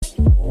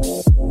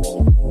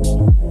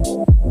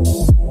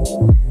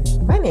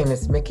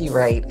is Mickey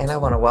Wright, and I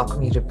want to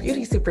welcome you to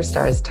Beauty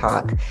Superstars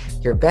Talk,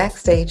 your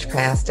backstage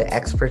pass to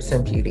experts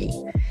in beauty.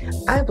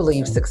 I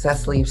believe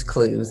success leaves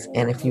clues,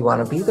 and if you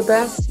want to be the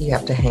best, you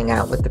have to hang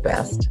out with the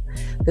best.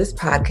 This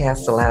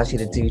podcast allows you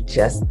to do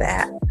just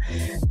that.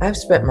 I've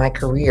spent my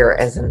career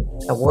as an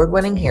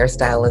award-winning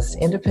hairstylist,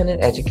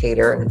 independent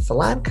educator, and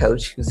salon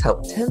coach who's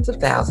helped tens of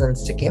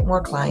thousands to get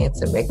more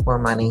clients and make more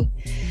money.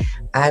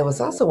 I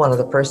was also one of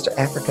the first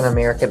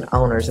African-American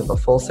owners of a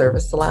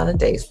full-service salon and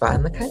day spa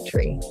in the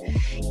country.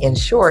 In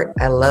short,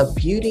 I love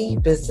beauty,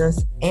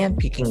 business, and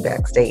peeking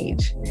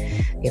backstage.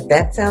 If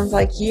that sounds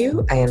like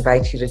you, I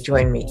invite you to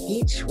join me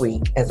each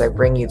week as I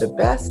bring you the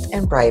best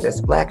and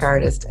brightest Black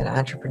artists and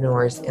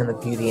entrepreneurs in the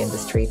beauty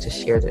industry to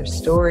share their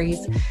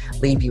stories,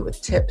 leave you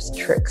with tips,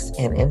 tricks,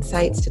 and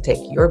insights to take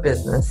your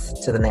business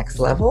to the next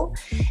level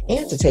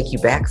and to take you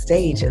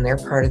backstage in their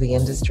part of the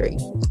industry.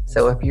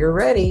 So if you're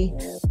ready,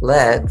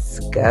 let's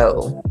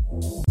go.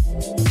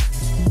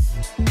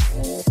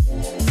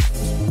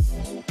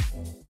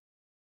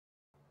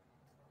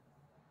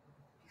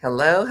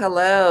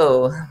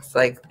 Hello. It's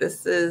like,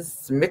 this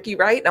is Mickey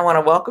Wright, and I want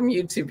to welcome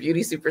you to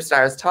Beauty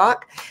Superstars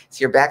Talk. It's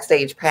your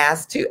backstage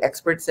pass to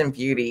experts in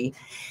beauty.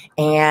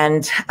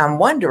 And I'm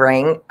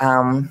wondering,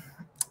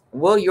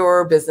 will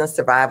your business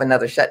survive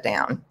another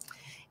shutdown?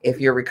 If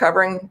you're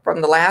recovering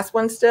from the last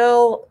one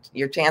still,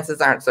 your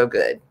chances aren't so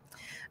good.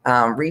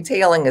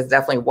 Retailing is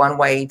definitely one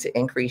way to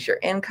increase your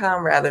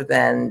income rather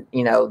than,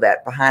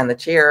 that behind the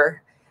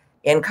chair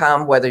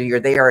income, whether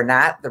you're there or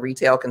not, the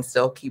retail can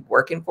still keep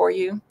working for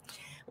you.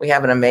 We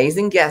have an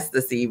amazing guest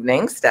this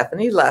evening,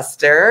 Stephanie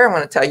Luster. I'm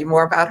going to tell you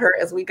more about her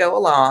as we go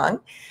along.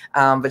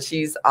 But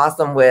she's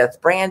awesome with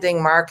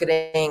branding,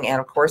 marketing,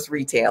 and of course,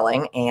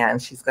 retailing. And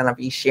she's going to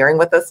be sharing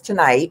with us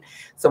tonight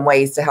some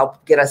ways to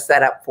help get us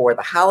set up for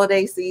the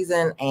holiday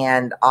season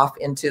and off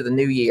into the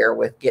new year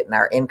with getting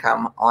our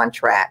income on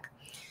track.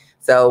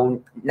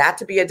 So not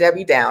to be a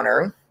Debbie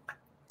Downer,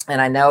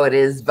 and I know it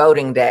is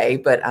voting day,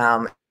 but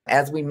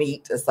as we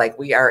meet, it's like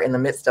we are in the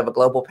midst of a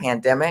global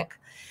pandemic,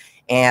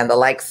 and the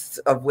likes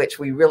of which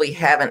we really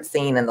haven't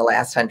seen in the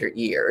last 100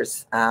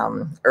 years.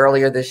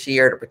 Earlier this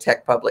year, to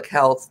protect public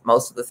health,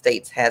 most of the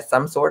states had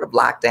some sort of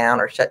lockdown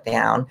or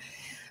shutdown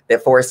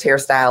that forced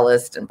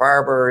hairstylists and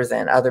barbers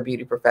and other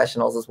beauty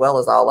professionals, as well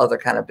as all other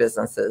kind of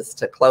businesses,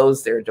 to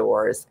close their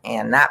doors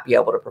and not be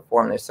able to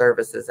perform their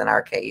services in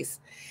our case.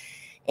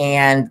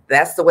 And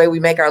that's the way we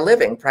make our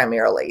living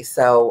primarily.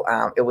 So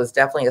it was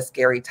definitely a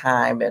scary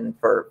time. And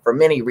for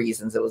many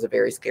reasons, it was a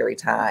very scary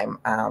time.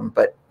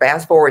 But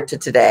fast forward to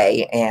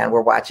today, and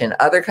we're watching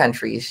other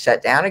countries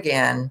shut down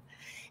again.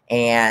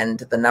 And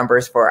the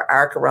numbers for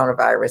our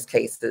coronavirus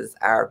cases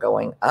are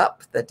going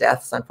up. The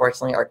deaths,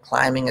 unfortunately, are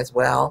climbing as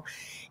well.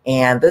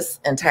 And this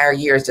entire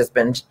year has just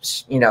been,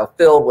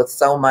 filled with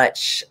so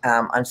much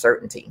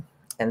uncertainty.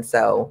 And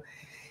so,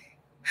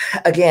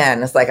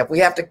 again, it's like, if we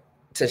have to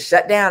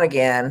shut down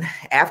again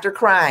after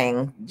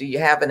crying, do you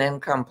have an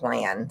income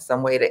plan,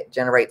 some way to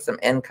generate some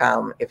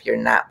income if you're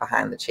not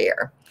behind the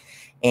chair?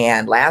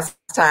 And last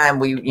time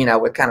we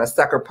kind of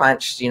sucker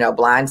punched,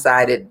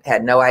 blindsided,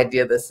 had no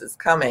idea this is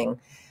coming.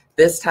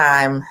 This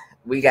time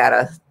we got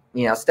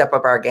to, step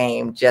up our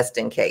game just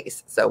in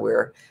case. So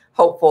we're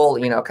hopeful,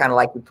 kind of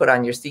like you put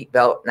on your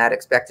seatbelt, not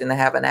expecting to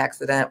have an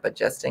accident, but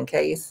just in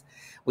case,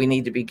 we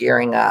need to be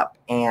gearing up.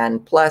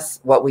 And plus,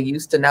 what we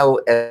used to know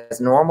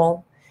as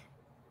normal,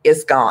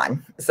 it's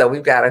gone. So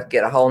we've got to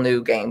get a whole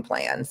new game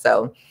plan.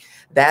 So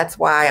that's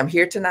why I'm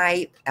here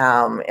tonight.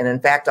 And in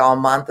fact, all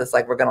month, it's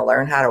like we're going to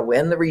learn how to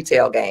win the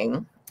retail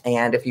game.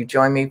 And if you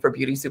joined me for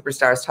Beauty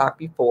Superstars Talk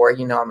before,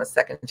 I'm a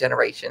second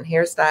generation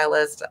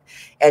hairstylist,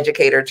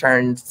 educator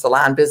turned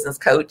salon business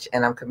coach,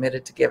 and I'm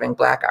committed to giving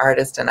Black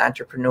artists and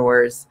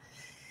entrepreneurs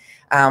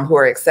who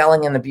are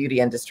excelling in the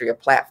beauty industry a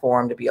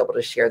platform to be able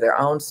to share their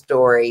own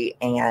story,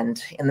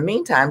 and in the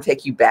meantime,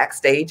 take you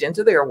backstage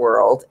into their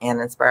world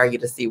and inspire you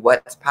to see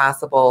what's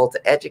possible,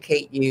 to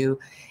educate you,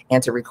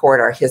 and to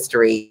record our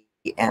history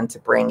and to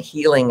bring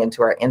healing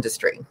into our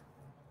industry.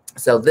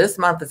 So this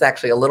month is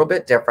actually a little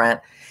bit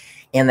different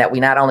in that we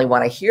not only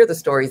want to hear the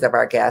stories of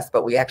our guests,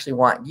 but we actually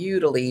want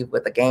you to leave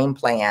with a game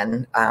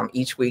plan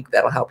each week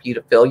that'll help you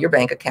to fill your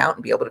bank account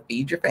and be able to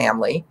feed your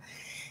family.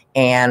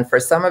 And for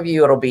some of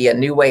you, it'll be a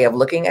new way of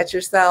looking at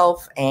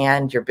yourself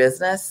and your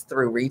business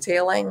through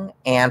retailing.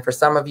 And for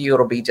some of you,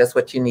 it'll be just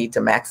what you need to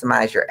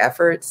maximize your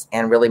efforts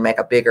and really make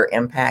a bigger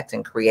impact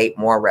and create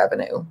more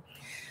revenue.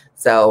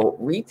 So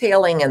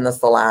retailing in the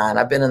salon,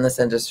 I've been in this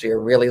industry a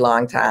really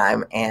long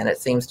time, and it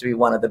seems to be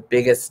one of the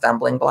biggest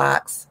stumbling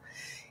blocks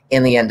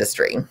in the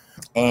industry.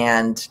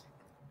 And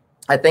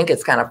I think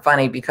it's kind of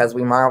funny because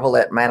we marvel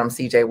at Madam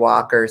C.J.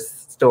 Walker's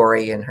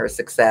story and her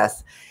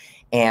success.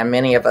 And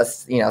many of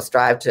us,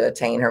 strive to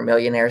attain her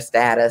millionaire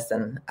status.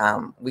 And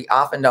we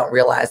often don't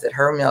realize that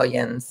her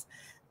millions,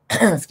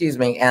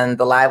 and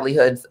the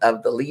livelihoods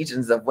of the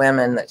legions of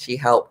women that she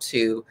helped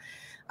to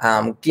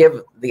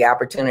give the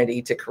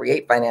opportunity to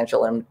create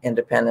financial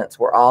independence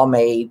were all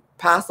made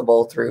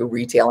possible through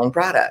retailing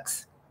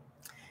products.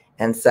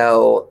 And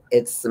so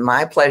it's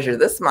my pleasure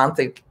this month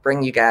to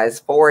bring you guys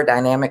 4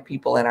 dynamic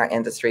people in our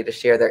industry to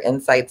share their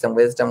insights and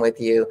wisdom with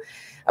you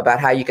about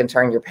how you can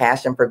turn your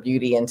passion for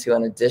beauty into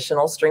an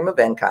additional stream of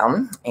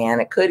income.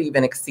 And it could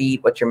even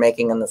exceed what you're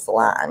making in the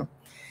salon.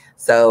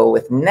 So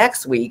with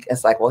next week,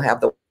 it's like we'll have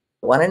the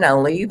one and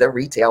only, the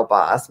retail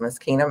boss, Miss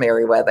Keena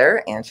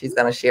Merriweather, and she's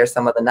going to share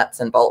some of the nuts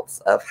and bolts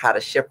of how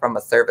to shift from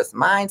a service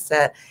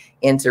mindset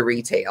into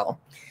retail.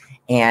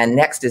 And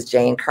next is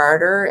Jane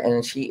Carter,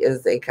 and she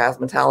is a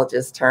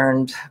cosmetologist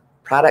turned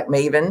product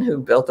maven who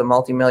built a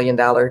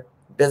multi-million-dollar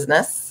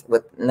business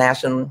with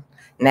national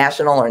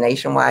or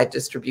nationwide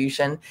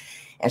distribution.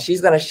 And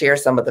she's going to share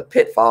some of the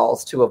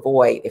pitfalls to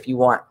avoid if you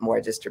want more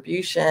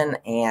distribution.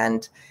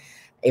 And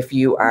if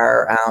you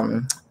are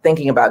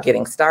thinking about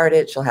getting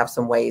started, she'll have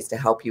some ways to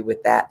help you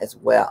with that as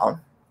well.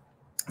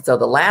 So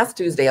the last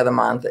Tuesday of the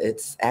month,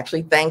 it's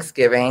actually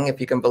Thanksgiving, if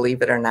you can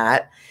believe it or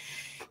not.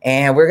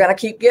 And we're going to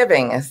keep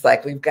giving. It's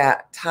like we've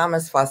got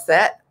Thomas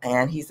Fawcett,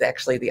 and he's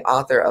actually the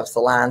author of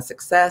Salon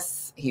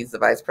Success. He's the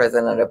vice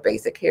president of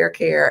Basic Hair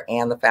Care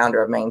and the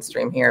founder of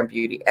Mainstream Hair and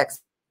Beauty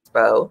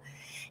Expo.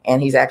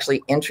 And he's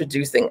actually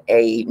introducing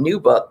a new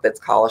book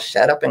that's called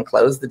Shut Up and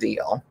Close the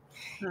Deal.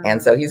 Mm-hmm.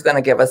 And so he's going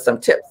to give us some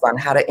tips on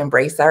how to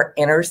embrace our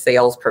inner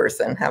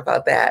salesperson. How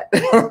about that?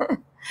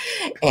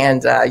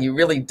 And you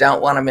really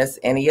don't want to miss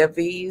any of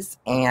these.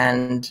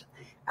 And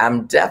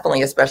I'm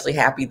definitely especially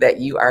happy that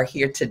you are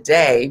here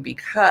today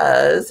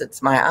because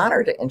it's my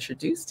honor to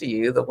introduce to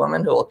you the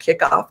woman who will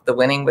kick off the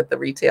Winning with the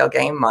Retail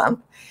Game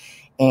month.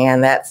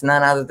 And that's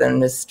none other than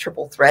Miss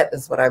Triple Threat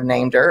is what I've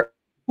named her.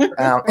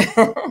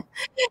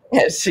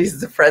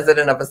 She's the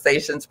president of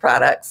Assations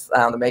Products,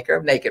 the maker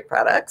of Naked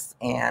Products,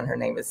 and her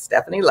name is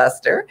Stephanie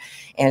Lester,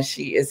 and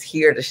she is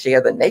here to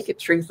share the naked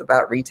truth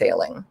about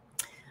retailing.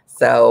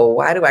 So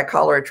why do I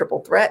call her a triple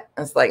threat?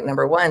 It's like,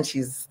 number one,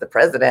 she's the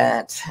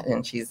president,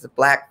 and she's the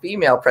Black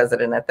female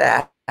president at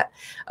that,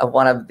 of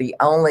one of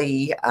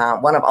only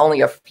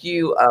a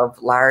few of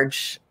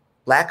large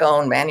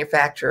Black-owned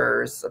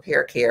manufacturers of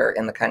hair care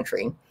in the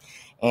country.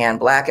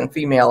 And Black and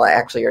female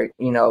actually are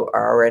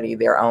already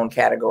their own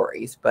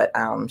categories, but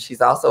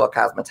she's also a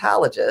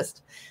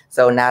cosmetologist.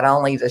 So not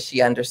only does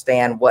she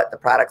understand what the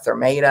products are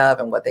made of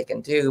and what they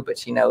can do, but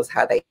she knows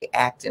how they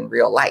act in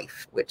real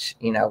life, which,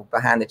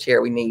 behind the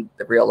chair, we need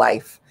the real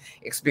life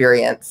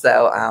experience.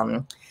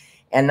 So,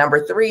 and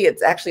number 3,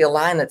 it's actually a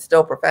line that's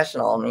still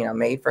professional,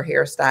 made for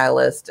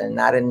hairstylists and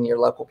not in your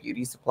local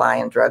beauty supply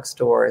and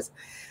drugstores.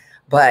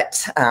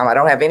 But I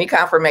don't have any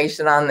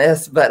confirmation on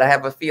this, but I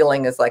have a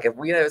feeling it's like if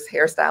we as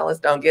hairstylists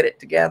don't get it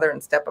together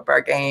and step up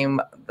our game,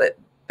 that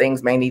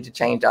things may need to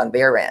change on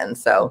their end.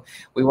 So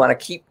we want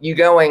to keep you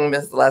going,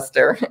 Ms.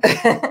 Lester.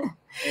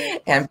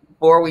 And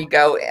before we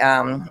go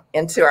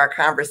into our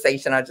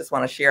conversation, I just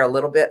want to share a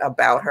little bit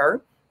about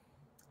her.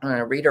 I'm going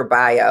to read her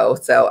bio.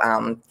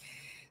 So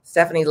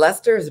Stephanie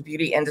Lester is a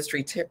beauty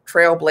industry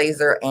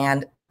trailblazer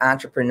and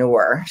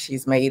entrepreneur.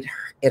 She's made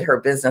it her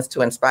business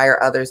to inspire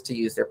others to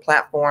use their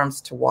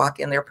platforms to walk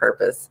in their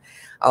purpose.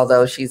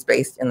 Although she's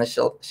based in the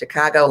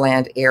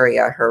Chicagoland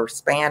area, her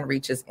span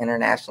reaches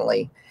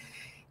internationally.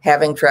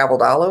 Having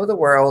traveled all over the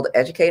world,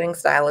 educating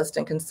stylists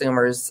and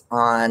consumers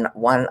on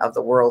one of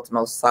the world's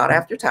most sought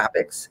after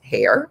topics,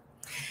 hair.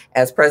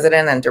 As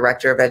president and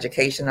director of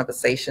education of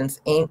Assations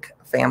Inc.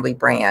 family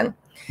brand,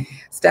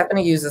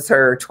 Stephanie uses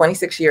her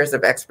 26 years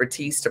of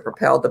expertise to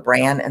propel the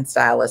brand and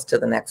stylist to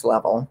the next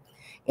level.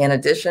 In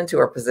addition to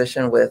her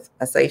position with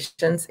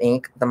Assations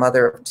Inc., the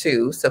mother of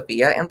 2,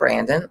 Sophia and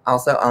Brandon,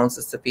 also owns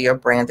the Sophia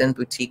Brandon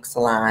Boutique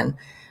Salon,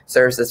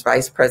 serves as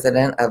vice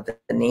president of the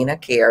Nina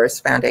Cares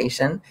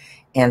Foundation,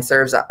 and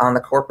serves on the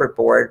corporate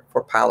board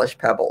for Polished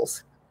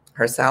Pebbles.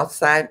 Her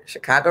Southside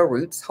Chicago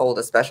roots hold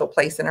a special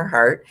place in her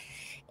heart,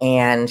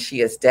 and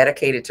she is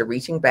dedicated to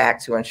reaching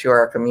back to ensure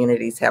our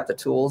communities have the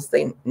tools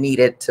they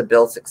needed to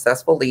build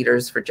successful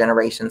leaders for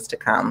generations to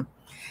come.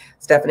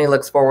 Stephanie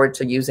looks forward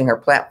to using her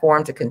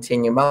platform to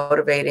continue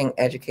motivating,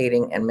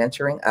 educating, and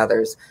mentoring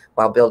others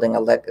while building a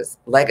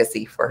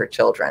legacy for her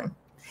children.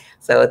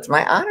 So it's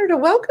my honor to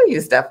welcome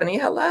you, Stephanie.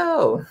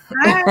 Hello.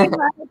 Hi.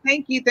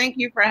 Thank you. Thank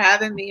you for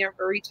having me and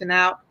for reaching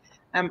out.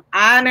 I'm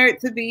honored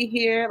to be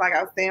here. Like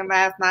I was saying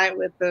last night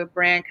with the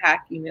brand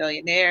Cocky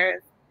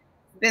Millionaires.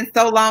 It's been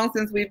so long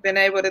since we've been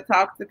able to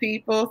talk to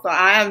people. So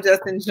I am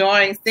just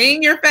enjoying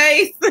seeing your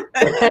face,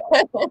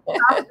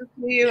 talking to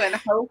you, and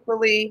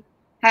hopefully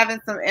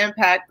having some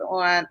impact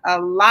on a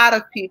lot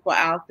of people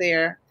out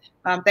there.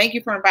 Thank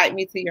you for inviting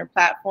me to your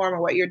platform,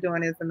 and what you're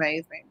doing is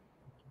amazing.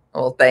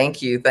 Well,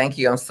 thank you. Thank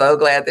you. I'm so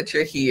glad that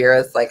you're here.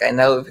 It's like, I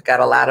know we've got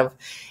a lot of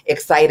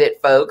excited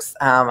folks.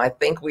 I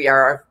think we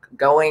are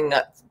going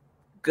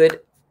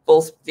good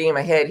full steam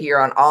ahead here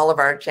on all of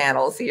our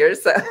channels here.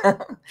 So,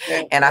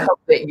 and I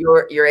hope that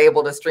you're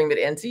able to stream it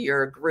into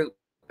your group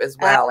as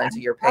well,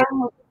 into your page.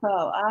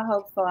 I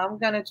hope so. I'm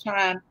going to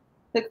try and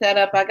hook that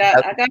up. I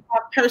got my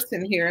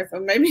person here, so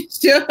maybe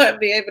she'll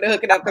be able to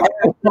hook it up. I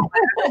know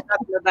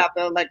nothing about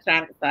the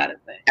electronic side of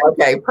things.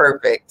 Okay,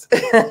 perfect.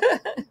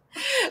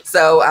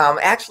 So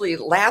actually,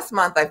 last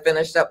month I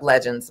finished up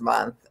Legends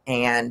Month,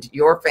 and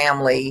your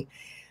family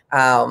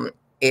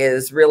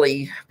is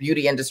really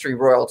beauty industry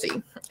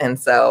royalty. And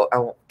so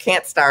I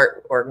can't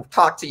start or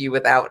talk to you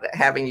without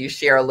having you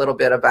share a little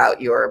bit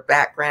about your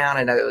background.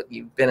 I know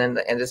you've been in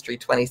the industry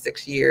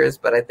 26 years,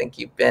 but I think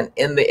you've been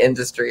in the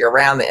industry,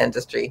 around the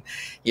industry,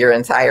 your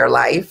entire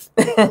life.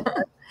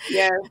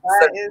 Yes,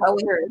 so tell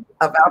me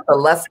about the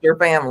Lester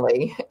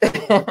family.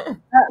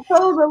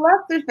 So the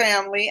Lester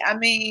family, I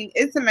mean,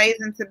 it's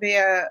amazing to be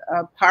a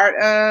part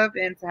of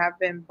and to have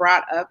been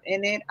brought up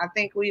in it. I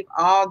think we've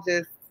all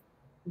just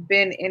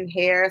been in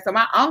hair. So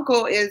my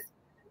uncle is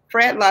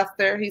Fred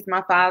Lester. He's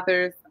my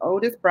father's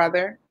oldest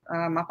brother.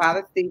 My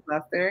father's Steve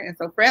Lester. And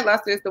so Fred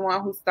Lester is the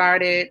one who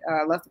started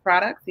Lester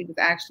Products. He was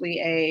actually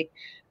a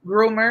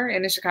groomer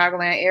in the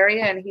Chicagoland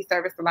area, and he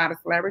serviced a lot of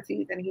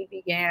celebrities. And he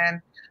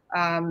began,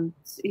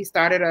 he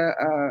started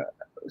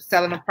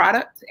selling a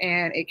product,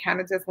 and it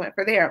kind of just went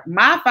for there.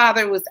 My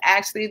father was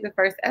actually the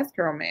first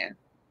S-Curl man,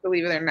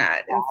 believe it or not.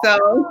 And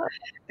so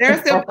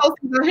there's still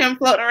posters of him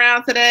floating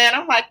around today. And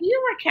I'm like,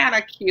 you were kind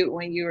of cute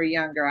when you were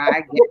younger,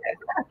 I guess.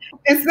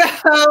 And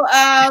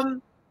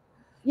so,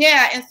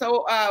 yeah. And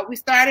so we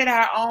started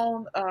our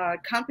own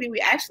company. We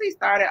actually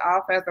started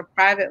off as a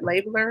private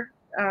labeler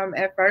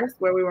at first,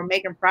 where we were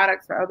making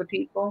products for other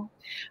people.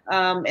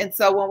 And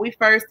so when we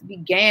first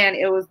began,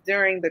 it was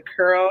during the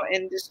curl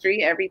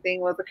industry. Everything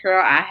was a curl.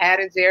 I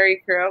had a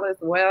Jerry curl as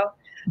well.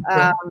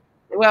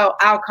 Well,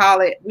 I'll call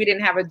it, we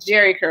didn't have a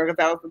Jerry curl because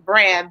that was the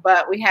brand,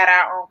 but we had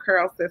our own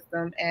curl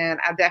system, and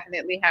I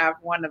definitely had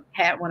one of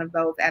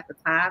those at the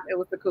time. It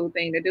was a cool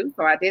thing to do,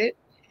 so I did it.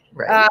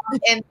 Right.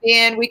 And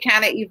then we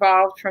kind of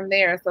evolved from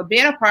there. So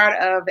being a part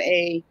of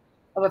a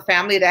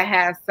family that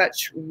has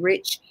such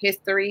rich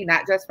history,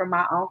 not just from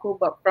my uncle,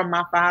 but from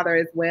my father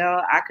as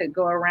well, I could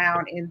go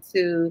around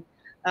into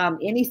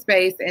any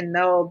space and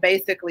know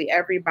basically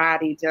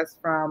everybody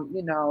just from,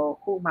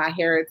 who my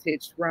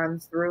heritage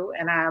runs through.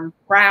 And I'm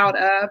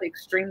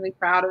extremely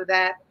proud of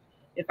that.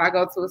 If I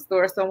go to a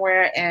store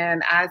somewhere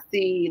and I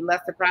see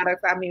Lester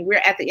Products, I mean,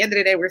 we're at the end of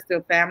the day, we're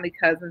still family,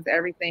 cousins,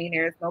 everything.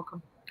 There's no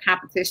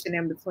competition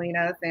in between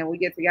us, and we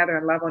get together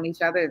and love on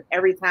each other. And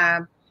every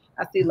time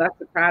I see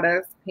Lester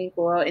Products, pink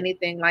oil,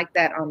 anything like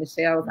that on the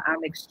shelves,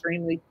 I'm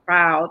extremely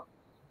proud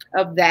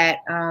of that,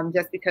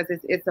 just because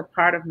it's a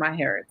part of my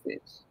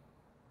heritage.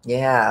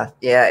 Yeah,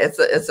 it's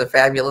a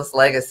fabulous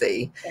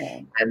legacy. Yeah.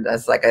 And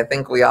it's like, I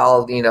think we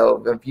all,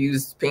 have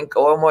used pink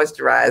oil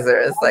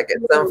moisturizer. It's like, at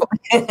some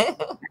point.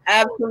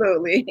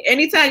 Absolutely.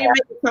 Anytime you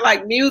make it to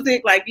like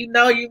music, like, you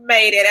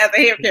made it as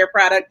a hair care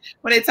product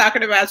when they're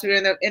talking about you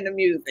in the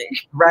music.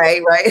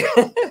 Right.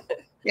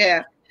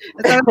 Yeah.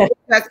 So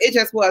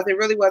it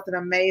really was an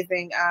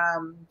amazing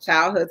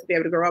childhood to be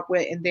able to grow up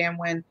with. And then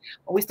when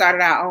we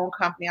started our own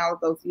company all of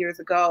those years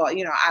ago, like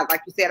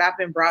you said, I've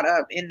been brought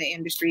up in the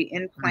industry,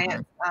 in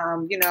plants,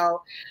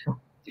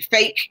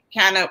 fake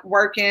kind of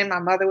working. My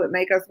mother would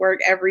make us work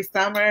every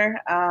summer.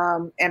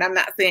 And I'm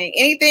not saying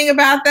anything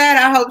about that.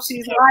 I hope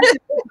she's watching.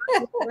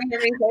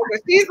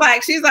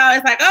 She's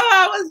always like,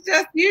 oh,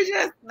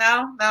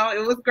 no,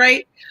 it was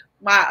great.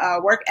 My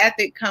work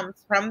ethic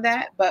comes from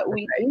that, but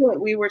we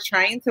were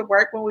trained to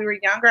work when we were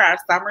younger. Our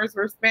summers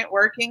were spent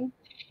working.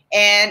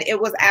 And it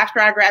was after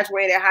I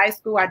graduated high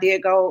school, I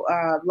did go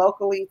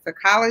locally to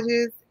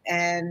colleges,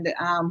 and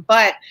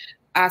but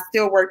I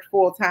still worked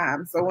full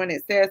time. So when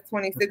it says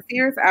 26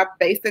 years, I've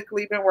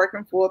basically been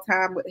working full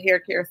time with hair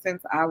care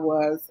since I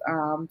was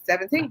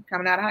 17,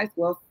 coming out of high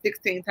school.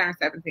 16 turned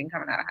 17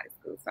 coming out of high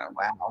school. So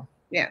wow.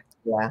 Yeah.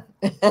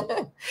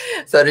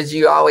 So did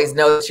you always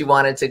know that you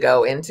wanted to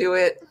go into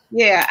it?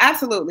 Yeah,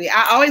 absolutely.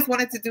 I always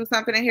wanted to do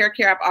something in hair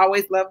care. I've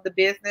always loved the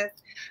business.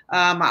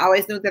 I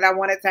always knew that I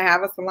wanted to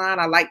have a salon.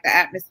 I like the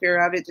atmosphere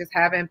of it, just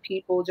having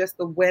people, just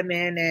the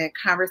women and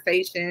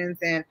conversations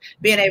and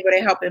being able to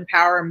help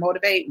empower and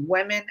motivate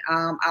women.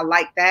 I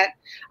like that.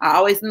 I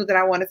always knew that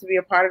I wanted to be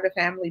a part of the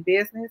family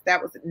business.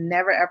 That was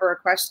never, ever a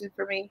question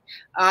for me.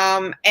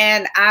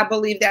 And I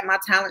believe that my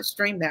talent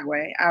streamed that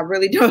way. I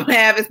really don't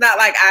have, it's not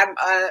like I'm,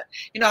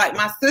 like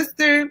my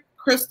sister,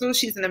 Crystal,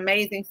 she's an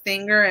amazing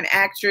singer and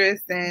actress,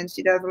 and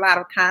she does a lot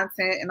of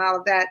content and all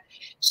of that.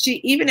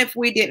 She, even if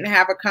we didn't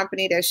have a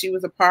company that she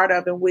was a part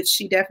of, in which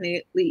she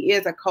definitely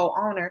is a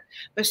co-owner,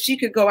 but she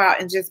could go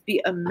out and just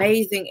be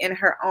amazing in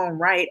her own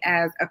right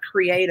as a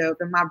creative.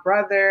 And my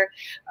brother,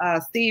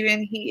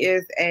 Steven, he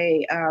is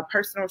a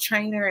personal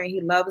trainer, and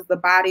he loves the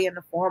body and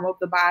the form of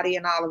the body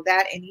and all of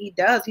that. And he's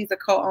a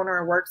co-owner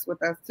and works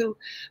with us too.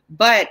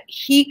 But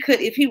he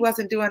could, if he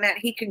wasn't doing that,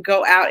 he can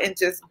go out and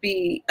just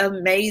be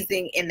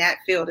amazing in that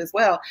field as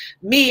well.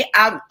 Me,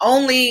 I'm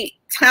only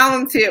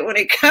talented when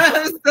it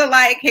comes to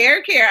like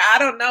hair care. I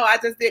don't know. I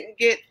just didn't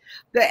get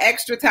the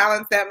extra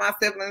talents that my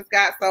siblings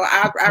got. So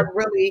I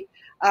really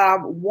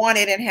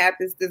wanted and had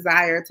this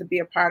desire to be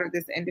a part of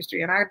this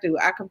industry. And I do.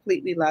 I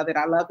completely love it.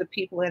 I love the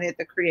people in it,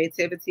 the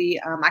creativity.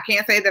 I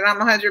can't say that I'm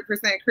 100%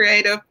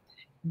 creative,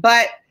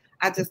 but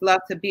I just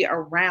love to be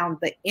around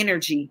the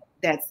energy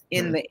that's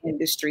in the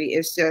industry.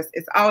 It's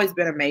always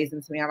been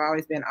amazing to me. I've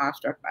always been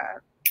awestruck by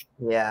it.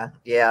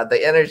 Yeah.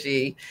 The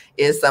energy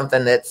is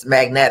something that's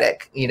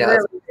magnetic, really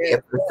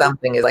if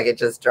something is like, it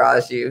just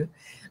draws you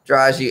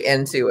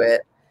into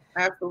it.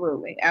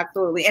 Absolutely.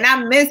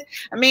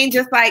 And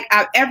just like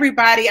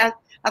everybody, I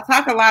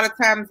talk a lot of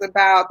times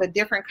about the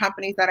different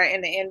companies that are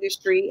in the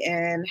industry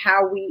and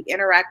how we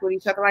interact with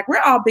each other. Like, we're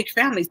all big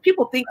families.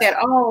 People think that,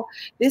 oh,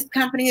 this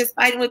company is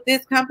fighting with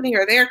this company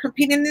or they're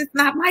competing. It's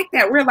not like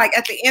that. We're like,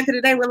 at the end of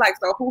the day, we're like,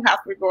 so who house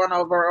we're going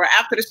over? Or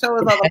after the show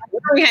is over, like,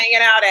 where are we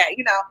hanging out at?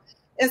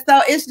 And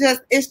so it's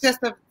just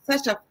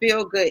such a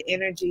feel good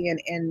energy, and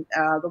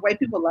the way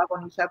people love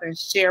on each other and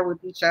share with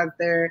each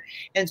other,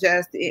 and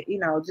just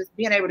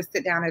being able to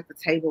sit down at the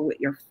table with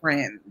your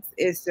friends.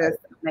 It's just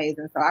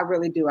amazing. So I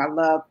really do. I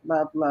love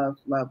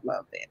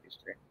the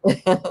industry.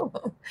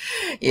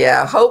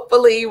 Yeah.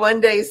 Hopefully one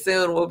day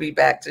soon we'll be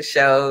back to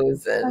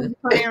shows and I'm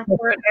praying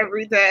for it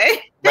every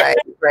day.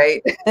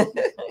 Right.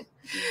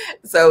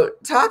 So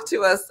talk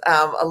to us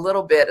a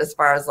little bit as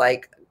far as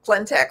like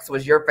Clintex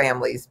was your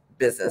family's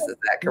business. Is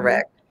that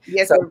correct?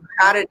 Yes. So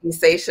how did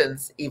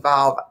Essations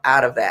evolve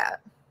out of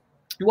that?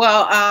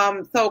 Well,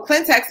 so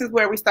Clintex is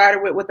where we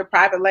started with the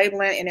private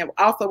labeling, and it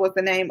also was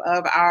the name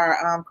of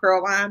our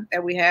curl line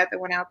that we had that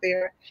went out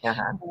there.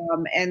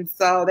 And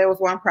so there was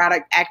one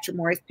product, Extra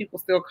Moist. People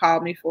still call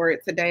me for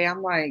it today.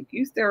 I'm like,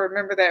 you still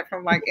remember that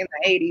from like in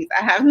the 80s?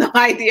 I have no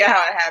idea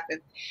how it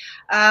happened.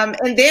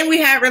 And then we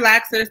had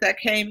relaxers that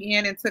came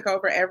in and took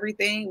over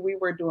everything. We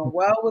were doing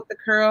well with the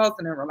curls,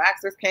 and then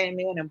relaxers came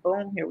in, and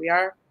boom, here we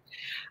are.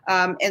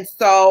 And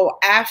so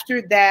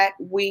after that,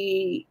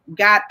 we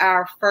got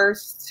our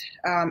first,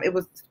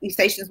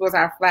 Essations was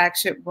our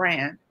flagship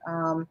brand.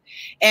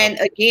 And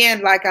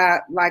again, like I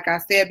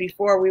said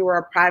before, we were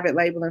a private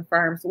labeling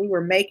firm. So we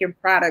were making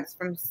products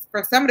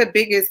for some of the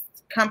biggest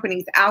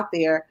companies out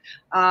there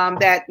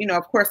that,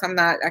 of course,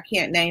 I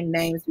can't name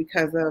names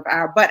because of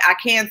but I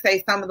can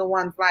say some of the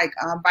ones like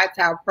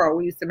Vital Pro.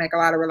 We used to make a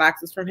lot of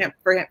relaxers for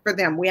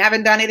them. We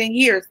haven't done it in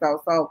years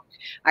though, so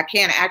I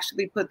can't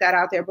actually put that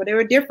out there. But there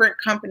were different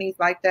companies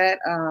like that.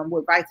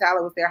 With Vital,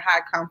 it was their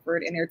High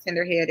Comfort, and their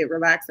Tender-Headed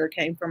relaxer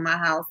came from my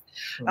house.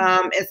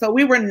 And so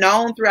we were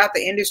known throughout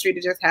the industry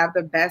to just have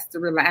the best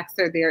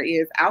relaxer there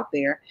is out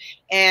there.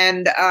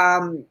 And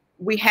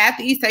we had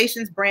the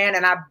Essations brand,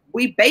 and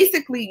we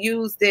basically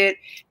used it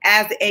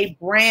as a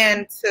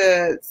brand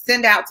to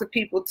send out to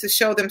people to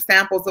show them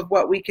samples of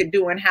what we could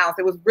do in-house.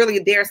 It was really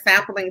their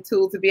sampling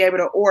tool to be able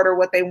to order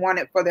what they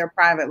wanted for their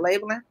private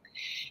labeling.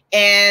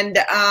 And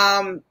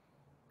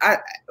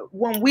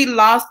when we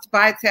lost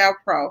Vital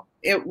Pro,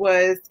 it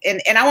was,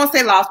 and I won't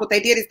say lost, what they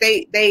did is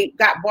they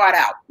got bought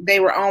out. They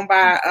were owned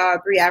by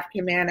 3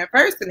 African men at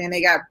first, and then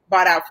they got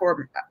bought out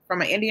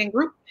from an Indian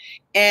group,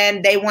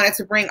 and they wanted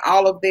to bring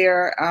all of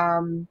their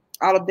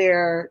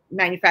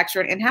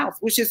manufacturing in-house,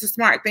 which is a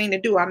smart thing to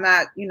do. I'm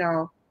not,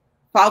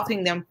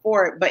 faulting them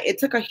for it, but it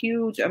took a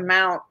huge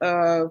amount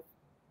of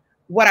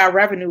what our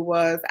revenue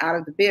was out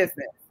of the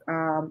business,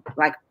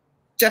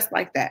 just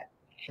like that.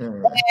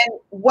 And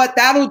what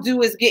that'll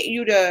do is get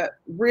you to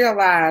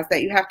realize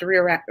that you have to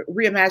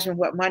reimagine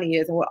what money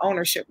is and what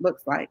ownership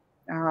looks like.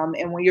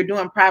 And when you're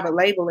doing private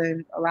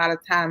labeling, a lot of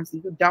times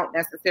you don't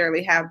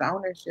necessarily have the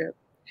ownership.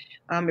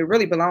 It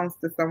really belongs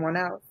to someone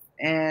else.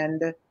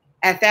 And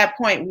at that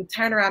point, we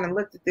turned around and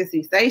looked at this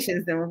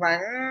Essations and was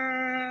like,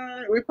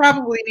 we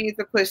probably need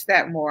to push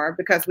that more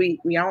because we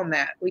own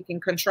that. We can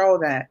control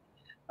that.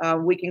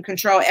 We can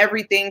control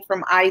everything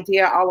from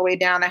idea all the way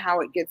down to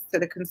how it gets to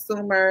the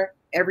consumer,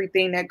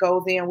 everything that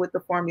goes in with the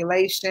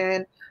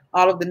formulation,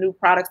 all of the new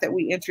products that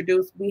we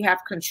introduce. We have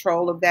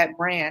control of that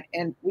brand,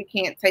 and we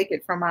can't take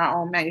it from our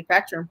own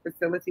manufacturing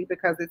facility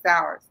because it's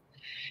ours.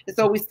 And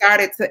so we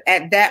started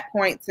at that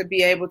point to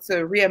be able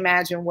to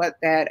reimagine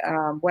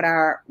what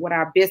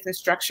our business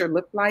structure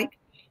looked like,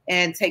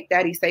 and take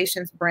that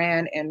Essations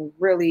brand and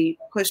really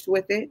pushed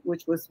with it,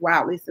 which was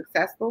wildly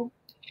successful.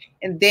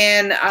 And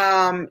then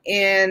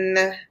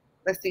in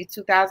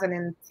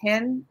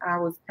 2010, I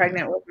was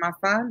pregnant with my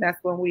son.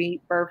 That's when we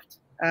birthed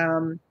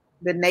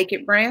the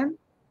Naked brand.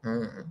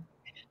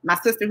 My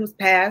sister, who's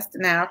passed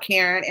now,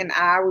 Karen, and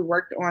we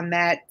worked on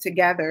that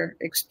together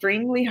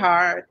extremely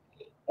hard.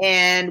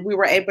 And we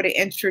were able to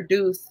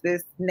introduce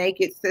this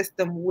Naked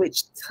system,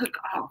 which took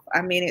off.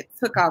 I mean, it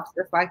took off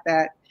just like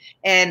that.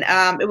 And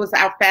it was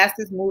our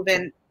fastest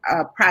moving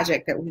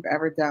project that we've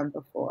ever done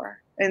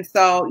before. And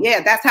so,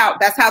 yeah, that's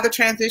how the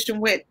transition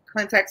went.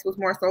 Clintex was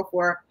more so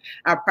for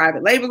our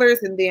private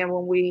labelers. And then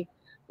when we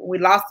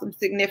lost some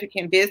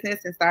significant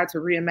business and started to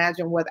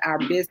reimagine what our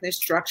business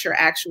structure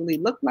actually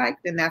looked like,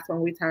 then that's when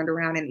we turned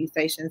around and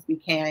Essations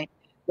became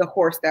the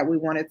horse that we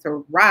wanted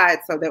to ride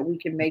so that we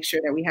can make sure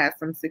that we had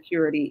some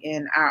security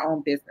in our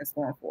own business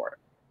going forward.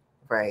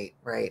 Right.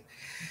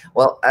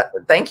 Well,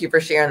 thank you for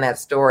sharing that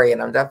story.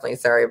 And I'm definitely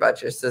sorry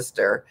about your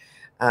sister.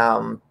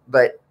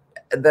 But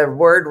the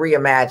word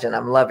reimagine,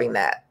 I'm loving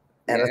that.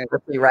 And Yeah.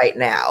 especially right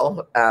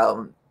now.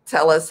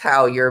 Tell us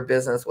how your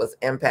business was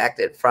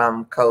impacted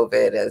from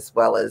COVID, as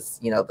well as,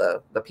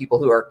 the people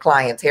who are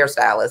clients,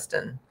 hairstylists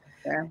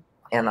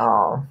and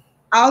all.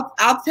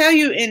 I'll tell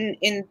you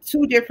in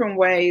two different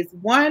ways.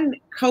 One,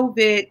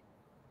 COVID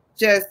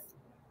just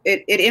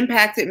it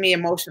impacted me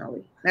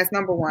emotionally. That's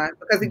number one.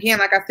 Because again,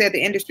 like I said,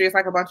 the industry is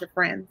like a bunch of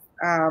friends.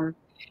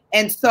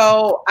 And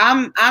so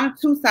I'm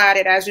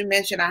two-sided, as you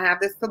mentioned. I have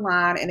this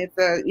salon, and it's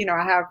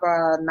I have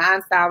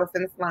 9 stylists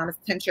in the salon. It's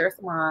a 10-chair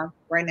salon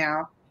right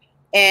now.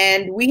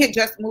 And we had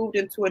just moved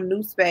into a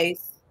new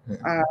space.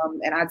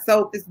 And I'd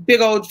sold this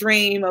big old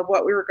dream of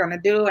what we were going to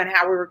do and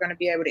how we were going to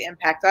be able to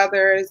impact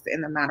others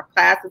and the amount of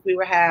classes we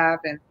would have.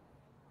 And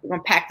we're going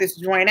to pack this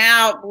joint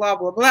out, blah,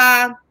 blah,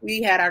 blah.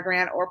 We had our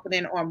grand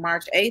opening on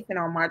March 8th, and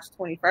on March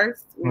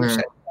 21st, we were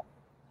shut down.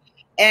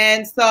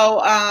 And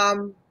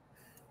so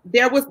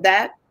there was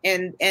that.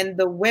 And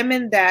the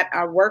women that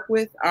I work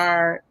with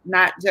are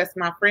not just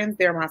my friends,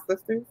 they're my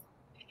sisters.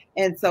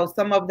 And so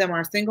some of them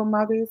are single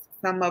mothers.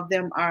 Some of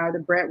them are the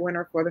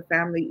breadwinner for the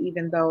family,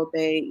 even though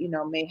they,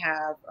 may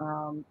have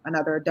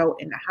another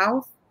adult in the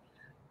house.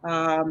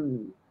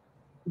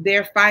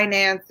 Their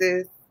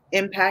finances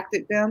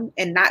impacted them,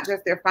 and not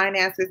just their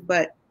finances,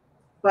 but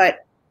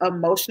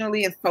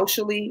emotionally and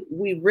socially,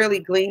 we really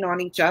glean on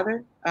each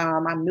other.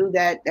 I knew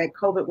that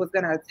COVID was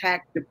going to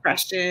attack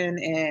depression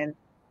and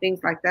things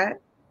like that.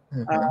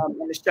 And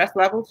the stress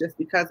levels, just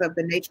because of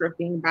the nature of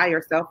being by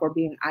yourself or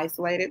being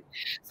isolated.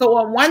 So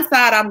on one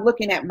side, I'm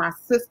looking at my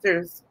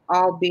sisters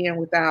all being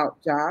without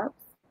jobs.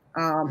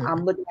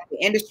 I'm looking at the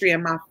industry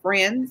and my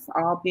friends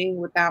all being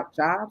without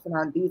jobs.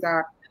 And these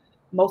are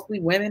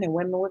mostly women and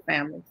women with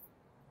families.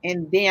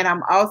 And then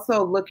I'm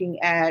also looking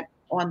at,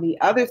 on the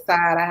other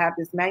side, I have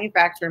this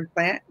manufacturing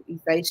plant,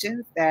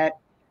 Essations, that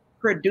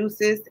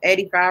produces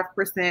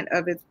 85%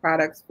 of its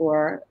products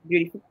for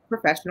beauty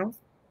professionals.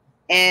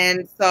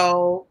 And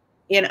so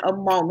in a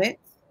moment,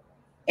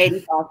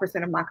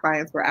 85% of my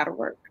clients were out of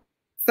work.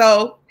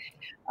 So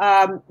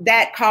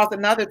that caused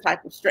another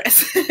type of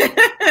stress.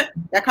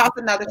 That caused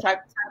another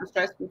type of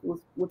stress,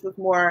 which was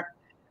more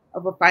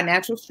of a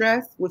financial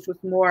stress, which was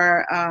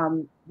more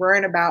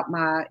worrying about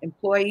my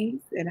employees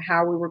and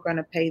how we were going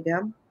to pay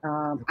them.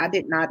 I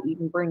did not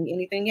even bring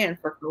anything in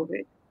for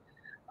COVID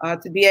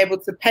to be able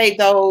to pay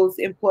those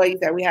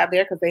employees that we have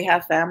there, because they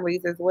have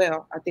families as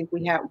well. I think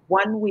we had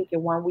 1 week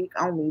and 1 week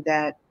only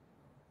that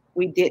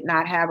we did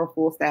not have a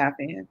full staff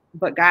in,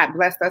 but God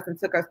blessed us and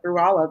took us through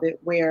all of it,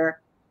 where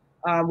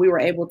we were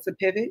able to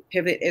pivot.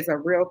 Pivot is a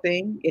real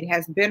thing. It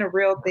has been a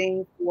real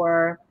thing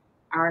for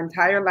our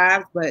entire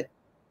lives, but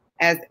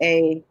as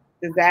a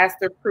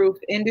disaster-proof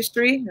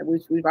industry,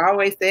 which we've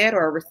always said,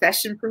 or a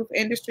recession-proof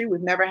industry,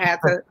 we've never had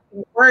to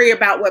worry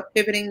about what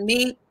pivoting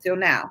means till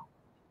now.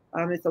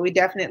 And so we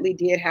definitely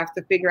did have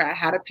to figure out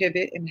how to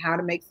pivot and how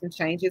to make some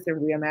changes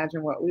and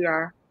reimagine what we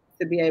are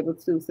to be able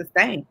to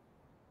sustain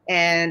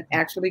and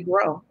actually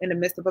grow in the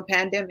midst of a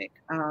pandemic.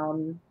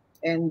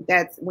 And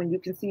that's when you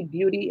can see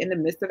beauty in the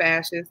midst of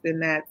ashes,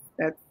 and that's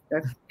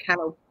kind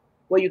of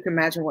where you can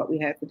imagine what we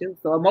had to do.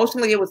 So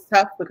emotionally, it was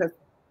tough because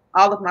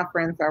all of my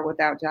friends are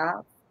without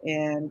jobs,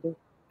 and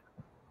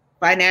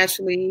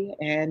financially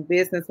and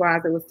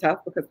business-wise, it was tough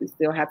because we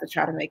still had to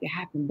try to make it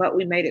happen, but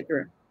we made it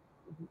through.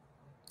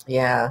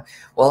 Yeah.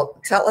 Well,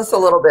 tell us a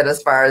little bit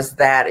as far as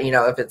that,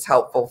 if it's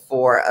helpful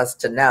for us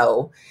to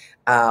know.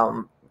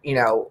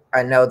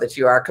 I know that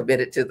you are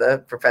committed to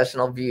the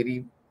professional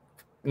beauty,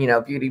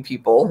 beauty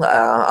people,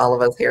 all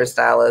of us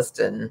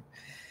hairstylists and,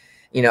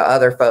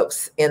 other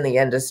folks in the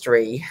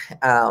industry.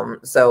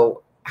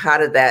 So how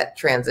did that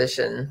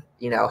transition,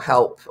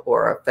 help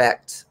or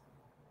affect,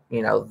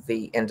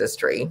 the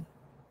industry?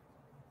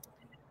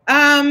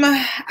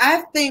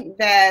 I think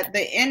that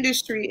the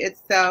industry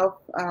itself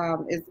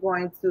is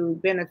going to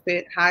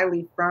benefit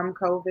highly from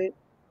COVID.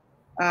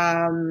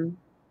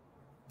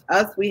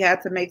 We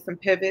had to make some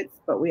pivots,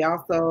 but we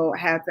also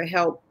had to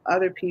help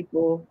other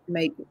people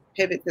make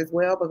pivots as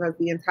well, because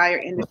the entire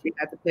industry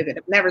had to pivot.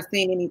 I've never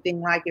seen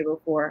anything like it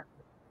before,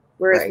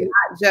 where it's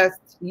not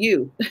just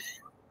you.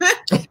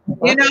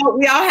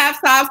 We all have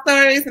sob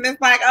stories, and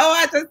it's like, oh,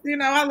 I just,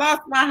 I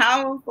lost my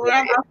house, or I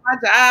lost my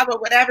job, or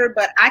whatever,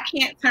 but I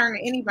can't turn to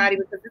anybody,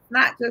 because it's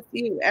not just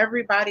you.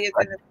 Everybody is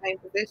in the same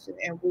position,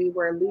 and we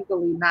were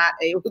legally not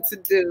able to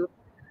do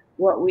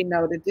what we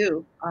know to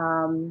do.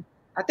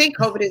 I think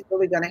COVID is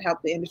really going to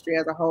help the industry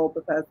as a whole,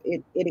 because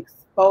it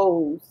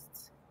exposed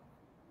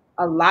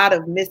a lot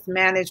of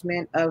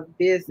mismanagement of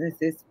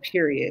businesses,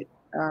 period.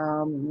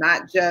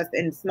 Not just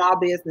in small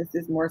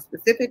businesses more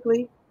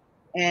specifically,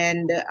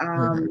 and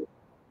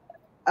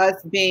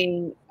us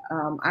being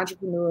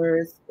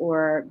entrepreneurs,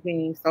 or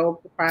being sole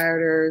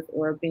proprietors,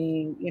 or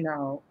being,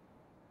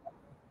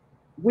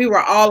 we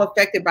were all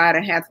affected by it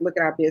and had to look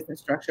at our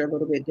business structure a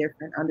little bit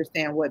different,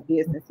 understand what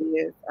business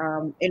is.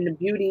 In the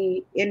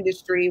beauty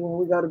industry, when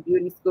we go to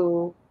beauty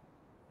school,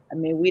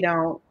 we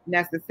don't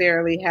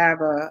necessarily have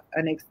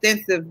an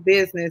extensive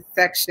business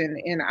section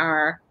in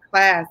our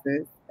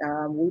classes.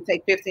 We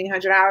take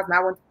 $1,500 and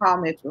I went to Paul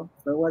Mitchell.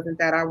 So it wasn't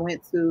that I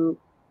went to,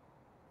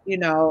 you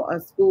know, a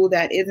school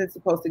that isn't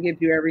supposed to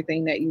give you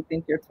everything that you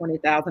think your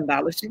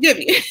 $20,000 should give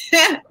you.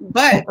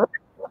 But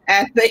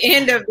at the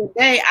end of the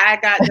day, I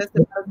got just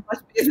as much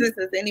business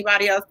as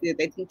anybody else did.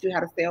 They teach you how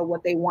to sell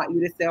what they want you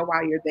to sell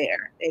while you're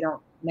there. They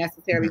don't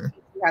necessarily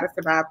teach you how to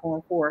survive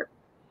going forward.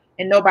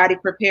 And nobody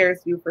prepares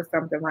you for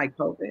something like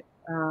COVID.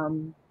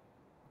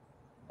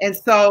 And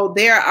so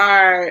there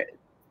are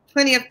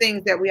plenty of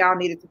things that we all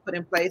needed to put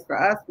in place. For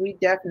us, we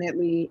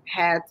definitely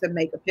had to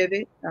make a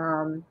pivot.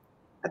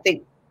 I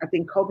think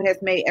COVID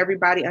has made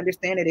everybody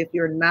understand that if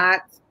you're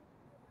not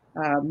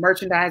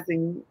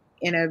merchandising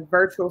in a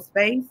virtual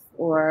space,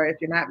 or if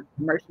you're not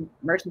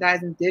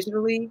merchandising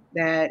digitally,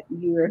 that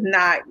you're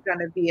not going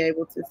to be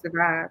able to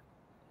survive.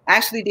 I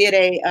actually did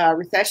a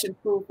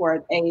recession-proof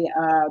or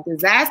a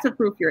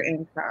disaster-proof your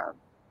income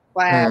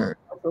class,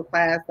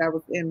 class that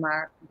was in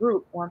my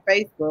group on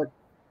Facebook.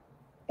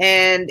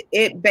 And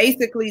it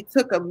basically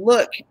took a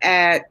look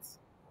at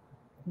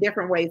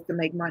different ways to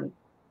make money.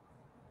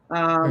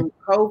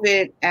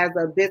 COVID, as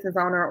a business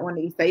owner on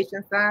the East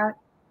Asian side,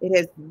 it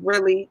has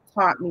really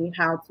taught me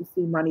how to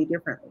see money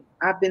differently.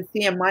 I've been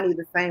seeing money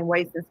the same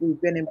way since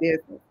we've been in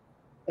business.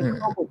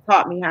 And COVID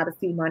taught me how to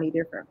see money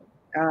differently.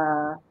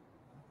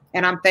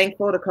 And I'm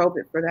thankful to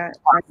COVID for that.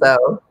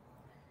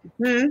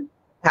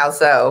 How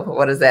so?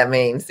 What does that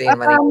mean, seeing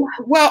money?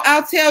 Well,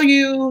 I'll tell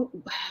you,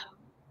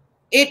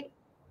 it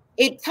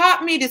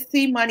taught me to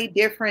see money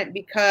different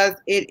because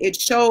it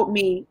showed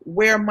me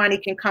where money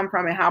can come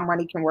from and how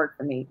money can work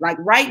for me. Like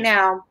right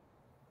now,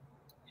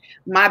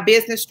 my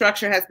business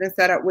structure has been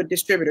set up with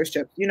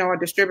distributorships. You know, a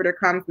distributor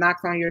comes,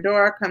 knocks on your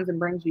door, comes and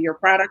brings you your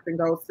product and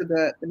goes to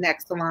the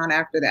next salon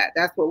after that.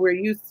 That's what we're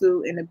used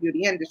to in the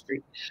beauty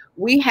industry.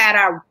 We had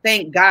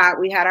thank God,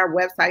 we had our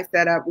website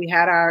set up. We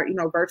had our, you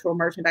know, virtual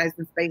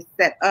merchandising space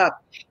set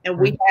up, and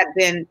we had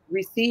been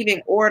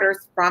receiving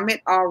orders from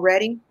it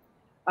already.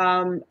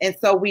 And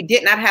so we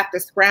did not have to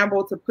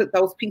scramble to put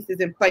those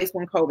pieces in place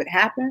when COVID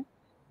happened.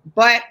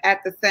 But at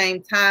the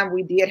same time,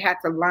 we did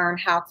have to learn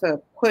how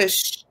to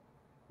push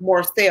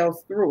more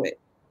sales through it,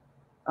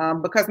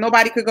 because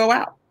nobody could go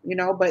out, you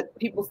know, but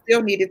people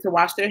still needed to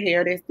wash their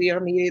hair. They still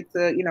needed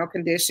to, you know,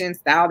 condition,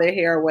 style their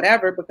hair or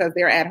whatever, because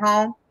they're at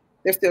home.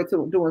 They're still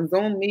doing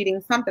Zoom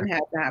meetings. Something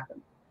had to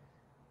happen.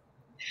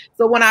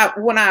 So when I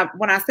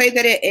say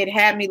that it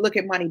had me look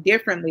at money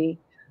differently,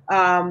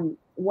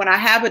 when I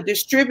have a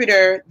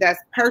distributor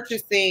that's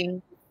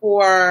purchasing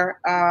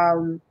for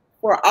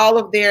all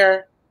of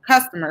their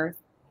customers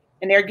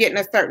and they're getting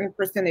a certain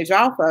percentage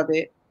off of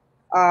it,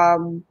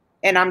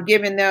 and I'm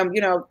giving them, you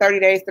know,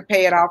 30 days to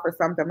pay it off or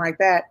something like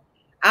that,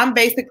 I'm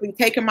basically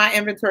taking my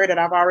inventory that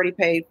I've already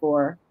paid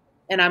for,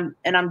 and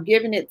I'm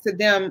giving it to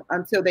them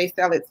until they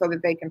sell it so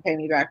that they can pay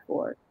me back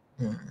for it.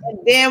 And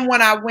then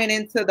when I went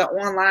into the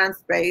online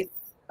space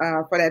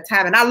for that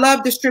time, and I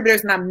love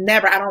distributors, and I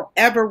don't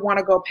ever want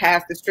to go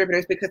past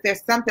distributors, because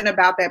there's something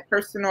about that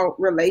personal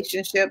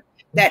relationship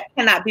that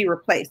cannot be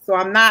replaced. So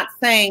I'm not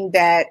saying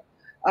that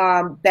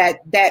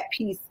that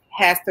piece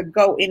has to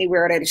go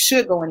anywhere, or that it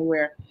should go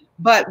anywhere.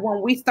 But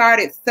when we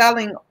started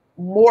selling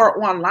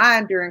more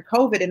online during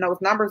COVID and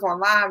those numbers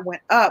online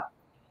went up,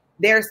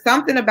 there's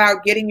something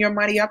about getting your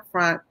money up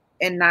front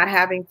and not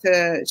having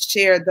to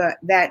share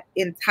that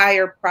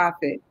entire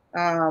profit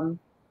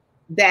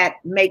that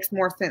makes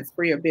more sense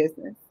for your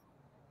business.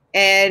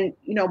 And,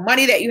 you know,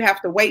 money that you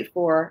have to wait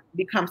for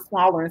becomes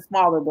smaller and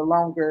smaller the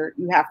longer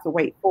you have to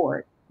wait for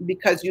it,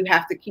 because you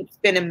have to keep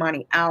spending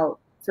money out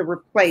to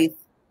replace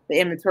the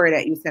inventory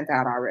that you sent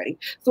out already.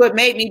 So it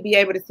made me be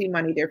able to see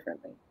money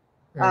differently.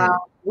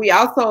 We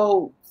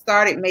also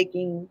started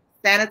making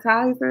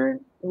sanitizer.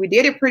 We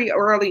did it pretty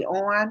early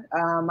on.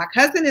 My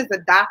cousin is a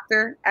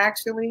doctor,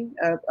 actually,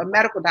 a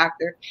medical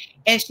doctor,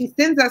 and she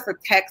sends us a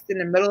text in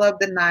the middle of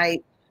the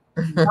night,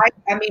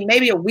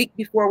 maybe a week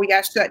before we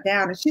got shut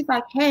down. And she's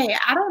like, hey,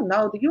 I don't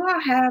know, do you all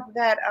have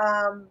that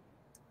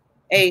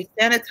a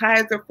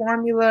sanitizer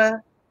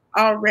formula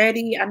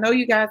already? I know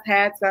you guys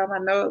had some. I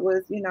know it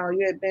was, you know,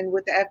 you had been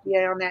with the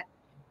FDA on that.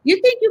 You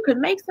think you could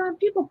make some?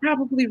 People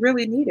probably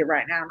really need it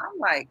right now. And I'm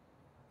like,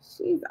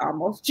 she's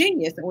almost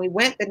genius. And we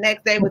went the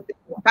next day. Within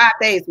 5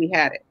 days, we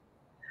had it.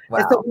 Wow.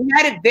 And so we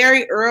had it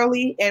very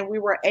early, and we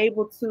were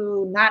able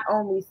to not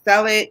only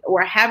sell it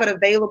or have it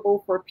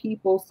available for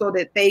people so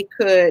that they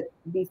could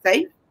be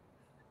safe,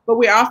 but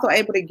we're also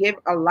able to give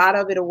a lot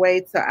of it away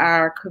to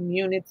our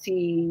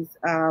communities,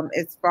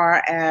 as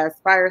far as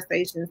fire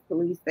stations,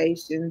 police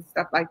stations,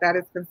 stuff like that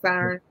is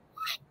concerned,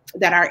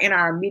 that are in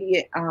our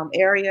immediate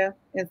area,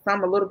 and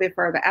some a little bit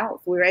further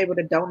out. So we were able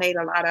to donate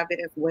a lot of it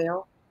as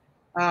well.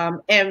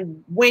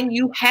 And when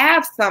you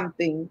have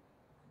something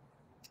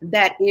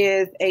that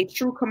is a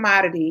true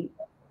commodity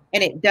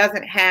and it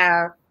doesn't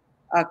have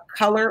a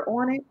color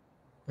on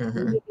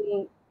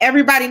it,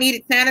 everybody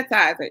needed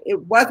sanitizer. It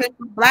wasn't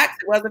for blacks,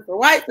 it wasn't for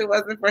whites, it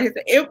wasn't for his.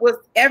 It was,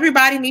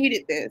 everybody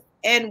needed this,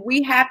 and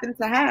we happened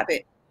to have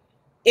it.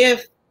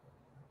 If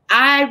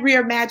I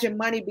reimagine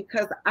money,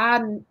 because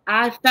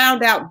I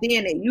found out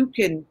then that you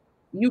can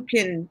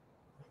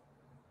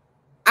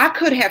I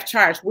could have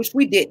charged, which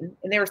we didn't,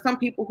 and there were some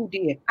people who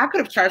did. I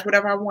could have charged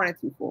whatever I wanted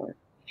to for it.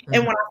 Mm-hmm.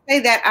 And when I say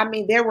that, I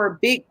mean there were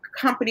big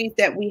companies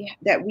that we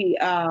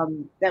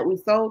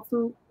sold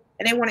to,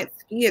 and they wanted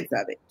skids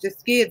of it, just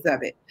skids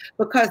of it,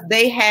 because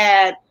they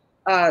had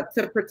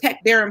to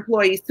protect their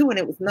employees too, and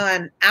it was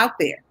none out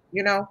there,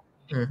 you know.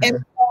 Mm-hmm.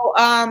 And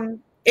so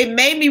it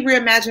made me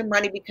reimagine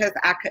money, because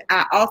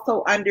I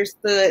also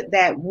understood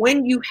that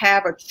when you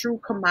have a true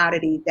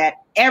commodity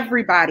that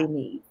everybody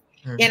needs,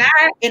 mm-hmm.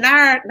 in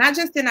our not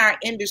just in our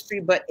industry,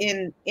 but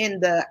I'm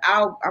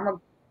gonna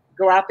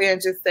go out there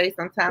and just say,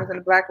 sometimes in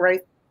the Black race,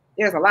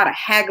 there's a lot of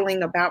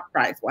haggling about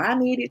price. Well, I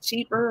need it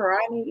cheaper, or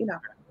I need, you know.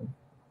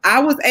 I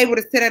was able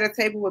to sit at a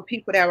table with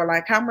people that were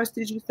like, how much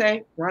did you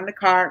say? Run the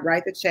card,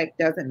 write the check,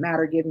 doesn't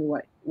matter, give me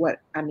what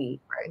I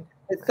need. Right.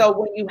 And so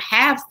when you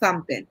have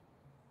something,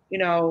 you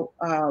know,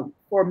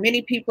 for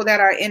many people that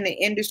are in the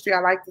industry,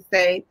 I like to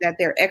say that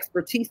their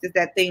expertise is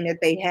that thing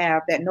that they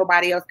have that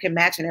nobody else can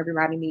match and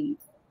everybody needs.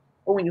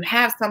 But when you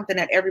have something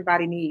that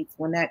everybody needs,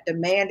 when that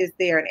demand is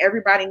there and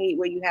everybody needs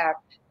what you have,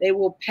 they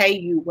will pay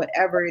you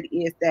whatever it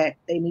is that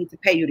they need to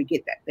pay you to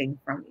get that thing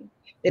from you.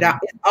 It's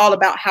all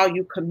about how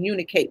you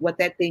communicate what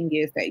that thing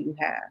is that you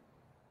have.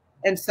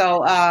 And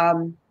so,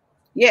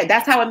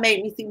 that's how it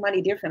made me see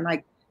money different.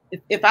 Like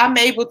if I'm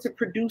able to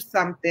produce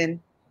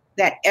something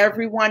that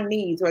everyone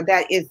needs, or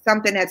that is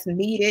something that's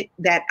needed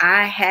that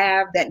I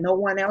have that no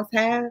one else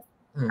has,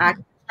 mm-hmm.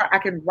 I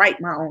can write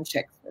my own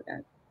checks for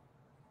that.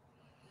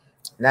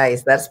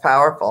 Nice. That's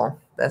powerful.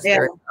 That's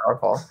very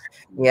powerful.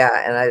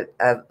 Yeah.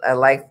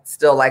 And I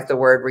still like the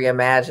word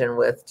reimagine,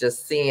 with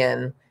just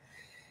seeing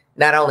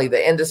not only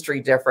the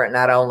industry different,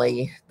 not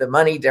only the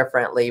money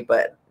differently,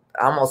 but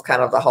almost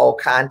kind of the whole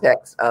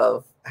context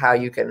of how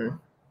you can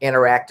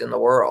interact in the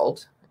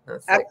world.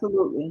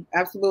 Absolutely.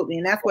 Absolutely.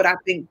 And that's what I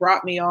think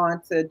brought me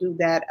on to do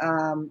that,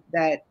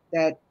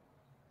 that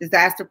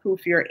disaster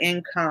proof your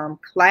income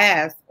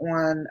class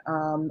on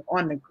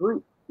the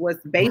group, was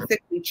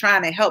basically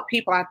trying to help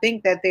people. I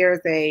think that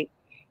there's a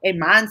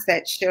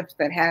mindset shift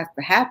that has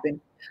to happen.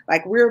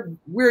 Like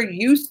we're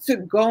used to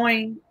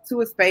going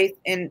to a space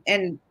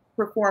and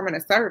performing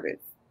a service.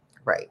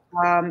 Right.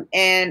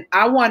 And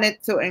I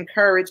wanted to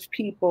encourage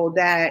people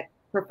that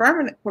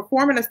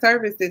performing a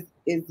service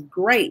is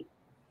great,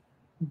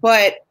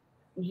 but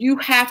you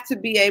have to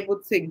be able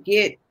to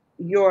get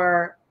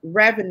your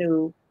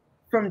revenue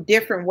from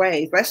different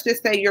ways. Let's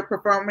just say you're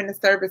performing a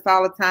service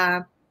all the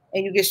time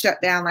and you get shut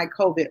down like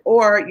COVID,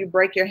 or you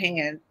break your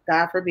hand,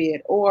 God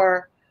forbid,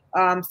 or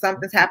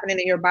something's happening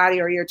in your body,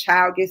 or your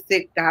child gets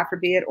sick, God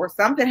forbid, or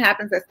something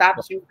happens that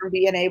stops you from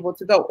being able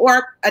to go.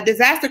 Or a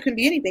disaster can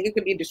be anything. It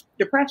could be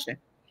depression.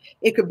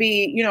 It could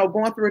be,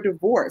 going through a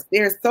divorce.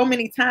 There's so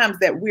many times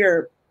that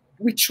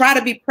we try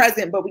to be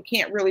present, but we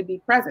can't really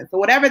be present. So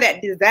whatever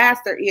that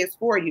disaster is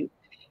for you,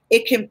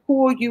 it can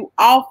pull you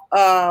off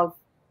of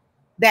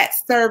that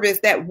service,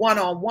 that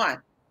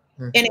one-on-one.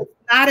 Mm-hmm. And it's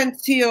not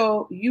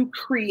until you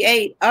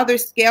create other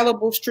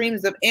scalable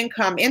streams of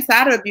income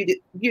inside of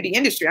the beauty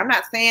industry. I'm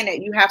not saying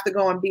that you have to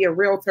go and be a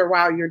realtor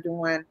while you're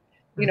doing,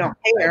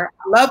 hair.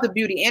 I love the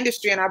beauty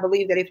industry, and I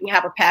believe that if you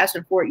have a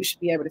passion for it, you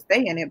should be able to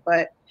stay in it.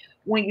 But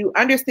when you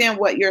understand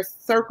what your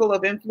circle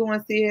of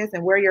influence is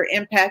and where your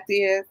impact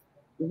is,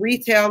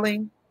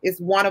 retailing is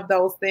one of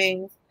those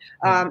things.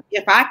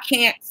 If I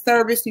can't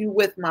service you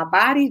with my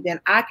body,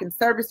 then I can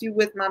service you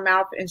with my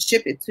mouth and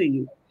ship it to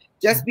you.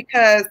 Just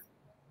because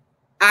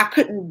I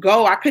couldn't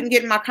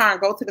get in my car and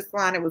go to the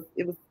salon. It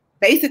was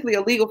basically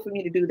illegal for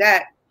me to do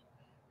that.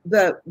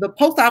 The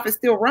post office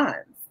still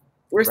runs.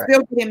 We're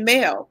still getting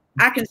mail.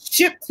 I can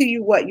ship to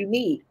you what you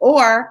need,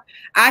 or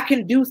I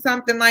can do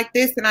something like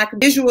this and I can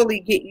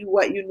visually get you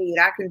what you need.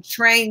 I can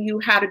train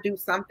you how to do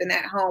something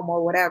at home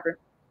or whatever.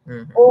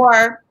 Mm-hmm.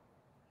 Or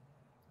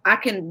I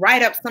can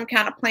write up some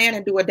kind of plan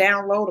and do a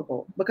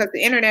downloadable, because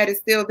the internet is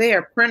still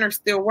there. Printers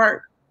still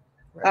work.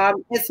 Right.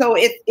 And so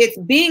it's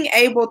being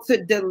able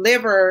to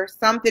deliver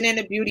something in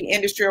the beauty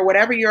industry, or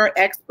whatever your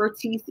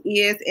expertise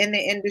is in the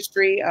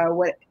industry,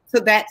 to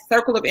that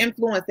circle of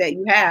influence that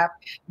you have,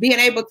 being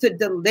able to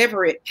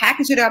deliver it,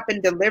 package it up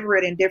and deliver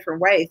it in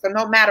different ways. So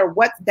no matter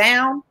what's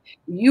down,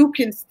 you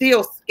can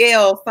still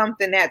scale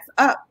something that's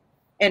up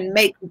and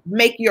make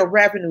your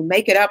revenue,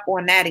 make it up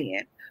on that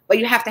end. But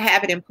you have to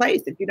have it in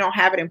place. If you don't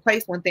have it in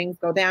place, when things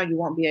go down, you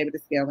won't be able to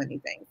scale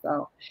anything.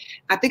 So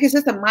I think it's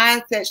just a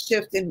mindset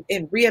shift in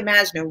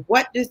reimagining,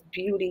 what does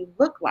beauty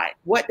look like?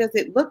 What does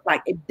it look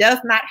like? It does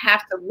not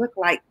have to look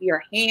like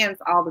your hands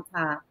all the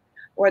time,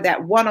 or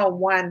that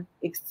one-on-one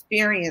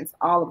experience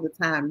all of the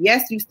time.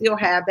 Yes, you still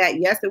have that.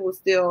 Yes, it will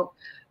still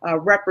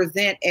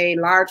represent a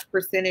large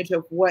percentage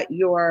of what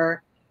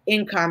your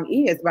income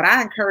is. But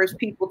I encourage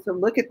people to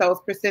look at those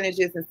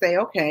percentages and say,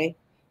 okay,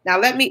 now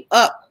let me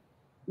up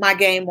my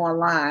game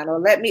online, or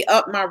let me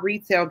up my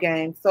retail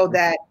game, so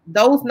that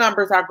those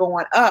numbers are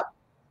going up,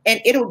 And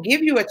it'll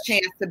give you a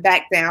chance to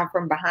back down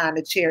from behind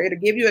the chair. It'll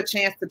give you a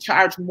chance to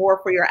charge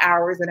more for your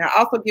hours. And it'll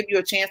also give you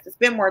a chance to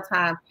spend more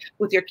time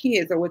with your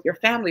kids or with your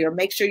family, or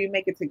make sure you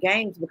make it to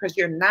games, because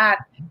you're not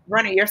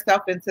running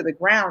yourself into the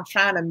ground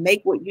trying to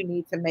make what you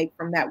need to make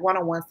from that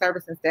one-on-one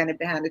service and standing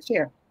behind the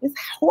chair. It's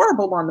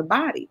horrible on the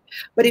body.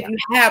 But if you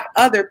have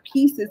other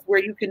pieces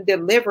where you can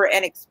deliver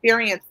an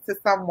experience to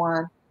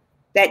someone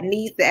that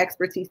needs the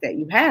expertise that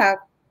you have,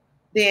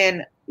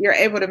 then you're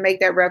able to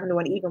make that revenue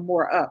and even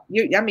more up.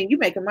 You're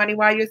making money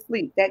while you're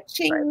asleep. That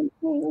ching,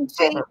 ching,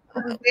 ching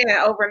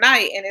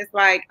overnight, and it's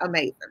like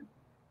amazing.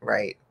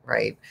 Right.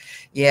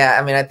 Yeah.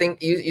 I mean, I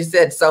think you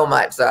said so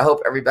much. So I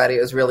hope everybody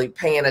was really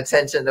paying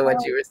attention to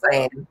what you were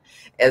saying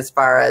as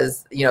far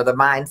as, the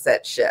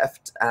mindset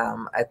shift.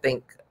 I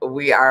think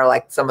we are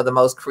like some of the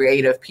most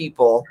creative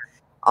people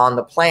on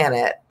the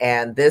planet,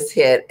 and this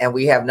hit, and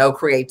we have no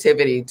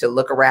creativity to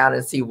look around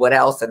and see what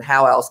else and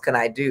how else can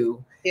I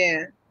do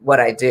what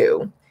I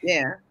do.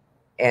 Yeah.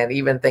 And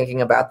even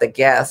thinking about the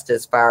guest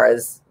as far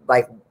as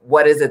like,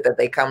 what is it that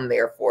they come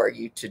there for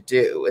you to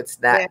do?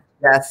 It's not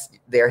just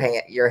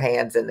your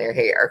hands in their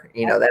hair.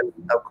 That's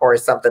of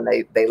course something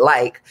they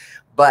like,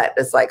 but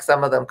it's like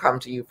some of them come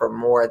to you for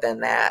more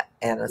than that.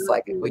 And it's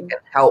like, if we can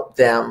help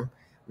them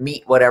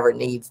meet whatever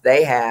needs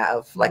they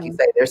have, like you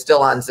say, they're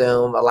still on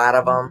Zoom, a lot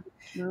of them.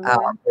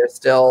 They're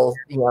still,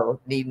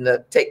 needing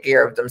to take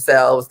care of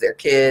themselves, their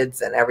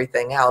kids, and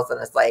everything else. And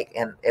it's like,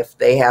 and if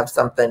they have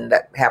something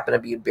that happened to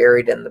be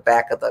buried in the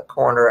back of the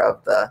corner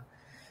of the,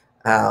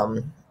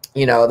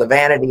 the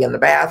vanity in the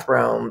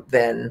bathroom,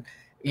 then,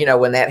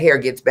 when that hair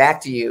gets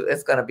back to you,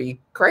 it's going to be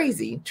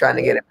crazy trying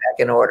to get it back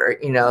in order.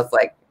 It's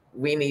like,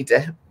 we need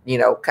to,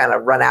 kind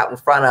of run out in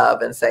front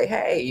of and say,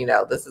 hey,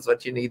 this is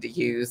what you need to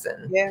use,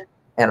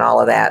 and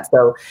all of that.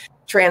 So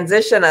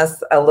transition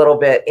us a little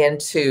bit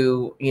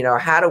into,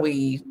 how do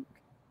we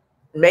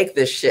make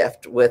this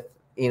shift with,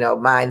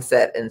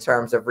 mindset in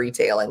terms of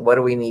retailing? What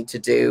do we need to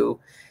do,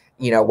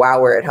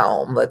 while we're at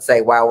home? Let's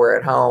say while we're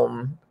at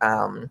home,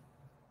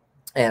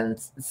 and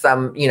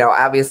some,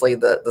 obviously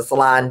the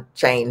salon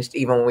changed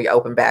even when we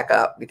open back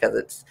up, because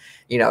it's,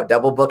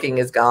 double booking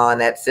is gone.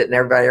 That's sitting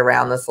everybody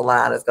around the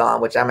salon is gone,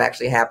 which I'm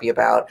actually happy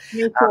about.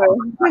 Yeah,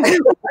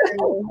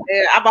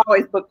 I've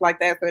always booked like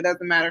that, so it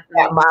doesn't matter for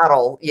that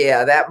model.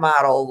 Yeah, that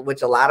model,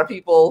 which a lot of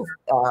people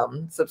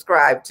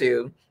subscribe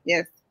to,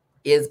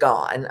 is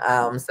gone.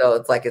 So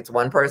it's like, it's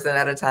one person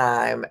at a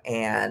time,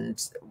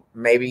 and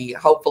maybe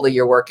hopefully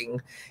you're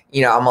working,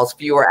 almost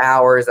fewer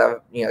hours. I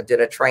did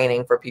a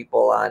training for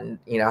people on,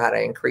 how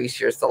to increase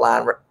your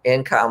salon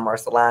income or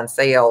salon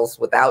sales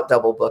without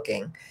double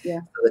booking,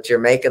 so that you're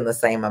making the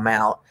same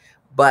amount.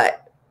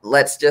 But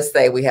let's just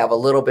say we have a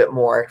little bit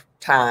more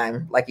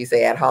time, like you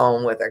say, at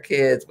home with our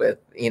kids, with,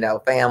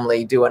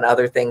 family, doing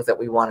other things that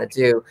we want to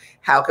do.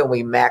 How can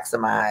we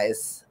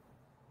maximize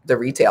the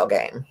retail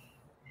game?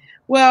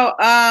 Well,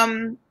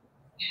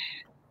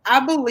 I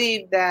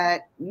believe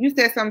that you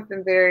said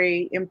something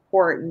very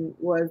important,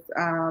 was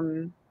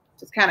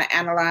just kind of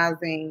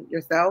analyzing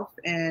yourself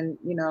and,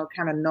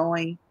 kind of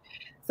knowing.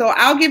 So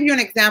I'll give you an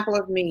example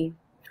of me,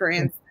 for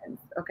instance.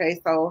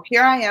 Okay, so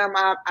here I am.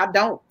 I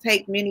don't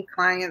take many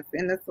clients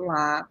in the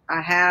salon.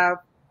 I have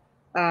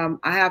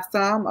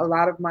some. A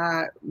lot of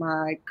my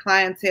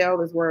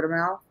clientele is word of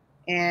mouth,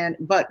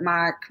 but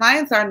my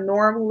clients are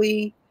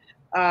normally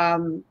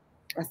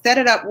I set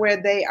it up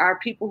where they are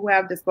people who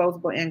have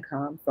disposable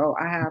income. So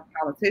I have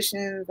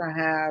politicians, I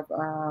have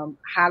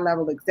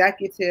high-level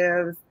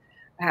executives,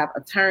 I have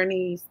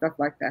attorneys, stuff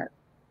like that.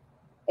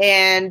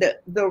 And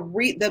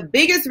the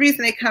biggest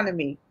reason they come to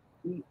me,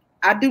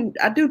 I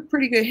do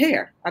pretty good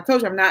hair. I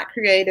told you I'm not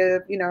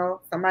creative.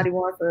 Somebody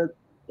wants a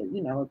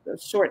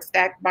short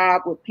stack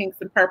bob with pinks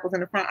and purples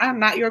in the front. I'm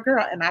not your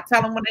girl. And I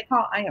tell them when they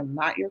call, I am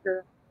not your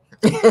girl.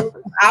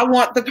 I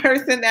want the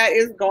person that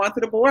is going to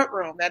the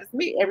boardroom. That is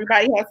me.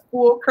 Everybody has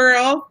full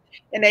curls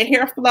and their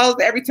hair flows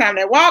every time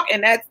they walk,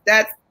 and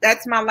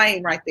that's my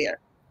lane right there.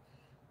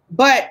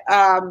 But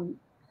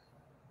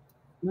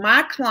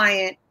my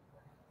client,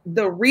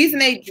 the reason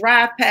they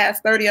drive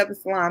past 30 other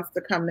salons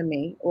to come to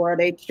me, or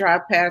they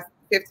drive past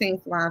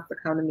 15 salons to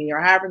come to me, or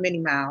however many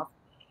miles,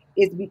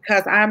 is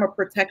because I'm a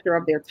protector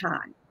of their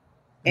time.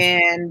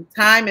 And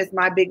time is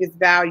my biggest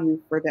value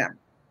for them.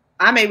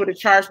 I'm able to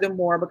charge them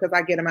more because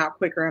I get them out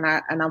quicker,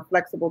 and I'm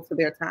flexible to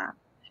their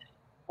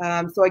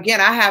time. So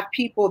again, I have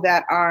people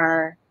that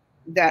are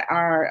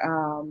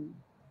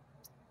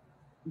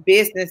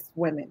business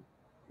women.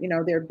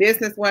 They're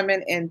business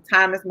women, and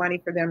time is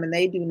money for them, and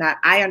they do not.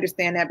 I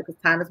understand that, because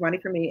time is money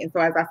for me. And so,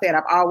 as I said,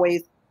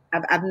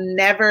 I've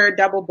never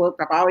double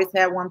booked. I've always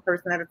had one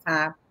person at a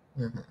time.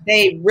 Mm-hmm.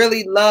 They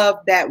really love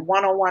that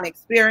one-on-one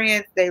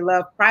experience. They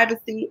love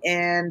privacy,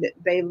 and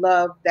they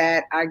love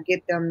that I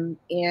get them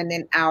in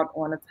and out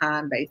on a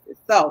time basis.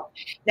 So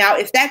now,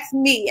 if that's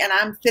me and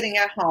I'm sitting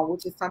at home,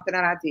 which is something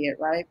that I did,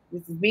 right?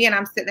 This is me and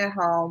I'm sitting at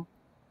home,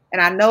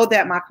 and I know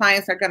that my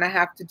clients are going to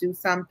have to do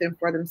something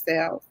for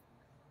themselves.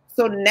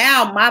 So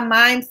now my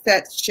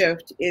mindset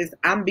shift is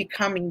I'm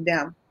becoming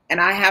them,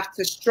 and I have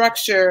to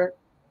structure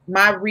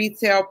my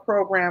retail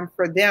program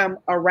for them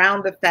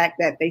around the fact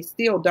that they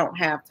still don't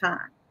have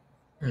time.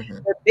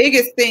 The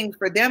biggest thing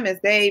for them is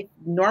they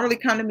normally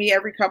come to me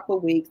every couple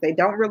of weeks. They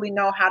don't really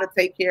know how to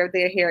take care of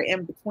their hair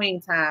in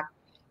between time.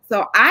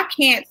 So I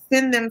can't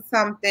send them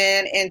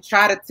something and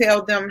try to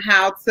tell them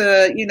how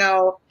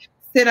to,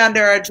 sit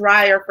under a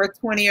dryer for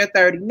 20 or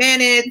 30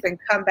 minutes and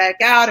come back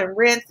out and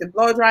rinse and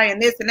blow dry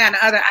and this and that and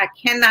the other. I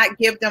cannot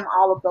give them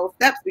all of those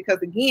steps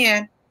because,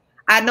 again,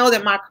 I know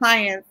that my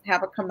clients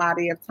have a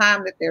commodity of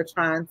time that they're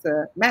trying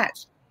to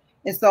match.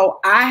 And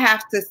so I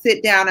have to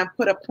sit down and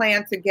put a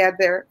plan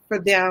together for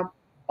them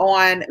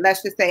on,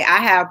 let's just say I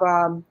have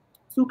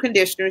 2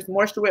 conditioners,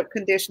 Moisture Whip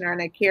conditioner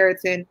and a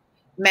keratin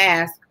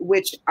mask,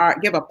 which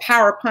give a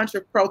power punch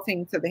of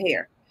protein to the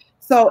hair.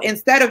 So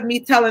instead of me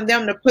telling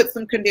them to put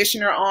some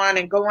conditioner on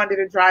and go under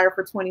the dryer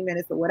for 20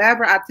 minutes or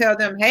whatever, I tell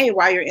them, hey,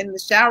 while you're in the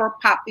shower,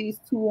 pop these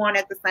 2 on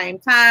at the same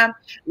time.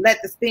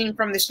 Let the steam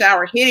from the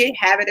shower hit it.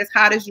 Have it as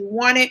hot as you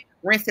want it.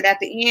 Rinse it at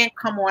the end.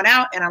 Come on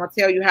out, and I'm going to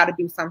tell you how to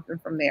do something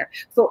from there.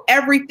 So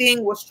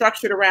everything was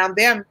structured around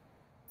them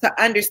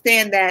to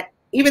understand that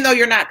even though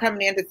you're not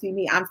coming in to see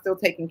me, I'm still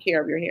taking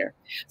care of your hair.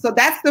 So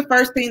that's the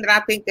first thing that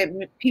I think that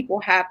people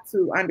have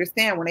to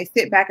understand. When they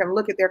sit back and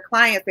look at their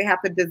clients, they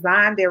have to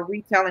design their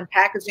retail and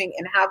packaging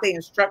and how they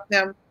instruct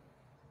them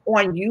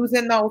on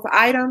using those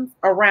items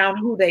around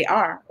who they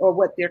are or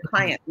what their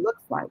client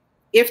looks like.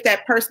 If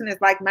that person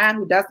is like mine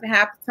who doesn't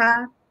have the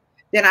time,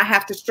 then I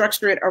have to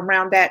structure it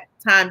around that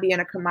time being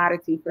a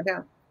commodity for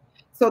them.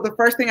 So the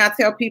first thing I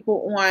tell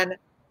people on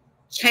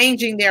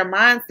changing their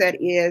mindset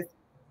is,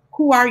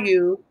 who are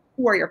you?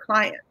 Who are your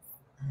clients?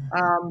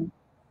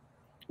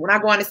 When I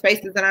go into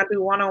spaces and I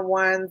do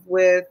one-on-ones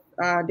with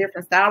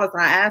different stylists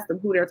and I ask them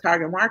who their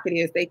target market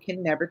is, they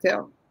can never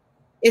tell me.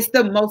 It's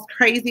the most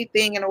crazy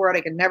thing in the world.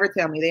 They can never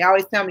tell me. They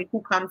always tell me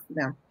who comes to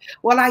them.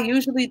 Well, I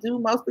usually do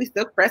mostly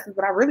silk presses,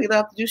 but I really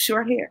love to do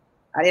short hair.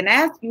 I didn't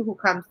ask you who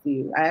comes to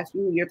you. I asked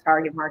you who your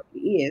target market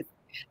is.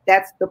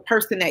 That's the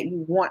person that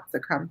you want to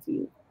come to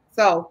you.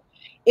 So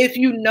if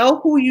you know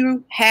who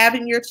you have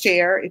in your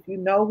chair, if you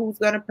know who's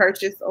going to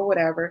purchase or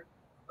whatever,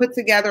 put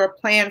together a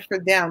plan for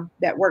them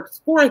that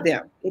works for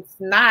them. It's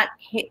not,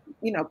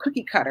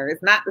 cookie cutter.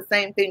 It's not the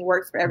same thing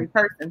works for every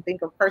person.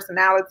 Think of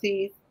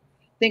personalities.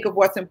 Think of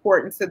what's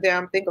important to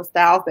them. Think of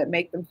styles that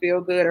make them feel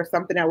good or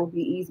something that would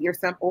be easy or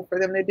simple for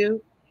them to do.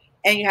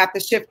 And you have to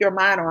shift your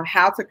mind on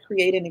how to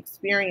create an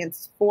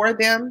experience for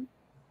them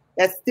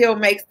that still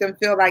makes them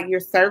feel like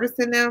you're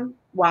servicing them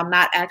while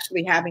not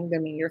actually having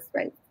them in your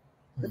space.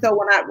 So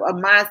when a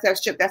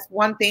mindset shift, that's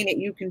one thing that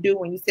you can do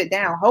when you sit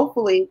down.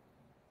 Hopefully,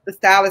 the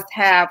stylists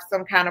have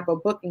some kind of a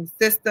booking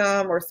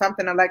system or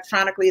something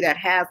electronically that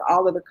has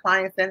all of the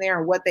clients in there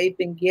and what they've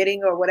been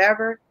getting or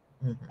whatever.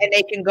 And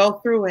they can go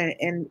through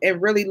and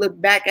really look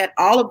back at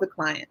all of the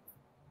clients.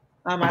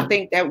 I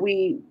think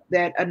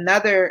that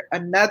another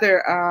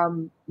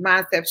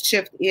mindset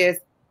shift is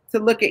to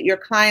look at your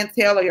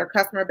clientele or your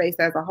customer base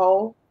as a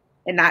whole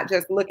and not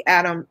just look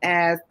at them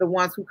as the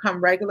ones who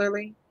come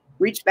regularly.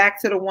 Reach back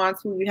to the ones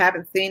who you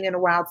haven't seen in a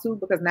while too,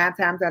 because 9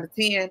 times out of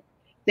 10,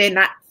 they're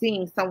not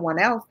seeing someone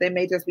else. They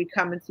may just be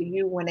coming to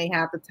you when they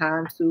have the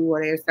time to,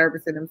 or they're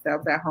servicing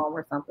themselves at home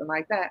or something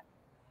like that.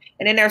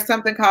 And then there's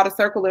something called a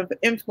circle of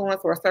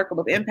influence or a circle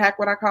of impact,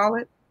 what I call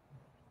it.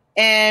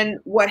 And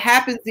what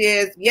happens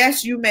is,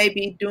 yes, you may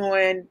be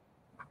doing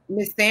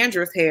Miss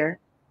Sandra's hair,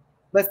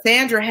 but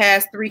Sandra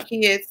has 3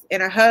 kids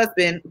and a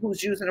husband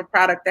who's using a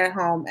product at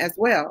home as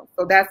well.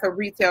 So that's a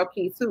retail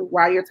key too.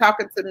 While you're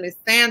talking to Miss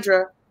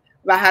Sandra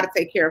about how to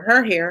take care of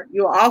her hair,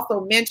 you'll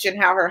also mention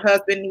how her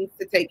husband needs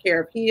to take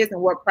care of his and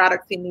what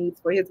products he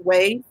needs for his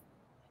waves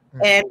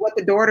and what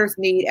the daughters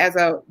need as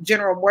a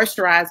general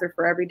moisturizer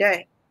for every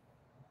day.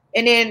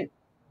 And then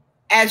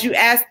as you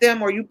ask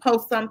them or you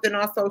post something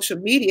on social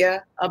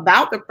media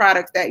about the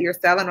products that you're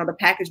selling or the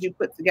package you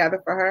put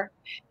together for her,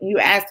 and you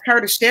ask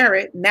her to share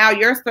it, now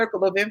your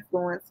circle of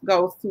influence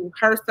goes to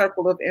her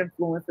circle of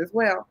influence as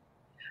well.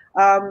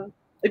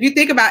 If you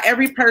think about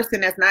every person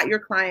that's not your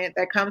client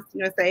that comes to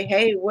you and say,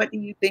 hey, what do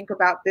you think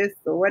about this?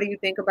 Or what do you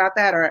think about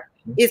that? Or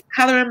is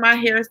coloring my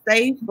hair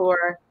safe?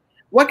 Or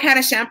what kind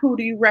of shampoo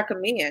do you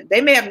recommend?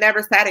 They may have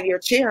never sat in your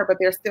chair, but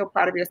they're still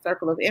part of your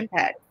circle of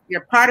impact.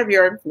 You're part of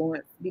your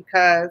influence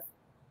because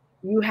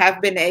you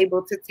have been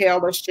able to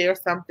tell or share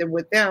something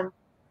with them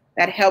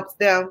that helps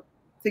them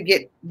to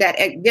get that.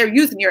 They're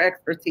using your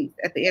expertise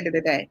at the end of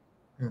the day.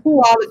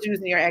 Who all is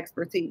using your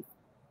expertise?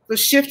 So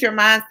shift your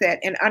mindset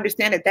and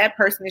understand that that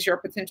person is your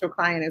potential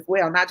client as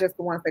well, not just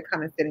the ones that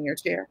come and sit in your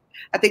chair.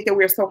 I think that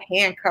we're so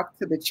handcuffed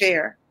to the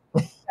chair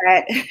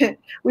that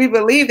we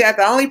believe that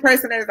the only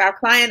person that is our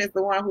client is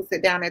the one who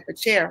sit down at the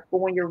chair. But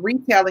when you're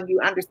retailing, you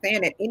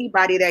understand that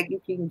anybody that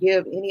you can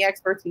give any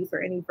expertise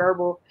or any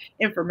verbal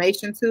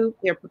information to,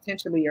 they're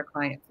potentially your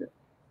client too.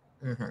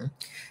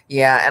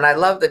 Yeah, and I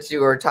love that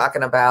you were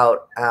talking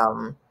about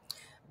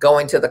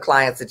going to the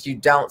clients that you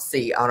don't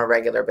see on a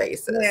regular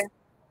basis.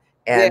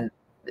 And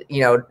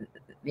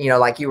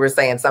like you were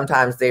saying,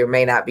 sometimes they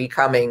may not be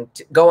going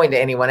to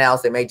anyone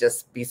else. They may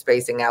just be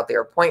spacing out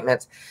their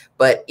appointments.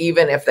 But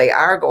even if they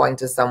are going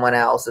to someone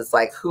else, it's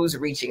like, who's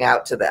reaching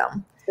out to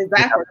them?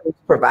 Exactly.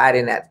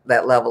 Providing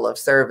that level of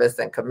service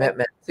and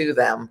commitment to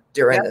them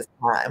during this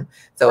time.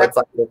 So it's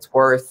like, it's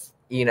worth,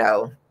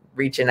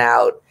 reaching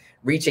out,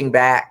 reaching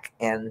back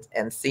and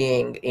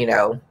seeing,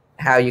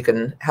 how you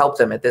can help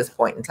them at this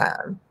point in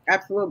time.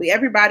 Absolutely.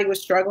 Everybody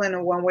was struggling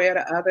in one way or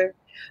the other.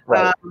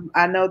 Right.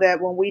 I know that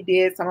when we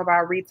did some of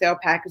our retail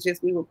packages,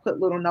 we would put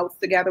little notes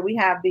together. We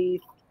have these,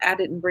 I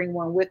didn't bring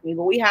one with me,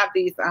 but we have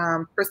these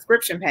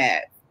prescription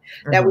pads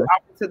that we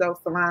offer to those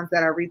salons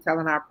that are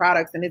retailing our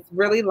products. And it's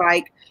really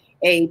like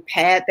a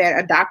pad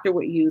that a doctor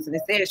would use. And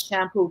it says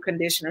shampoo,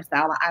 conditioner,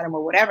 styling item,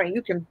 or whatever. And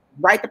you can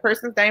write the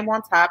person's name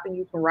on top, and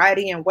you can write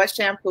in what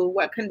shampoo,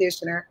 what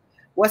conditioner,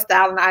 what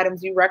styling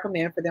items you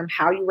recommend for them,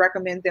 how you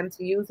recommend them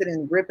to use it,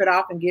 and rip it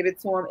off and give it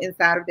to them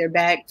inside of their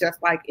bag,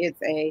 just like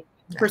it's a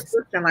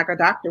prescription, like a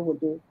doctor would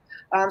do.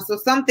 So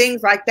some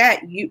things like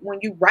that, when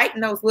you write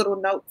in those little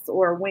notes,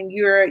 or when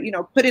you're,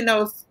 putting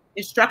those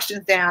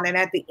instructions down, and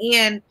at the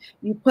end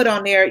you put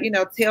on there,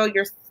 tell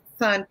your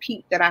son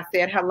Pete that I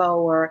said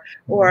hello,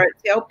 or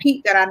tell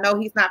Pete that I know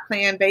he's not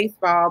playing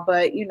baseball,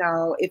 but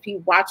if he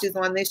watches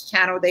on this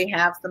channel, they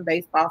have some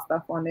baseball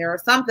stuff on there, or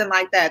something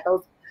like that.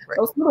 Those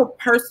little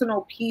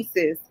personal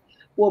pieces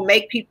will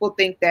make people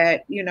think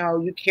that,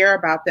 you care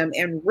about them.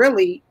 And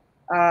really,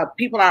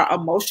 people are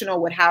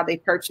emotional with how they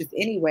purchase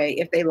anyway.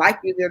 If they like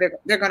you,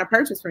 they're going to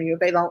purchase from you. If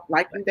they don't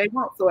like you, they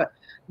won't. So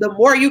the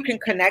more you can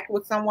connect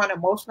with someone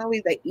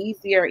emotionally, the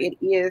easier it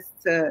is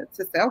to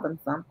sell them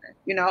something,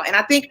 And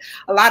I think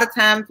a lot of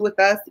times with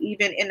us,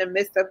 even in the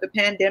midst of the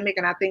pandemic,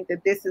 and I think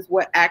that this is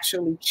what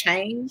actually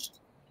changed,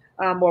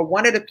 or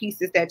one of the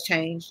pieces that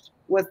changed,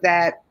 was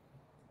that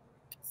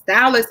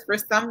stylists, for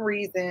some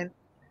reason,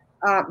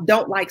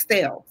 don't like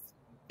sales.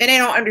 And they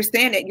don't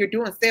understand that you're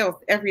doing sales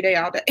every day,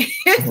 all day.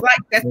 It's like,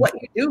 that's what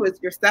you do, is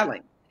you're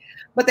selling.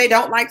 But they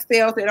don't like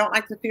sales. They don't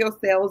like to feel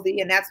salesy.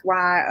 And that's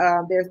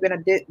why there's been a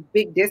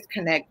big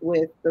disconnect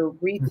with the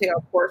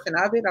retail portion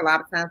of it. A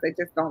lot of times they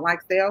just don't like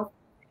sales.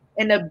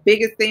 And the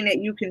biggest thing that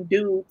you can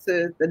do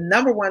the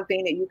number one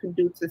thing that you can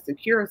do to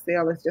secure a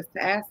sale is just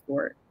to ask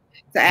for it.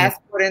 To ask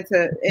for it,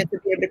 and to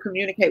be able to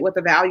communicate what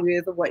the value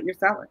is of what you're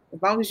selling.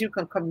 As long as you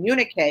can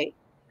communicate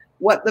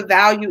what the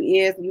value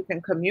is, you can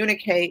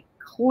communicate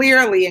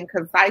clearly and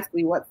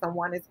concisely what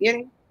someone is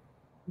getting,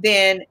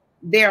 then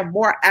they're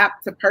more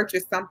apt to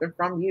purchase something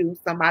from you,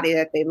 somebody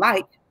that they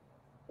like.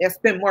 They'll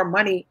spend more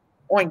money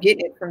on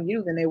getting it from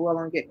you than they will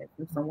on getting it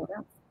from someone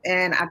else.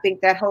 And I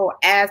think that whole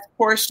ask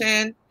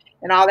portion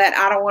and all that,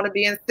 I don't want to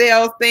be in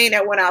sales thing,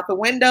 that went out the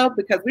window,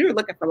 because we were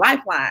looking for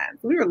lifelines.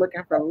 We were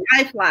looking for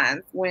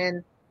lifelines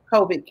when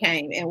COVID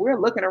came, and we're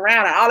looking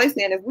around, and all they're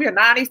saying is we're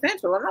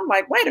non-essential. And I'm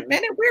like, wait a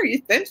minute, we're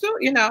essential,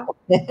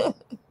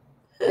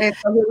 And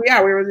so here we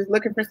are. We were just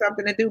looking for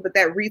something to do, but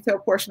that retail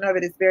portion of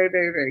it is very,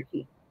 very, very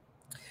key.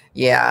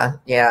 Yeah.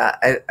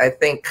 I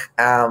think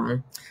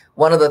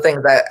one of the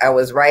things that I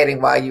was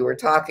writing while you were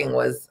talking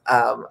was,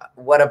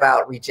 what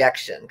about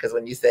rejection? Because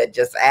when you said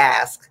just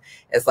ask,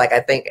 it's like, I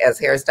think as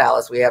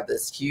hairstylists, we have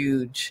this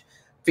huge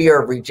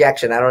fear of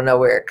rejection. I don't know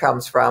where it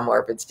comes from,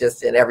 or if it's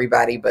just in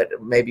everybody, but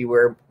maybe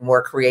we're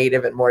more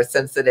creative and more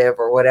sensitive,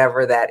 or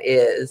whatever that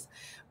is.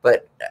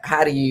 But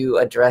how do you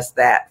address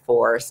that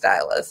for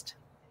stylists?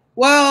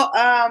 Well,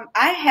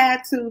 I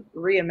had to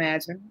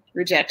reimagine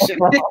rejection.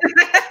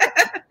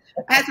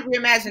 I had to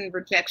reimagine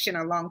rejection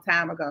a long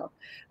time ago.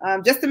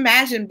 Just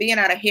imagine being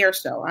at a hair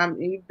show.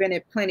 You've been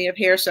at plenty of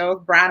hair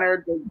shows,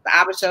 Bronner, the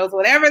Abba shows,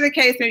 whatever the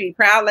case may be,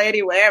 Proud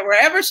Lady,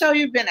 wherever show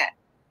you've been at.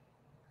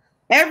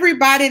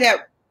 Everybody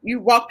that you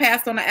walk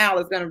past on the aisle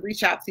is going to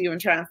reach out to you and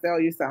try and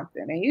sell you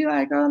something. And you're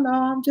like, oh, no,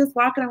 I'm just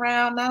walking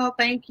around. No,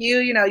 thank you.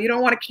 You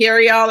don't want to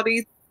carry all of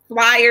these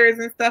flyers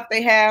and stuff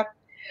they have.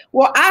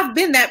 Well, I've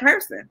been that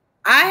person.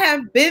 I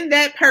have been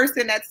that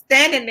person that's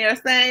standing there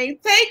saying,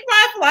 take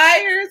my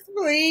flyers,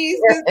 please.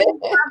 Just take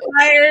my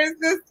flyers.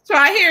 Just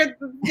try here,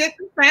 get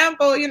the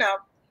sample, And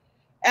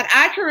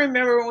I can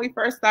remember when we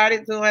first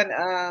started doing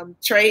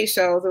trade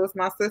shows, it was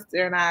my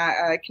sister and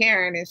I,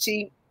 Karen,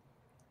 and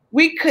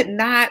we could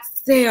not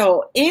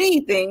sell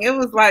anything. It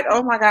was like,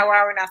 oh my God, why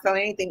are we not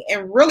selling anything?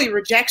 And really,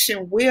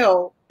 rejection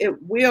will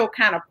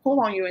kind of pull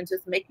on you and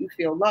just make you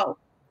feel low.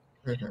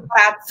 Mm-hmm.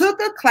 I took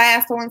a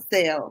class on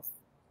sales,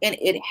 and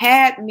it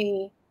had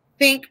me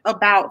think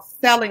about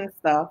selling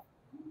stuff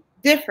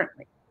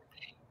differently.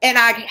 And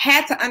I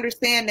had to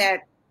understand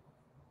that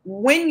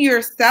when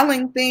you're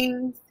selling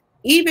things,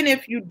 even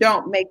if you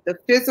don't make the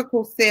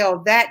physical sale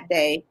that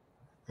day,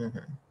 mm-hmm.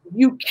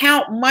 you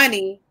count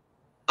money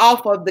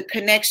off of the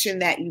connection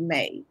that you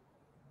made.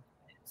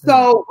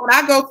 So when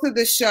I go to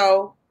the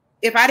show,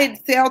 if I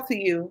didn't sell to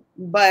you,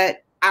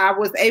 but I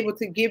was able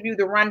to give you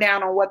the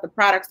rundown on what the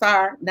products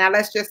are. Now,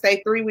 let's just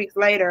say 3 weeks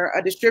later,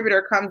 a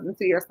distributor comes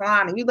into your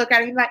salon and you look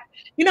at it and you're like,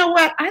 you know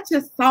what? I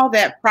just saw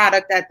that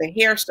product at the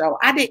hair show.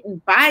 I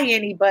didn't buy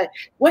any, but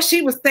what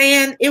she was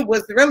saying, it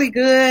was really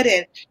good.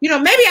 And,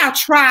 maybe I'll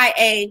try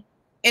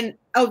and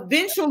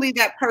eventually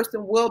that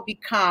person will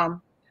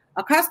become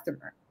a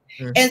customer.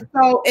 Mm-hmm. And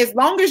so as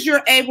long as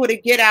you're able to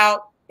get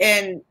out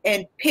and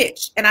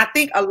pitch, and I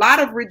think a lot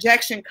of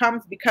rejection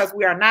comes because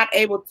we are not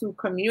able to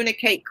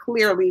communicate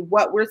clearly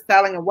what we're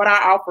selling and what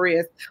our offer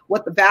is,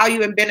 what the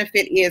value and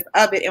benefit is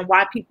of it, and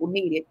why people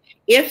need it.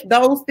 If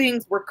those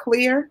things were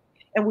clear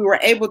and we were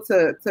able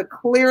to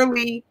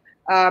clearly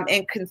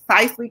and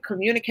concisely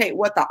communicate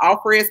what the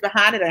offer is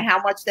behind it and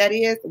how much that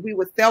is, we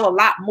would sell a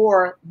lot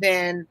more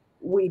than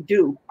we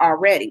do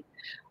already.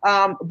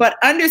 But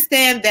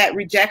understand that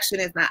rejection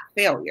is not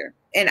failure.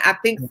 And I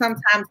think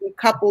sometimes we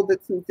couple the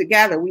two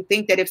together. We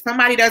think that if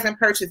somebody doesn't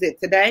purchase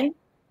it today,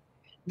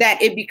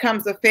 that it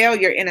becomes a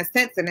failure in a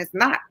sense, and it's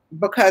not,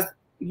 because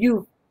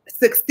you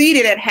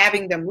succeeded at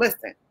having them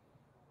listen.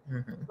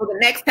 Mm-hmm. So the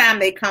next time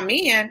they come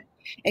in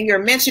and you're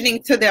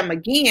mentioning to them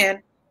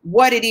again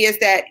what it is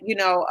that,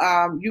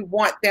 you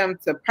want them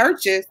to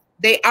purchase,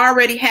 they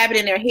already have it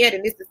in their head.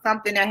 And this is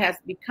something that has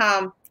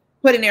become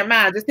put in their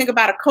mind. Just think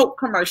about a Coke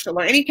commercial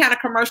or any kind of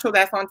commercial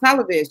that's on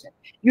television.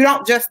 You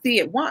don't just see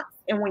it once.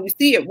 And when you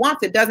see it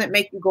once, it doesn't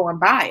make you go and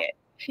buy it.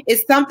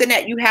 It's something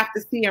that you have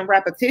to see in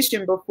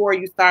repetition before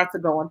you start to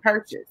go and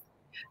purchase.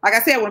 Like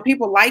I said, when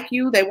people like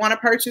you, they want to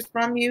purchase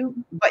from you,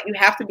 but you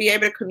have to be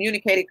able to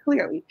communicate it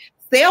clearly.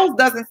 Sales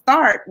doesn't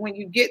start when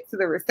you get to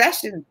the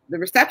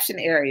reception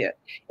area.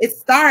 It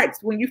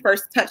starts when you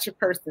first touch a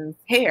person's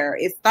hair.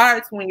 It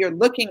starts when you're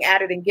looking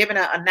at it and giving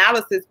an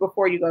analysis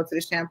before you go to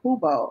the shampoo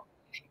bowl.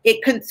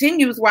 It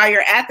continues while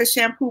you're at the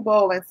shampoo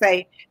bowl and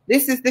say,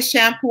 this is the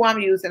shampoo I'm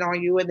using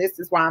on you, and this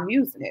is why I'm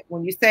using it.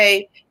 When you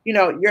say,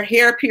 your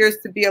hair appears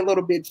to be a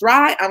little bit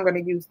dry, I'm going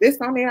to use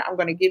this on there. I'm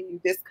going to give you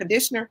this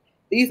conditioner.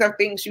 These are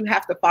things you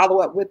have to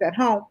follow up with at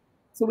home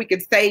so we can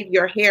save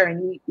your hair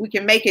and we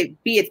can make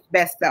it be its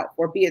best self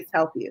or be its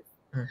healthiest.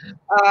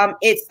 Mm-hmm.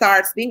 It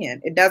starts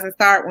then. It doesn't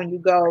start when you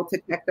go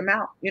to check them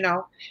out,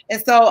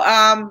 And so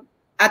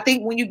I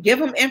think when you give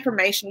them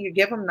information, you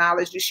give them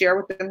knowledge, you share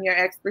with them your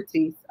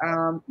expertise,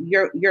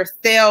 your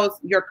sales,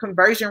 your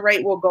conversion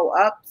rate will go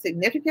up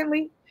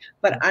significantly,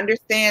 but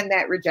understand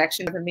that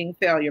rejection doesn't mean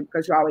failure,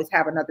 because you always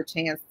have another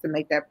chance to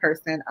make that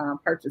person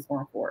purchase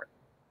going forward.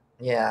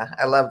 Yeah,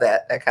 I love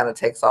that. That kind of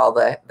takes all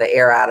the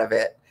air out of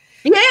it.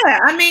 Yeah,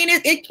 I mean,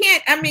 it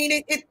can't. I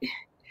mean,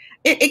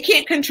 it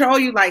can't control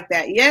you like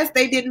that. Yes,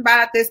 they didn't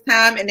buy it this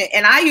time,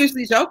 and I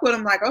usually joke with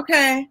them like,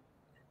 okay,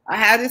 I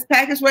have this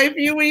package waiting for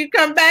you when you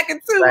come back in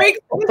 2 weeks.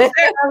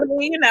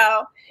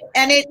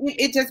 And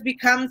it just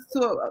becomes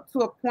to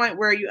a point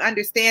where you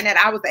understand that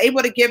I was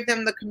able to give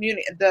them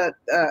the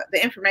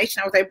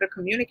information. I was able to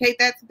communicate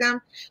that to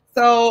them.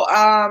 So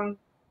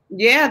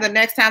the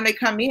next time they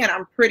come in,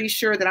 I'm pretty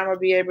sure that I'm gonna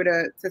be able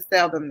to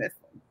sell them this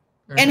one.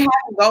 Mm-hmm. And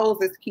having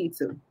goals is key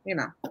too.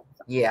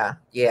 Yeah.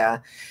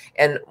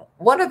 And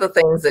one of the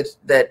things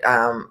that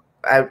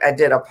I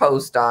did a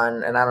post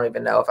on, and I don't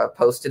even know if I've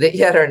posted it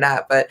yet or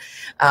not, but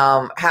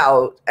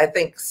how I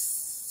think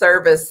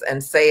service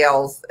and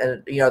sales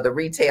and, the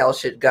retail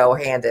should go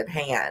hand in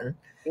hand.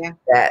 Yeah.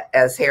 That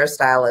as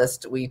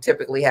hairstylists, we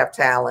typically have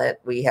talent,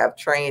 we have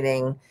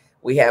training,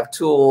 we have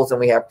tools, and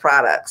we have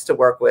products to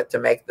work with to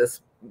make this,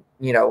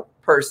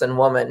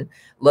 woman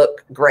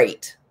look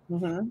great.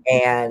 Mm-hmm.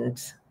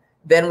 And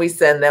then we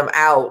send them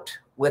out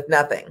with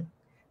nothing.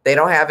 They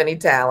don't have any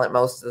talent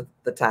most of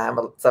the time.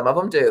 Some of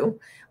them do,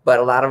 but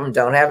a lot of them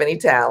don't have any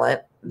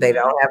talent. They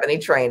don't have any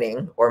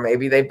training, or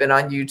maybe they've been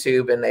on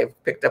YouTube and they've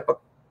picked up a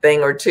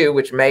thing or two,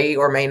 which may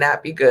or may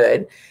not be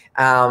good.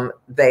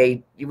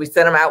 We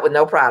send them out with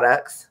no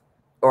products,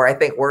 or I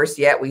think worse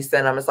yet, we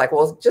send them. It's like,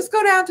 well, just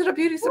go down to the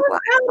beauty supply.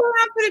 Go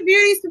down to the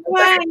beauty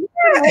supply.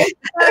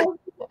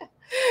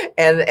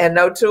 And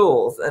no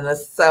tools. And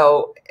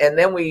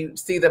then we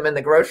see them in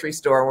the grocery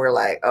store and we're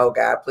like, oh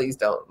God, please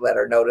don't let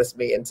her notice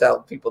me and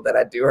tell people that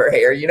I do her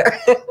hair,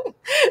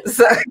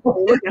 So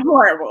looking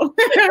horrible.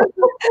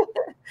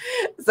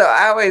 So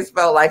I always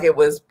felt like it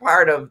was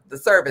part of the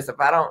service.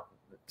 If I don't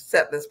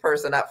set this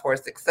person up for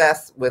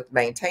success with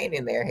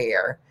maintaining their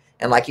hair,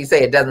 and like you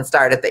say, it doesn't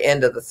start at the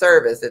end of the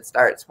service, it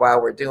starts while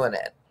we're doing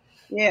it.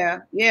 Yeah.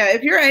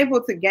 If you're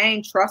able to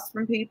gain trust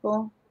from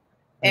people,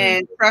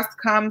 and trust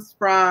comes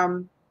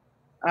from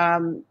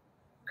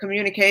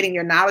communicating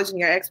your knowledge and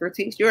your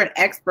expertise. You're an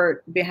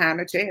expert behind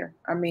the chair.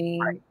 I mean,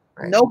 right.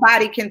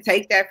 Nobody can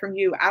take that from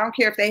you. I don't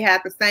care if they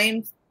have the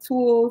same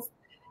tools,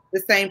 the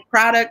same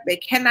product. They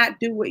cannot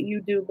do what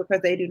you do because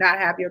they do not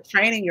have your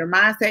training, your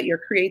mindset, your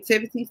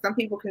creativity. Some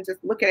people can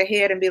just look at a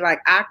head and be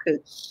like, I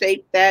could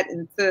shape that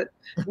into.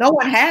 No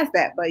one has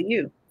that but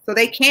you. So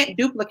they can't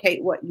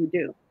duplicate what you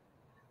do.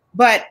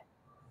 But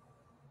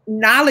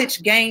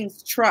knowledge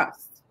gains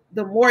trust.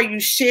 The more you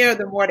share,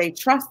 the more they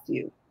trust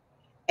you.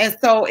 And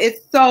so it's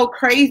so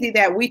crazy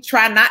that we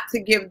try not to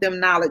give them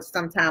knowledge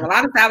sometimes. A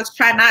lot of stylists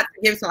try not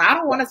to give some. I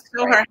don't want to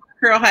show her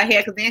curl her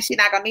hair because then she's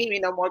not going to need me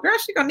no more. Girl,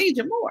 she's going to need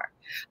you more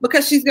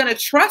because she's going to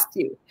trust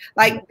you.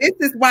 Like, this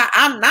is why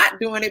I'm not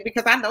doing it,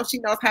 because I know she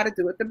knows how to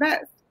do it the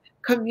best.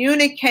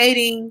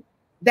 Communicating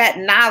that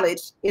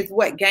knowledge is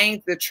what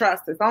gains the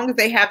trust. As long as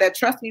they have that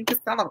trust, you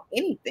can sell them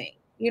anything.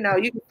 You know,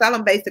 you can sell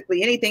them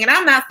basically anything. And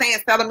I'm not saying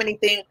sell them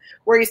anything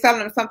where you're selling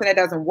them something that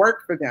doesn't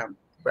work for them.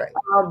 Right.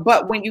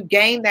 But when you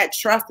gain that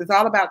trust, it's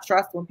all about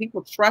trust. When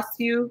people trust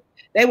you,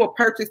 they will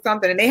purchase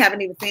something and they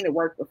haven't even seen it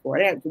work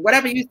before.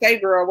 Whatever you say,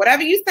 girl,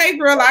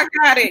 I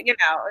got it, you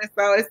know. And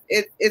so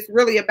it's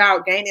really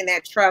about gaining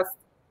that trust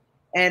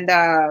and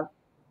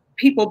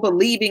people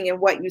believing in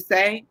what you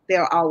say.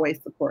 They'll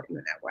always support you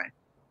in that way.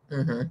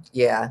 Mm-hmm.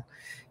 Yeah.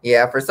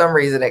 Yeah. For some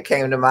reason, it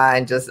came to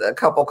mind just a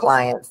couple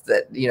clients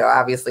that, you know,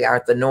 obviously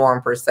aren't the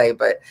norm per se,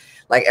 but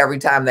like every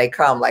time they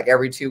come, like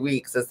every 2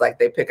 weeks, it's like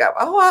they pick up,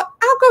 oh,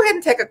 I'll go ahead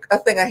and take a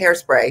thing of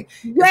hairspray.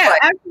 Yeah, like,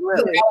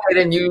 absolutely. I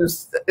didn't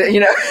use,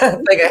 you know, a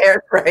thing of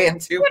hairspray in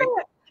 2 weeks.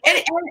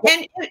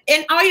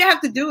 And all you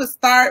have to do is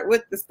start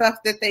with the stuff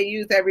that they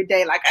use every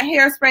day, like a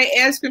hairspray,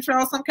 edge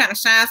control, some kind of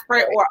shine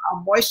spray, or a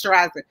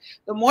moisturizer.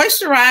 The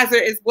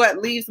moisturizer is what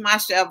leaves my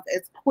shelf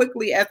as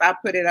quickly as I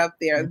put it up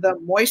there. The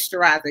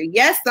moisturizer.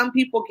 Yes, some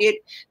people get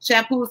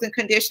shampoos and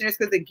conditioners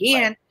because,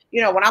 again,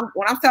 you know, when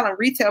I'm selling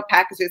retail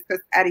packages,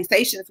 because at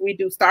Essations we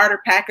do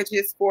starter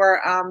packages for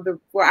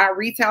our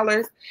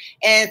retailers,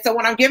 and so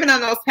when I'm giving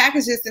them those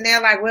packages, and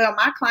they're like, well,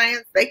 my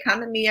clients, they come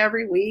to me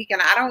every week,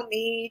 and I don't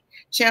need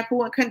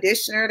shampoo and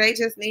conditioner, they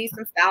just need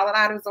some styling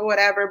items or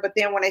whatever. But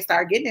then when they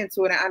start getting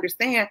into it and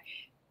understand,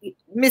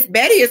 Miss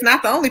Betty is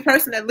not the only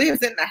person that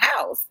lives in the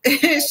house.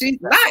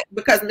 She's not,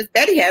 because Miss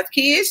Betty has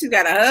kids. She's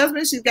got a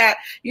husband. She's got,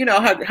 you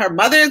know, her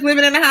mother is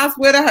living in the house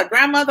with her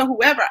grandmother,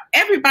 whoever.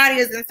 Everybody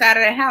is inside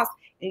of their house.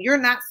 And you're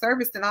not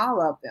servicing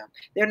all of them.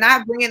 They're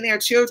not bringing their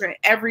children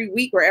every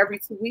week or every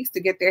 2 weeks to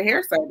get their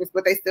hair serviced,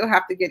 but they still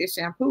have to get it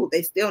shampooed.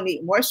 They still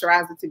need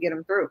moisturizer to get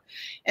them through.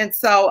 And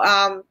so,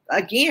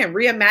 again,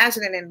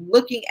 reimagining and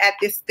looking at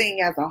this thing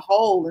as a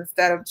whole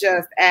instead of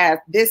just as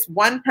this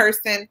one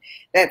person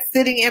that's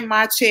sitting in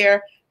my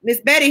chair.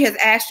 Miss Betty has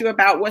asked you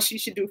about what she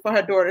should do for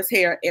her daughter's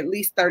hair at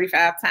least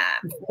 35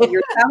 times.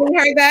 You're telling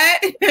her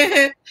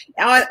that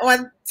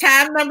on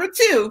time number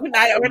 2,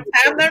 not on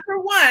time number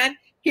 1.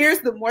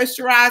 Here's the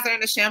moisturizer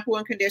and the shampoo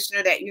and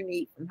conditioner that you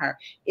need from her.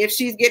 If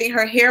she's getting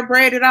her hair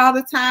braided all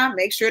the time,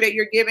 make sure that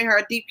you're giving her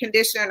a deep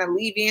conditioner and a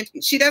leave-in.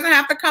 She doesn't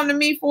have to come to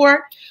me for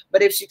it,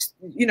 but if she,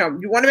 you know,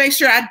 you want to make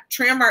sure I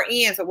trim her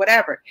ends or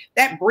whatever,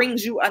 that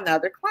brings you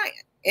another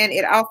client. And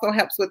it also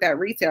helps with that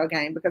retail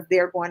game because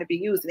they're going to be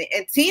using it.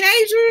 And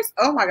teenagers,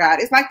 oh my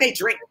God, it's like they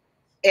drink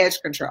edge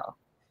control.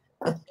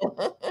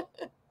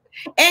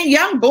 And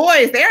young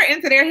boys, they're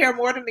into their hair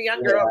more than the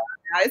young girls.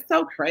 It's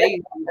so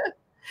crazy.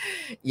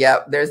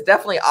 Yep, there's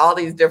definitely all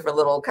these different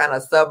little kind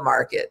of sub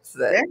markets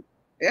that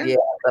that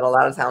a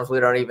lot of times we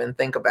don't even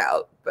think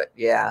about. But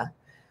yeah,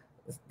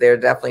 they're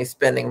definitely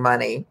spending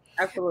money.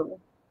 Absolutely.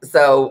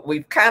 So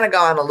we've kind of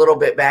gone a little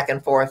bit back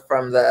and forth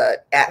from the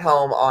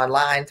at-home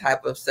online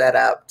type of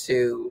setup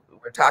to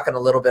we're talking a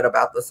little bit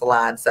about the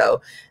salon.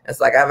 So it's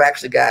like I've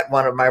actually got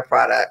one of my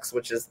products,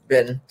 which has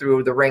been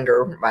through the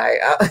ringer, my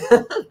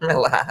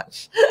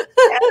Melange.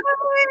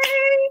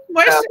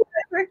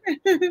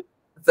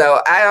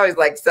 So I always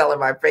like selling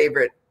my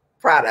favorite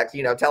product,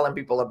 you know, telling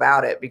people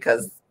about it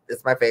because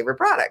it's my favorite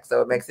product.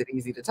 So it makes it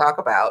easy to talk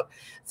about.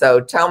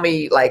 So tell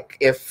me, like,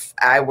 if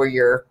I were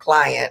your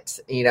client,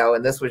 you know,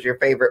 and this was your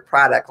favorite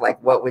product,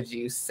 like, what would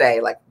you say?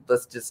 Like,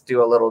 let's just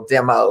do a little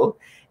demo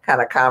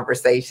kind of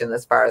conversation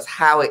as far as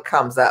how it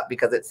comes up,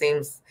 because it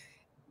seems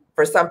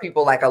for some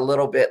people like a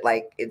little bit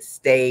like it's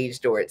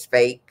staged or it's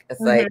fake. It's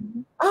like,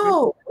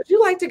 oh, would you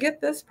like to get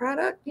this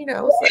product? You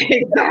know, so.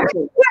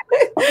 Exactly.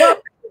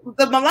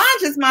 The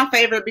Melange is my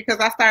favorite because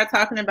I started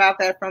talking about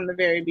that from the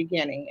very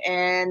beginning.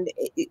 And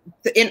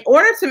in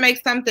order to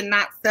make something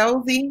not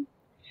salesy,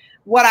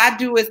 what I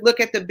do is look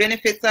at the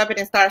benefits of it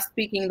and start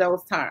speaking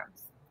those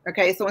terms.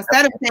 Okay, so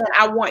instead of saying,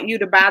 I want you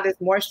to buy this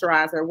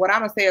moisturizer, what I'm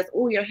going to say is,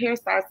 oh, your hair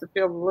starts to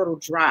feel a little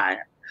dry.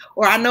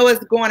 Or I know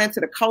it's going into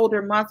the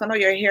colder months. I know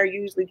your hair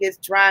usually gets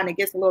dry and it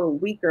gets a little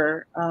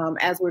weaker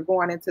as we're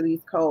going into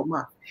these cold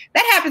months.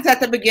 That happens at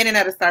the beginning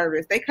of the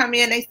service. They come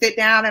in, they sit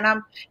down, and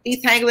I'm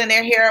detangling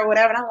their hair or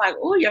whatever. And I'm like,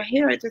 oh, your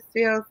hair, it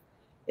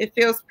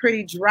feels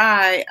pretty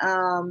dry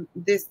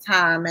this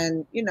time.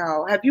 And, you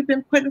know, have you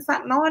been putting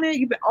something on it?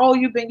 You've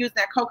been using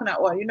that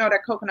coconut oil. You know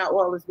that coconut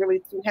oil is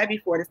really too heavy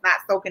for it. It's not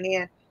soaking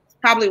in. It's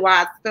probably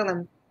why it's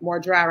feeling more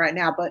dry right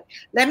now. But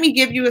let me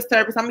give you a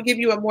service. I'm gonna give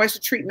you a moisture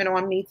treatment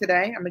on me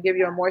today. I'm gonna give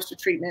you a moisture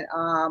treatment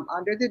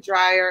under the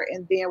dryer,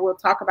 and then we'll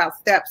talk about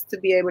steps to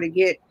be able to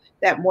get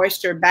that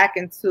moisture back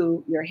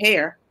into your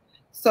hair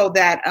so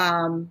that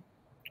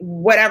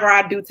whatever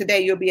I do today,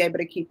 you'll be able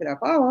to keep it up.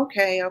 Oh,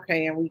 okay.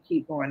 And we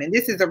keep going. And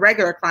this is a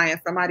regular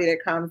client, somebody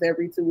that comes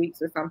every 2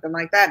 weeks or something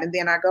like that. And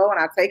then I go and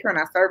I take her and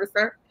I service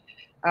her.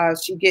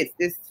 She gets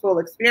this full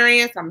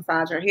experience. I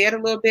massage her head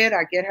a little bit.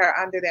 I get her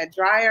under that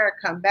dryer,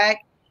 I come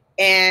back.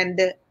 And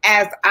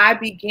as I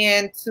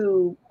begin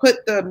to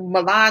put the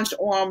Melange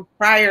on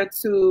prior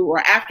to or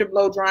after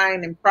blow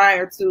drying and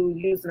prior to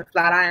using a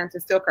flat iron to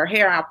silk her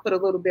hair, I'll put a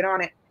little bit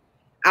on it.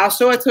 I'll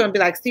show it to her and be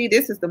like, see,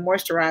 this is the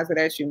moisturizer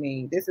that you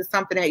need. This is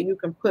something that you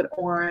can put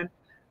on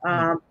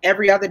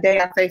every other day.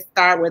 I say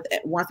start with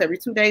once every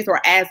 2 days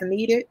or as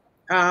needed.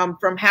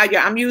 from how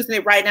I'm using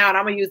it right now, and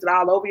I'm gonna use it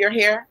all over your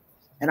hair.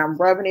 And I'm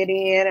rubbing it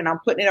in and I'm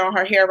putting it on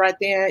her hair right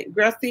there.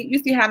 Girl, you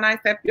see how nice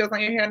that feels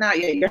on your hair now?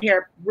 Yeah, your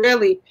hair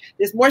really,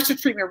 this moisture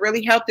treatment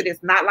really helped it.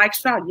 It's not like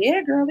straw.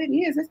 Yeah, girl, it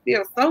is. It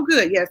feels so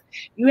good. Yes,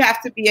 you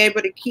have to be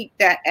able to keep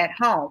that at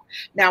home.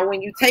 Now,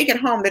 when you take it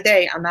home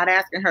today, I'm not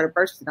asking her to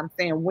purchase it. I'm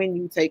saying when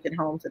you take it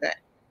home today.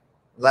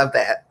 Love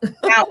that.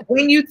 Now,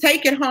 when you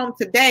take it home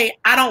today,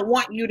 I don't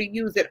want you to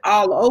use it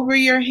all over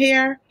your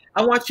hair.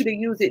 I want you to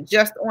use it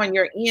just on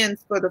your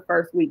ends for the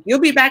first week.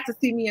 You'll be back to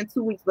see me in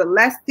 2 weeks, but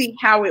let's see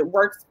how it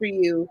works for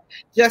you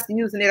just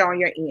using it on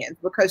your ends,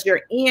 because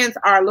your ends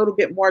are a little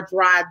bit more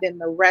dry than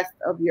the rest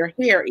of your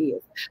hair is.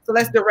 So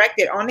let's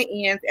direct it on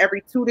the ends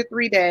every 2 to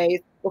 3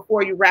 days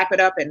before you wrap it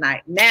up at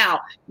night.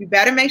 Now, you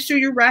better make sure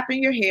you're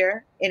wrapping your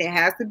hair, and it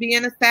has to be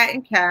in a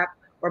satin cap,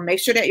 or make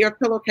sure that your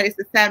pillowcase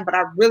is satin, but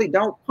I really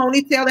don't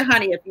ponytail it,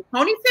 honey. If you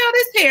ponytail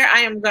this hair, I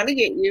am going to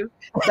get you.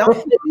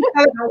 Don't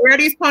wear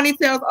these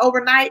ponytails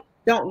overnight.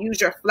 Don't use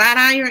your flat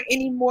iron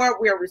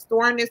anymore. We're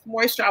restoring this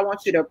moisture. I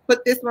want you to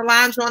put this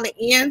melange on the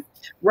ends,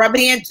 rub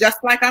it in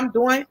just like I'm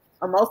doing,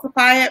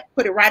 emulsify it,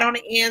 put it right on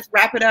the ends,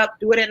 wrap it up,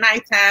 do it at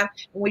nighttime.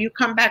 And when you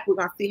come back, we're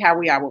going to see how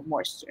we are with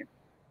moisture.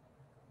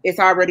 It's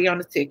already on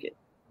the ticket.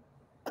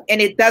 And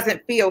it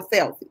doesn't feel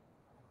salty.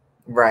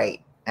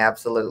 Right.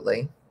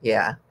 Absolutely.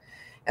 Yeah.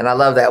 And I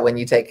love that when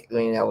you take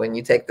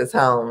this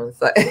home,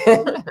 it's like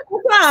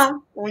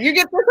when you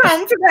get this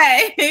home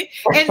today.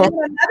 And then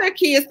another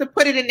key is to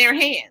put it in their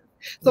hands.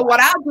 So what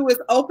I'll do is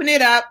open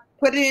it up,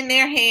 put it in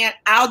their hand.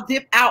 I'll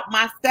dip out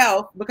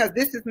myself because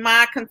this is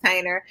my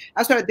container.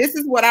 I'll show her, this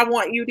is what I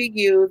want you to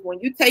use. When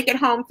you take it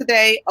home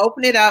today,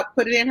 open it up,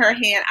 put it in her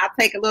hand. I'll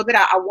take a little bit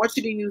out. I want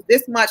you to use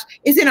this much.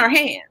 It's in her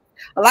hand.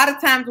 A lot of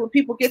times when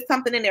people get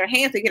something in their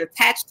hands, they get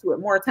attached to it,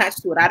 more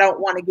attached to it. I don't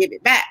want to give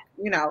it back,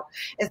 And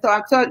so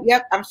I'm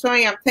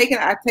showing you,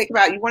 I take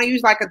about, you want to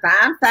use like a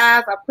dime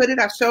size. I put it,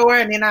 I show her,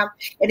 and then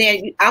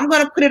I'm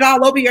going to put it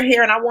all over your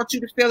hair, and I want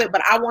you to feel it,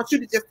 but I want you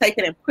to just take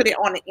it and put it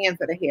on the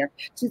ends of the hair.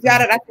 She's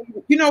got it. I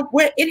think,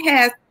 where it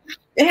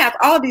has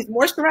all of these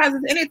moisturizers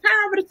in it.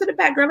 Turn over to the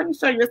back, girl. Let me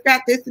show you. It's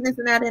got this and this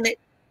and that in it.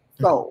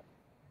 So,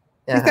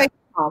 and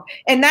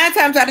 9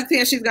 times out of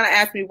 10, she's going to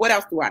ask me, what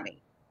else do I need?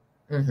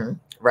 Mm-hmm.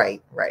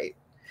 Right.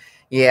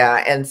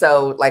 Yeah. And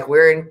so like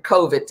we're in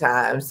COVID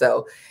time.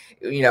 So,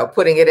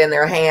 putting it in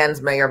their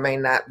hands may or may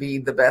not be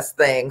the best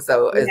thing.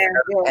 So is there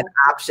an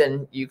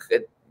option you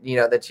could,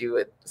 that you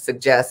would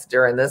suggest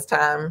during this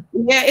time?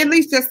 Yeah, at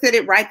least just sit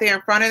it right there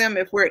in front of them.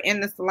 If we're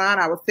in the salon,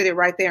 I would sit it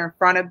right there in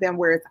front of them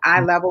where it's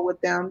eye level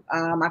with them.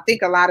 I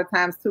think a lot of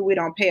times too, we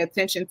don't pay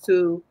attention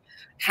to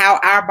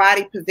how our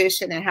body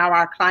position and how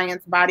our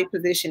client's body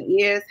position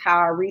is, how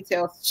our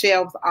retail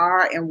shelves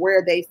are, and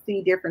where they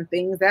see different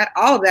things at.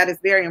 All of that is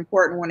very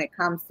important when it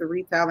comes to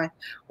retailing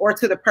or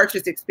to the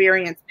purchase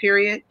experience,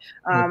 period.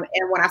 And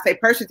when I say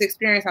purchase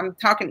experience, I'm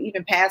talking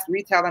even past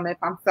retailing. If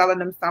I'm selling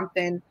them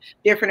something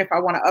different, if I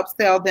want to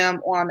upsell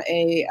them on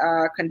a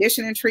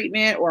conditioning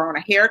treatment or on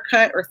a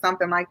haircut or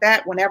something like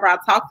that, whenever I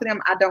talk to them,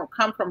 I don't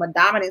come from a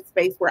dominant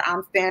space where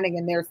I'm standing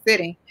and they're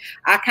sitting.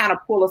 I kind of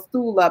pull a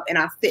stool up and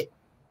I sit,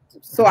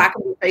 so I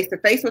can be face to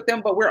face with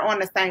them, but we're on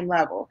the same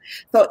level.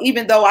 So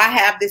even though I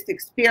have this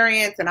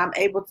experience and I'm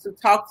able to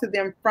talk to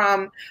them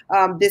from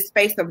this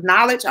space of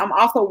knowledge, I'm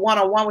also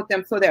one-on-one with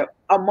them so that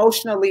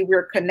emotionally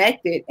we're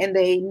connected, and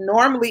they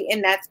normally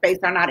in that space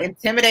are not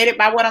intimidated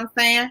by what I'm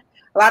saying.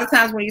 A lot of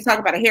times when you talk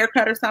about a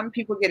haircut or something,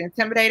 people get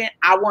intimidated.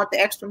 I want the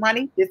extra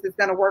money. This is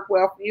going to work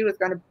well for you. It's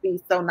going to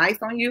be so nice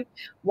on you.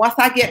 Once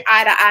I get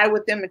eye to eye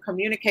with them and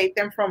communicate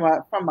them from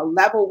a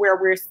level where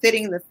we're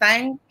sitting the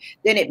same,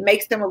 then it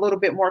makes them a little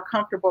bit more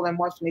comfortable and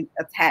emotionally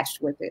attached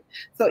with it.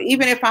 So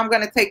even if I'm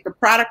going to take the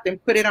product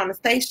and put it on the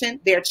station,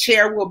 their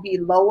chair will be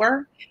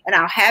lower, and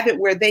I'll have it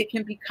where they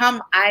can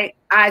become eye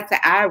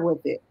to eye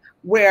with it,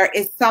 where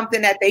it's something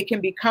that they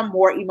can become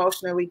more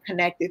emotionally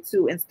connected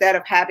to, instead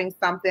of having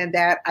something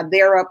that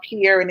they're up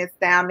here and it's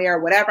down there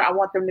or whatever. I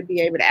want them to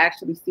be able to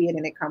actually see it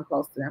and it come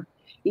close to them.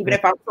 Even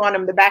if I'm showing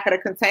them the back of the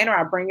container,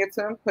 I bring it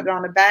to them, put it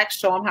on the back,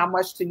 show them how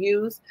much to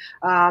use.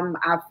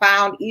 I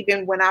found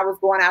even when I was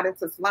going out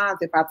into salons,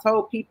 if I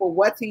told people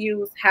what to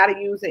use, how to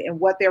use it, and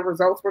what their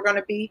results were going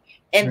to be,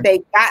 and they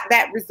got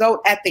that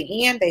result at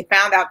the end, they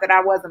found out that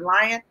I wasn't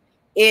lying,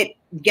 it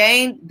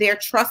gained their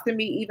trust in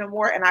me even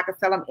more, and I could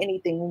sell them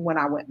anything when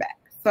I went back.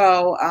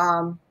 So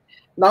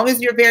long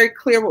as you're very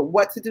clear with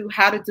what to do,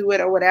 how to do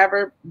it, or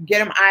whatever, get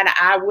them eye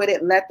to eye with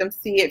it, let them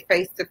see it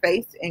face to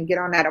face, and get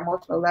on that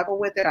emotional level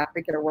with it, I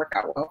think it'll work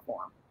out well for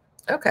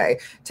them. Okay.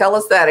 Tell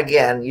us that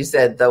again. You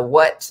said the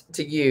what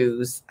to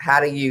use, how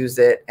to use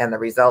it, and the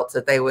results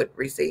that they would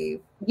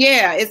receive.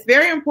 Yeah, it's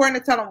very important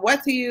to tell them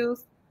what to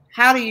use,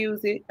 how to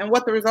use it, and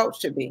what the results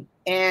should be.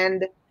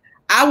 And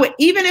I would,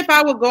 even if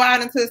I would go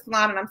out into the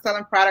salon and I'm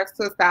selling products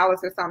to a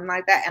stylist or something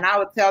like that, and I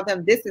would tell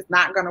them, this is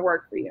not going to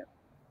work for you.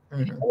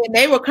 And then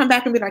they will come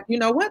back and be like, you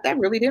know what? That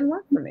really didn't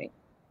work for me.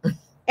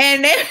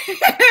 And they, they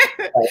said,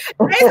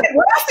 what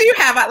else do you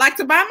have? I'd like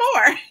to buy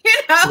more. You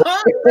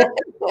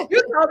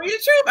told me the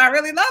truth. I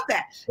really love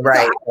that.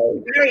 Right. So I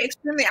was very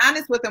extremely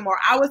honest with them. Or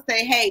I would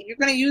say, hey, you're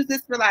going to use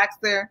this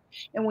relaxer.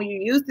 And when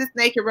you use this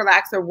naked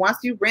relaxer, once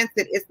you rinse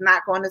it, it's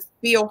not going to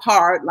feel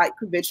hard like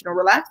conventional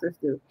relaxers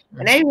do.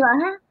 And they be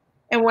like, huh?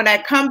 And when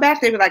I come back,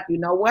 they be like, you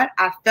know what?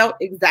 I felt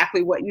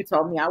exactly what you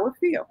told me I would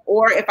feel.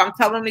 Or if I'm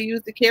telling them to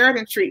use the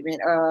keratin treatment,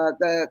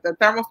 the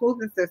thermal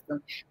smoothing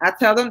system, I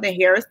tell them the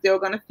hair is still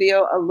going to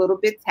feel a little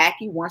bit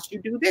tacky once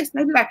you do this.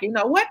 Maybe like, you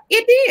know what?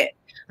 It did.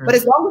 Mm-hmm. But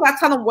as long as I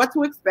tell them what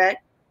to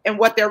expect and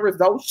what their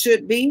results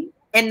should be,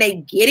 and they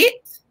get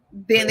it,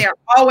 then they're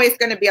always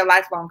going to be a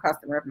lifelong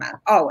customer of mine.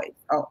 Always.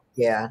 Oh,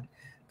 yeah.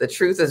 The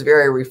truth is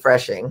very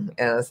refreshing.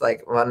 And it's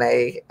like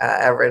Monet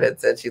Everett had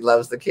said she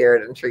loves the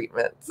keratin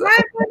treatment. So.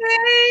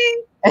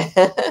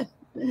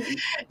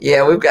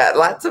 Yeah, we've got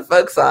lots of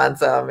folks on,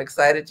 so I'm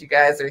excited you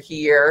guys are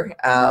here.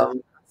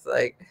 It's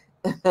like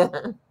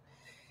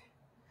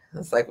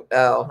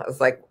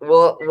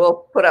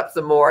we'll put up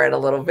some more in a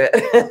little bit.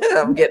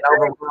 I'm getting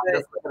overwhelmed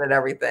just looking at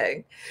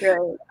everything.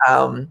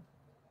 Right.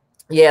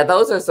 Yeah,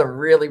 those are some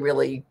really,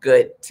 really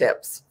good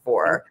tips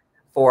for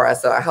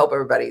us. So I hope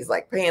everybody's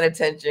like paying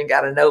attention,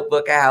 got a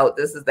notebook out.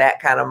 This is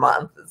that kind of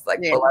month. It's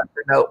like pull out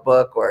your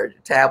notebook or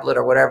your tablet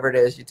or whatever it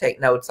is you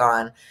take notes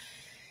on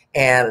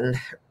and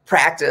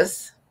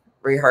practice,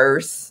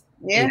 rehearse,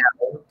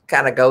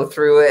 kind of go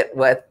through it,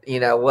 what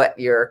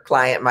your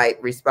client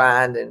might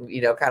respond and,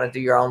 kind of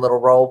do your own little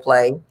role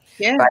play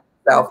by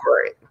yourself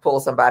or pull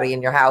somebody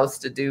in your house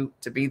to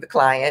be the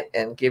client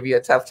and give you a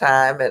tough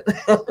time. And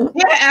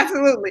yeah,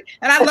 absolutely.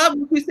 And I love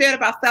what you said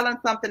about selling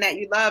something that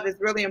you love is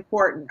really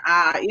important.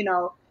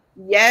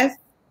 Yes,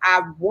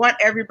 I want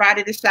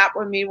everybody to shop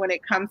with me when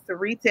it comes to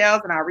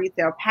retails and our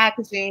retail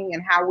packaging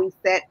and how we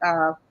set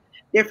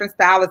different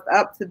stylists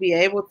up to be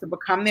able to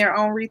become their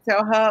own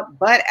retail hub.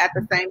 But at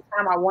the same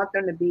time, I want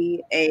them to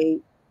be a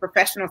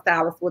professional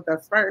stylist with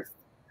us first.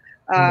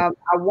 I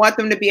want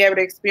them to be able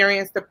to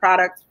experience the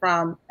products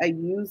from a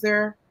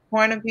user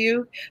point of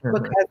view,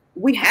 because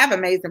we have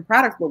amazing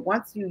products, but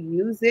once you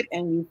use it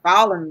and you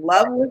fall in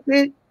love with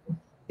it,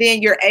 then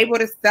you're able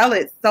to sell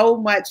it so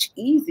much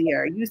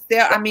easier.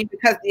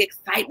 Because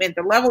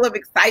the level of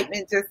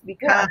excitement just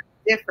becomes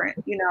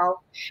different,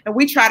 and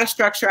we try to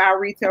structure our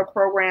retail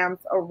programs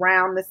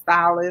around the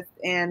stylist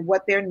and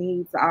what their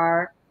needs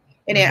are.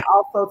 And then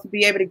also to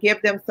be able to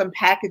give them some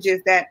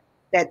packages that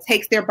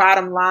takes their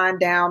bottom line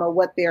down or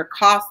what their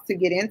costs to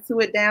get into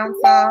it down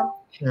some.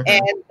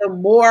 And the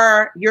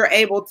more you're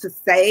able to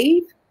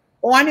save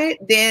on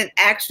it, then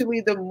actually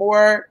the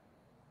more,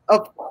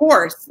 of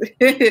course,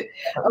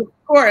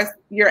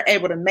 you're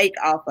able to make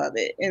off of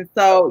it. And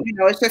so,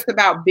 it's just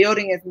about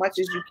building as much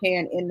as you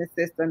can in the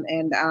system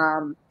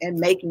and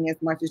making as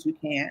much as you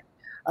can.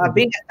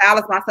 Being a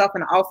stylist myself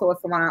and also a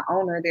salon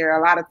owner, there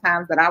are a lot of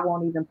times that I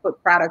won't even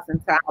put products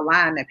into our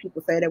line that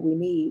people say that we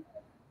need,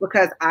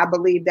 because I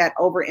believe that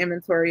over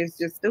inventory is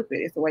just stupid.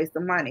 It's a waste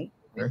of money.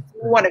 You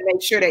want to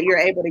make sure that you're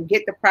able to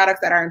get the products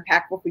that are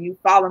impactful for you,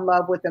 fall in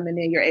love with them, and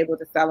then you're able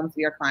to sell them to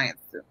your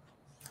clients too.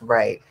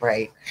 Right.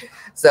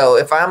 So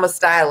if I'm a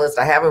stylist,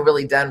 I haven't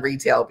really done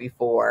retail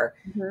before.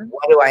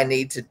 What do I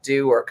need to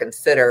do or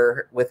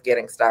consider with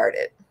getting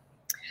started?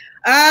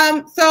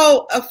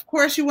 So of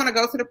course you want to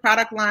go to the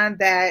product line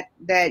that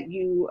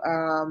you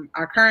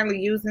are currently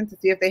using to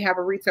see if they have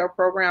a retail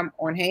program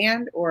on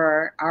hand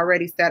or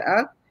already set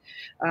up.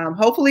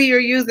 Hopefully you're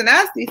using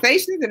us, these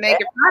stations, and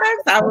naked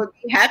products. I would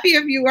be happy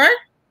if you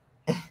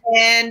were.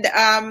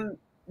 And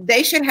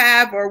they should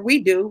have, or we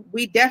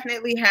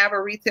definitely have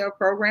a retail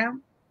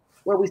program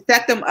where we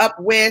set them up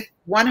with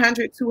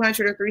 $100, $200,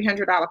 or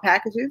 $300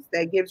 packages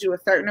that gives you a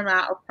certain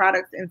amount of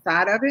products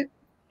inside of it.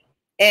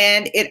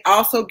 And it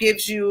also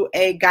gives you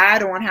a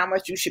guide on how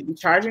much you should be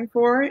charging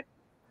for it.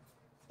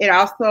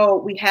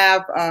 We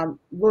have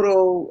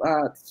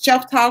little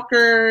shelf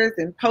talkers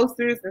and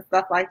posters and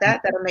stuff like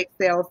that that'll make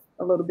sales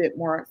a little bit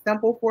more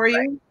simple for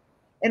you.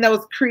 And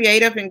those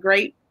creative and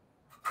great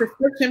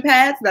prescription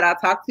pads that I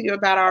talked to you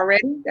about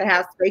already that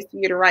have space for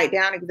you to write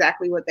down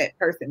exactly what that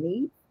person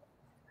needs.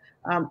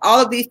 All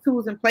of these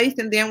tools in place.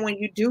 And then when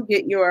you do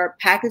get your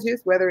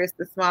packages, whether it's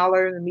the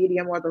smaller, the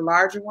medium, or the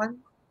larger one,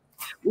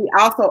 we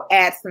also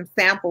add some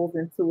samples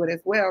into it as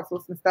well.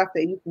 So some stuff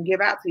that you can give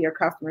out to your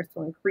customers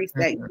to increase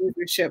that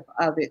usership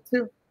of it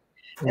too.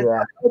 And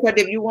so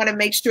if you want to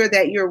make sure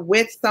that you're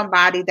with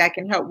somebody that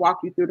can help walk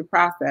you through the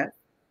process.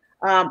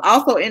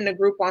 Also in the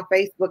group on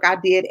Facebook, I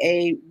did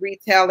a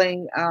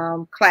retailing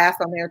class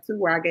on there too,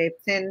 where I gave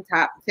 10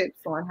 top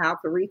tips on how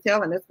to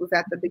retail. And this was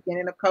at the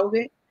beginning of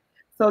COVID.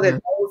 So that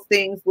those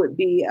things would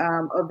be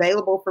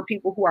available for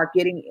people who were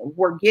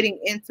getting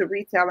into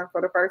retailing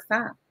for the first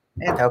time.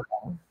 And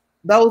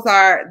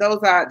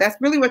that's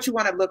really what you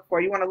want to look for.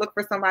 You want to look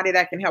for somebody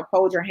that can help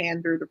hold your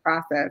hand through the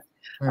process.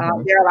 There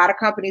are a lot of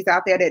companies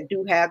out there that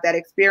do have that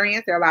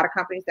experience. There are a lot of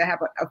companies that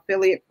have an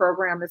affiliate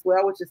program as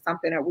well, which is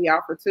something that we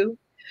offer too.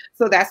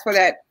 So that's for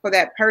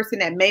that person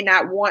that may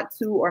not want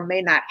to or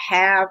may not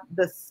have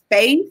the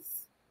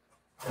space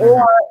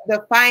or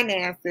the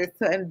finances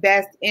to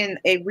invest in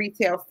a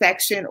retail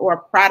section or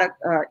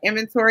product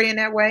inventory in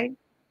that way.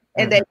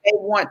 And that they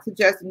want to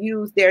just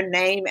use their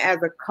name as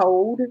a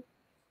code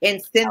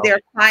and send their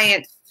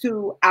clients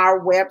to our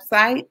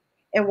website.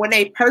 And when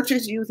they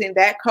purchase using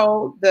that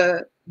code,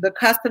 the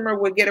customer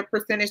will get a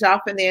percentage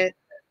off, and then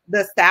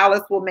the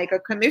stylist will make a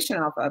commission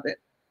off of it.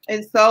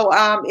 And so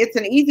it's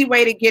an easy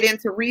way to get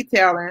into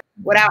retailing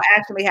without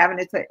actually having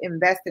to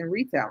invest in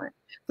retailing.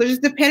 So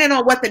just depending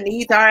on what the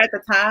needs are at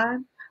the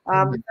time.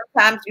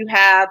 Sometimes you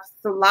have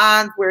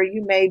salons where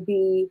you may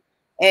be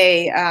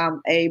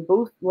a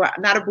booth, well,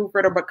 not a booth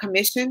renter, but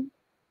commission,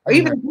 or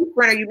even a booth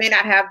renter, you may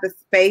not have the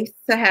space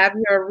to have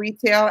your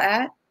retail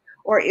at,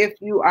 or if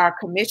you are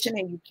commissioned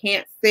and you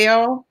can't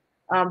sell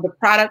the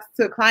products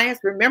to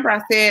clients. Remember,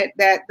 I said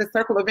that the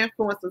circle of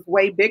influence is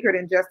way bigger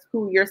than just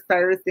who you're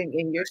servicing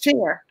in your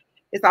share.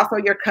 It's also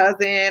your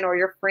cousin or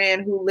your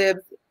friend who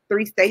lives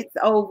 3 states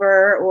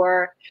over,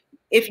 or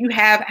if you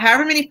have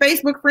however many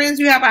Facebook friends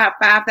you have, I have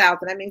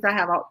 5,000. That means I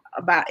have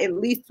about at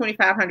least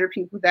 2,500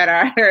 people that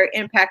are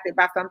impacted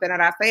by something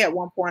that I say at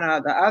one point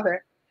or the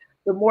other.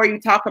 The more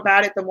you talk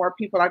about it, the more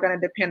people are going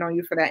to depend on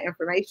you for that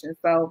information.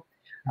 So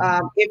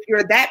if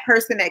you're that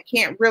person that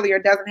can't really or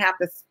doesn't have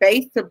the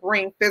space to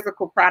bring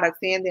physical products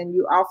in, then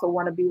you also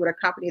want to be with a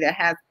company that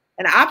has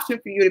an option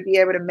for you to be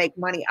able to make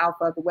money off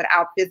of it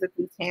without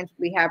physically,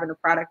 tangibly having a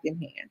product in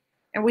hand.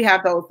 And we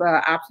have those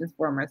options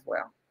for them as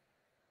well.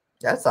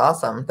 That's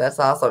awesome. That's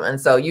awesome.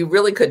 And so you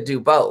really could do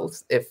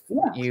both if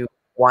you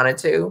wanted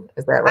to.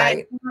 Is that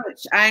right?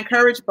 I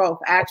encourage both,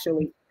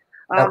 actually,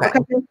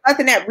 because there's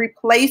nothing that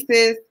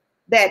replaces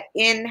that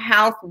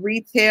in-house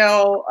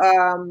retail.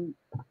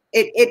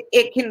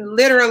 It can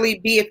literally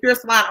be, if you're a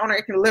salon owner,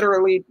 it can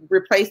literally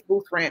replace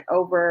booth rent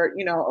over,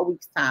 a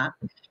week's time.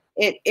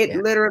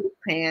 It literally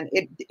can.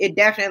 It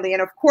definitely.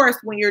 And of course,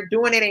 when you're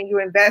doing it and you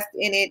invest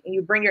in it and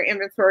you bring your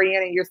inventory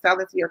in and you're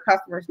selling to your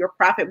customers, your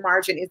profit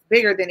margin is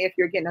bigger than if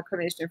you're getting a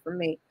commission from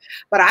me.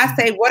 But I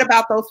say, what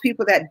about those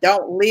people that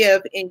don't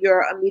live in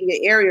your immediate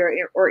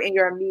area or in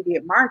your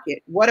immediate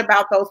market? What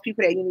about those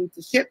people that you need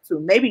to ship to?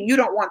 Maybe you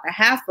don't want the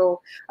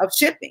hassle of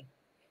shipping.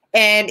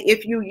 And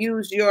if you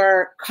use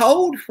your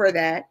code for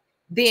that,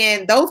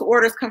 then those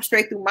orders come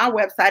straight through my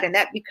website, and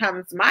that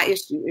becomes my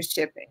issue, is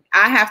shipping.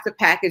 I have to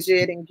package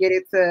it and get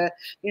it to,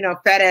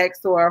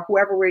 FedEx or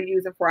whoever we're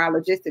using for our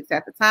logistics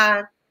at the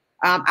time.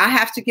 I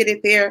have to get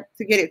it there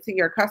to get it to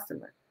your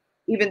customer,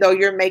 even though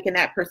you're making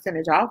that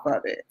percentage off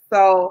of it.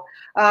 So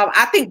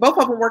I think both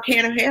of them work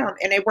hand in hand,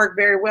 and they work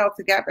very well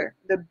together.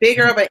 The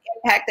bigger of an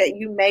impact that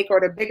you make,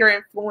 or the bigger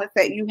influence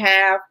that you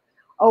have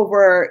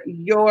over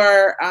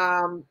your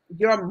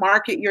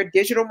market, your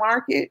digital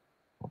market,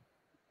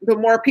 the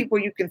more people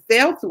you can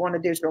sell to on the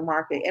digital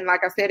market. And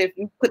like I said, if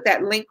you put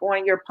that link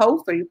on your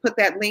post, or you put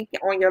that link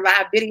on your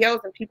live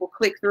videos and people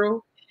click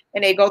through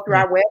and they go through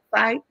our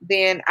website,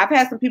 then I've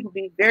had some people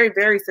be very,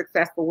 very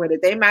successful with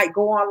it. They might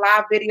go on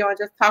live video and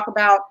just talk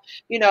about,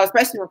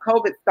 especially when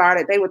COVID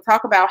started, they would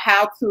talk about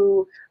how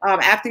to,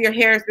 after your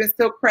hair has been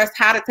silk pressed,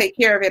 how to take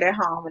care of it at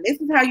home. And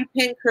this is how you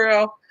pin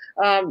curl,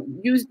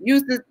 use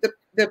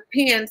the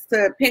pins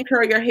to pin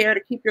curl your hair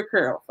to keep your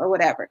curls or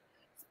whatever.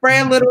 Spray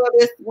a little of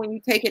this when you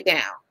take it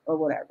down or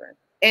whatever.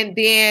 And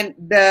then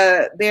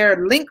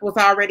their link was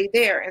already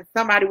there, and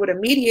somebody would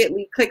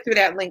immediately click through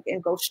that link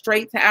and go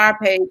straight to our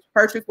page,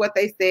 purchase what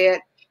they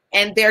said,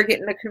 and they're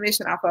getting a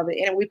commission off of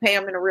it. And we pay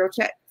them in a real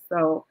check.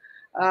 So,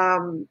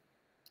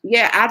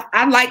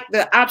 I like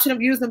the option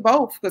of using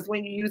both, because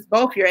when you use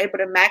both, you're able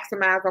to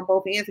maximize on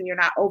both ends, and you're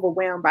not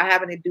overwhelmed by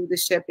having to do the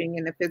shipping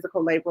and the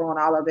physical labor on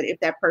all of it if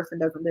that person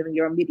doesn't live in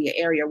your immediate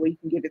area where you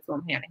can give it to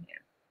them hand in hand.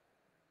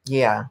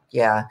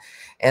 Yeah.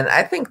 And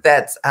I think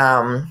that's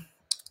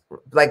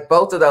like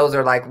both of those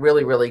are like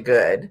really, really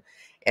good.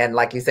 And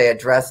like you say,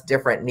 address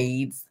different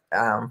needs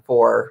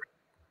for,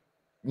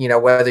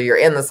 whether you're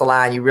in the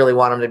salon, you really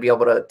want them to be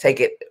able to take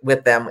it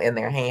with them in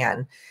their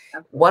hand.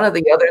 Absolutely. One of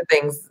the other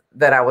things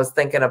that I was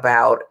thinking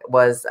about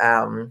was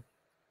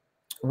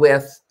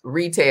with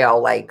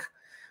retail, like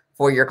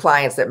for your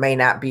clients that may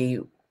not be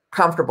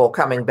comfortable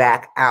coming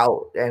back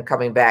out and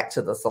coming back to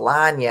the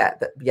salon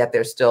yet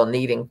they're still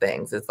needing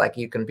things. It's like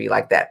you can be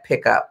like that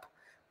pickup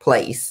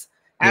place,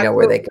 Absolutely.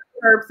 Where they can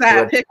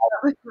curbside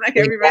pickup like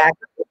everybody.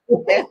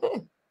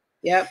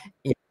 Yep.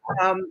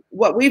 Yeah.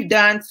 What we've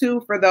done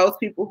too for those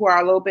people who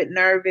are a little bit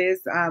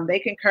nervous, they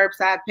can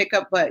curbside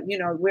pickup, but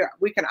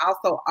we can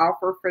also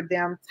offer for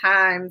them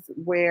times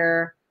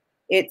where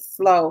it's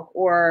slow,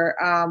 or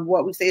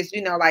what we say is,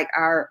 like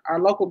our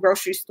local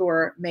grocery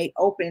store may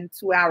open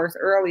 2 hours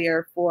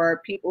earlier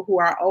for people who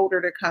are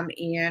older to come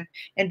in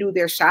and do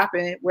their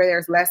shopping, where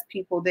there's less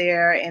people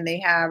there and they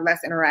have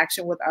less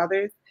interaction with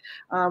others.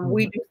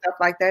 We do stuff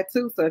like that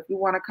too. So if you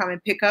want to come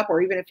and pick up,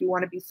 or even if you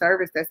want to be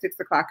serviced at 6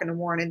 o'clock in the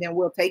morning, then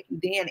we'll take you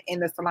then,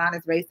 and the salon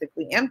is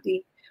basically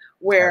empty,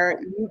 where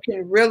you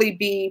can really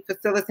be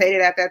facilitated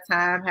at that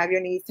time, have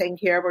your needs taken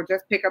care of, or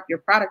just pick up your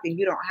product, and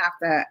you don't have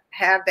to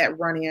have that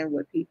run in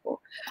with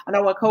people. I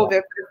know when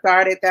COVID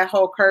started, that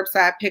whole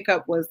curbside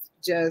pickup was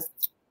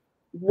just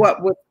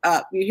what was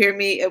up. You hear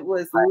me? It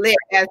was lit,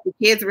 as the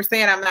kids were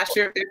saying. I'm not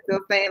sure if they're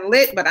still saying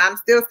lit, but I'm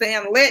still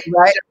saying lit.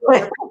 Right.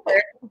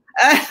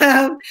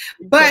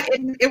 But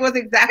it was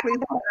exactly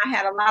that. I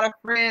had a lot of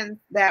friends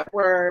that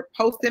were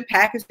posting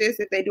packages.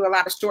 If they do a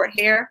lot of short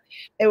hair,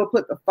 they would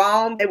put the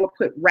foam, they would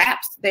put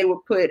wraps, they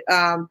would put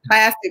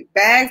plastic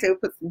bags, they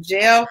would put some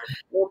gel,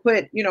 they would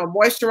put, you know,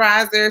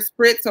 moisturizer,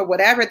 spritz or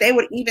whatever. They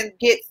would even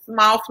get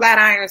small flat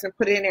irons and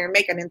put it in there and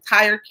make an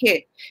entire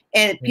kit.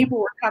 And people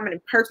were coming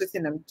and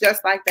purchasing them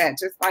just like that,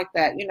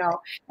 you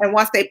know. And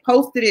once they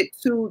posted it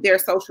to their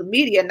social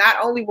media, not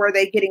only were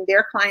they getting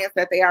their clients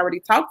that they already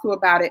talked to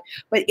about it,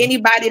 but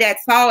anybody that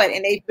saw it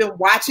and they've been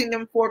watching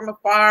them from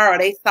afar, or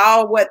they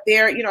saw what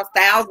their, you know,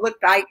 styles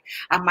looked like.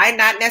 I might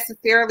not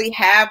necessarily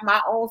have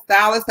my own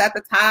stylist at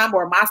the time,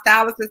 or my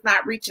stylist is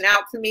not reaching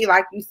out to me,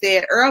 like you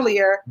said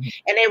earlier,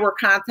 and they were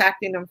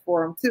contacting them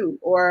for them too.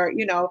 Or,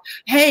 you know,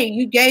 hey,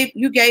 you gave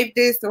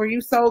this, or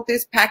you sold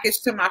this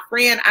package to my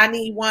friend, I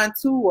need one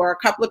too. Or a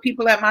couple of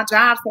people at my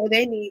job say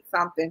they need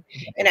something,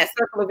 and that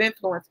circle of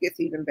influence gets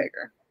even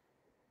bigger.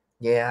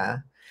 Yeah,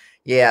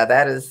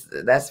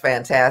 that's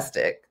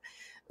fantastic.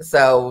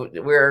 So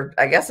we're,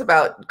 I guess,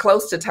 about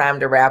close to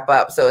time to wrap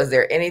up. So is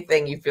there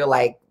anything you feel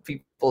like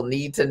people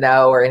need to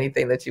know, or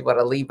anything that you want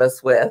to leave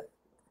us with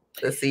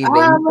this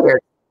evening?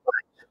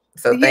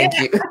 So thank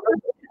you.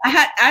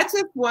 I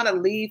just want to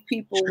leave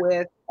people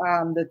with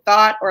the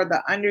thought or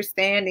the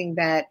understanding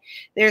that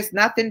there's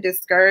nothing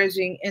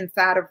discouraging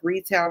inside of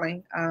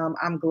retailing.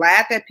 I'm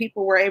glad that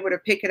people were able to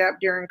pick it up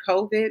during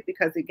COVID,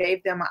 because it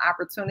gave them an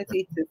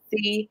opportunity to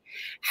see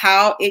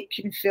how it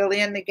can fill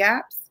in the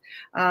gaps.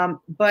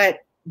 But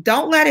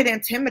don't let it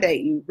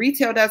intimidate you.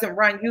 Retail doesn't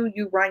run you,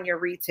 you run your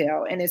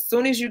retail. And as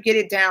soon as you get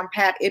it down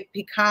pat, it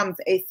becomes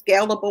a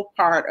scalable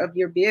part of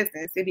your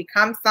business. It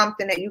becomes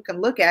something that you can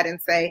look at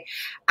and say,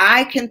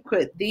 I can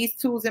put these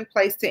tools in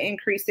place to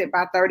increase it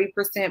by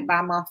 30%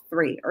 by month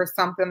 3 or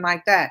something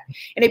like that.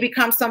 And it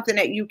becomes something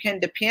that you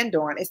can depend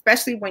on,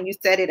 especially when you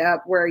set it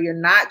up where you're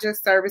not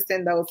just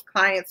servicing those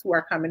clients who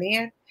are coming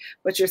in,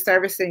 but you're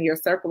servicing your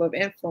circle of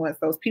influence,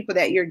 those people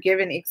that you're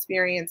giving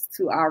experience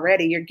to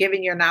already, you're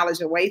giving your knowledge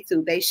away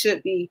to. They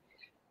should be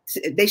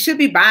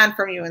buying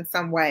from you in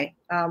some way.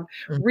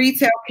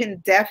 Retail can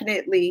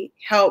definitely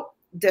help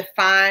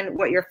define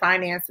what your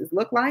finances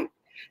look like.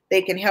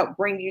 They can help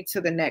bring you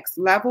to the next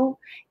level.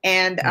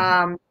 And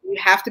you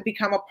have to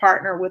become a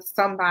partner with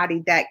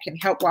somebody that can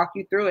help walk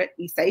you through it.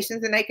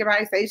 Essations and Naked by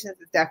Essations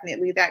is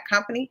definitely that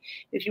company.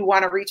 If you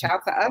want to reach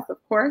out to us, of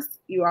course,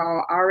 you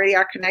all already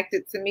are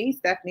connected to me,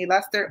 Stephanie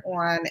Lester,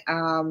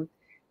 on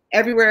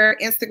everywhere,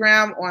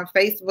 Instagram, on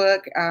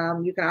Facebook.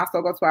 You can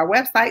also go to our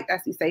website,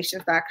 that's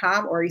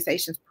essations.com or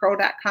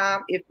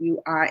essationspro.com if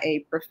you are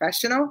a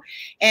professional.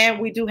 And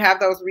we do have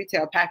those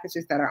retail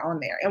packages that are on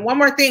there. And one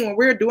more thing, when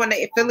we were doing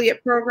the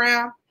affiliate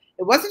program,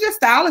 it wasn't just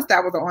stylists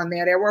that was on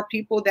there. There were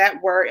people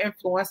that were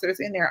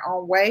influencers in their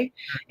own way,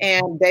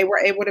 and they were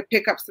able to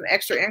pick up some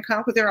extra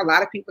income, because there are a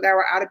lot of people that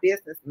were out of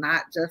business,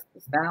 not just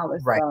the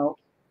stylists. Right. So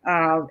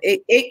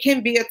it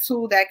can be a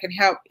tool that can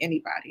help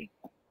anybody.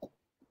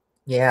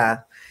 Yeah.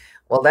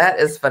 Well, that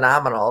is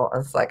phenomenal.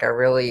 It's like, I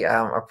really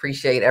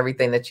appreciate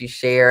everything that you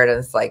shared. And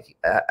it's like,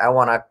 I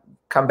want to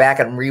come back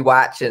and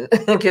rewatch and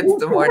get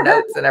some more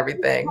notes and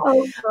everything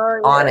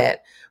on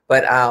it.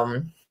 But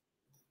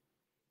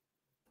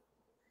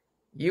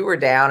you were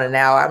down and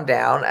now I'm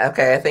down.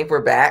 Okay. I think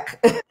we're back.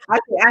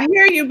 I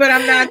hear you, but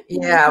I'm not.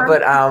 Yeah.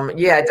 But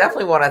yeah, I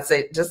definitely want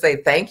to say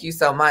thank you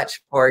so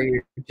much for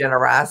your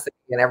generosity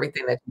and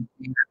everything that you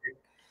did.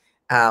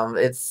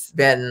 It's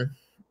been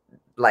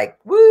like,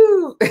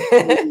 woo.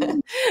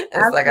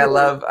 It's like, I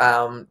love,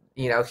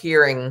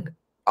 hearing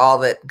all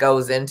that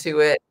goes into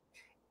it.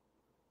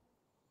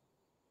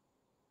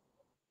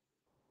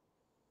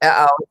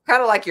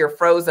 Kind of like you're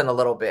frozen a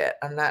little bit.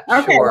 I'm not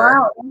sure.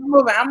 Wow.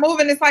 I'm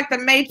moving. It's like the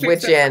Matrix.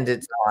 Which end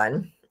it's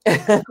on.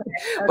 Okay.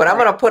 But I'm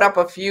going to put up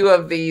a few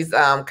of these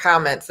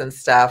comments and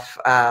stuff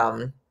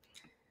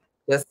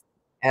just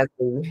as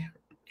we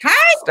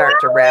start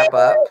to wrap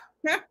up.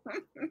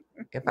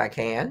 If I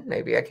can.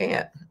 Maybe I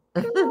can't.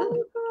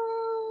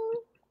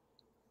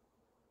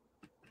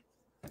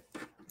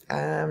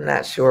 I'm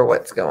not sure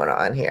what's going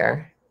on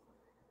here.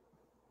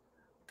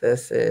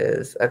 This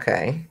is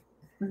okay.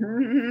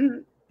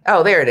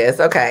 Oh, there it is.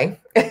 Okay.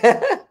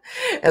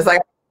 It's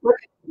like,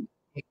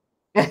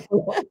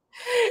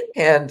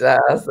 and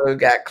so we've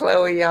got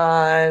Chloe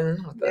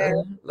on with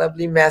a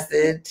lovely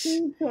message.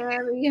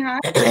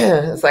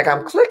 It's like,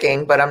 I'm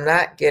clicking, but I'm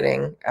not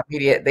getting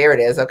immediate. There it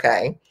is.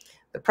 Okay.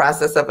 The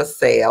process of a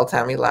sale.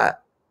 Tammy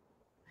Lott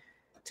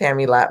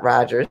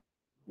Rogers.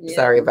 Yeah.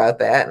 Sorry about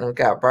that. And we've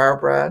got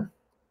Barbara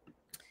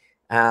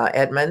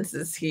Edmonds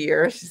is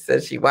here. She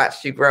says she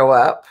watched you grow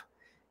up.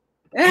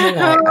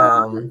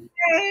 And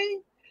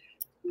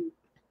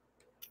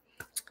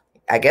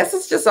I guess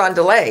it's just on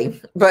delay,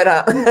 but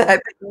I think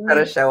it's going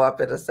to show up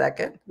in a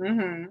second.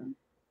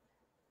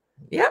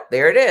 Yep,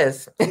 there it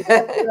is.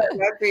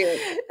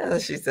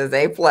 She says,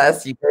 A+, you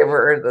gave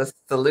her the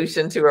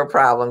solution to her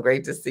problem.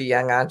 Great to see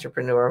young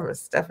entrepreneur,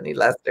 Ms. Stephanie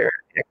Lester.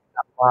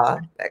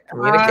 That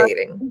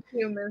communicating.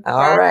 Humans.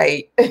 All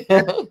right.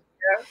 Yeah.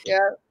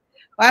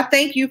 Well, I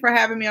thank you for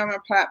having me on my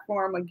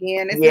platform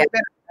again. This has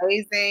been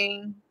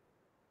amazing.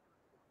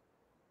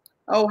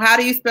 Oh, how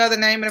do you spell the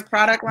name of the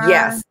product line?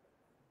 Yes.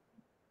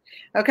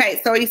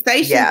 Okay, so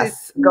Essations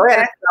yes. Go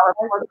ahead.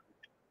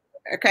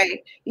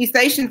 Okay,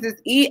 Essations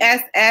is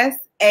ESSATIONS.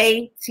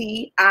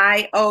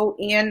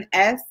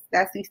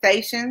 That's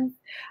Essations.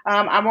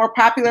 Our more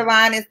popular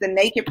line is the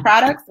Naked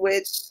products,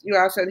 which you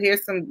also hear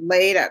some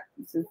laid up.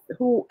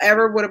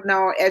 Whoever would have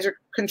known Edge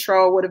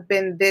Control would have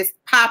been this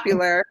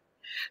popular.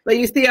 But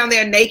you see on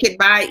there, Naked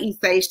by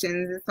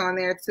Essations. It's on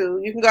there too.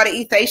 You can go to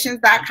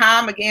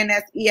essations.com. Again,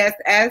 that's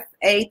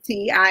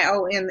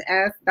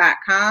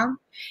ESSATIONS.com.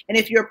 And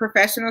if you're a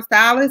professional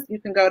stylist, you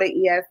can go to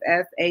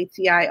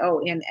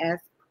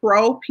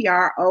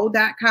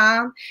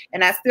ESSATIONSPro.com.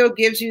 And that still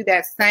gives you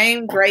that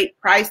same great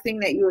pricing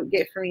that you would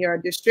get from your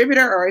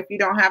distributor. Or if you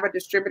don't have a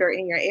distributor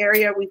in your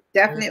area, we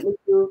definitely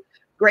do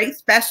great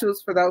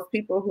specials for those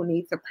people who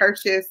need to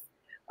purchase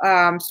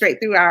straight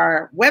through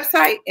our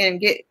website and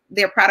get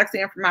their products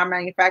in from our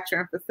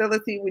manufacturing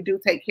facility. We do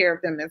take care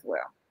of them as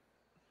well.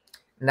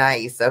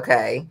 Nice.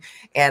 Okay.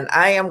 And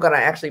I am going to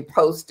actually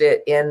post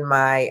it in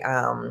my,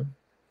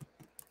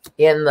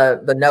 in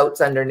the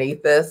notes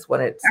underneath this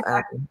when it's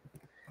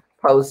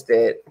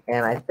posted.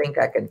 And I think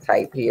I can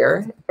type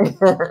here,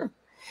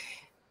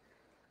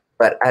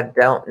 but I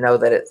don't know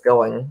that it's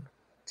going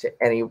to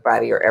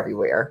anybody or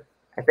everywhere.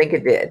 I think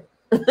it did.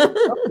 Yeah,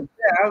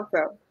 I hope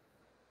so.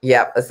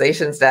 Yep,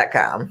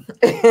 essations.com.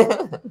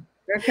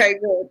 Okay,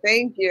 good.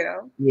 Thank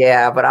you.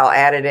 Yeah, but I'll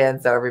add it in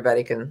so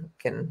everybody can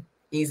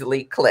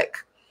easily click.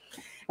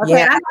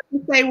 Okay, I have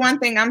to say one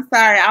thing. I'm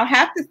sorry. I'll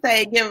have to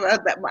say,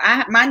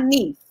 my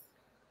niece,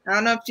 I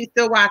don't know if she's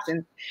still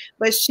watching,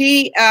 but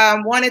she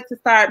wanted to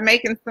start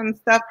making some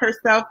stuff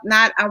herself.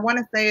 I want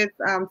to say it's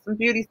some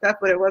beauty stuff,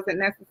 but it wasn't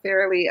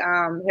necessarily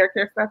hair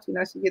care stuff. You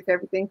know, she gets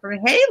everything from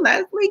me. Hey,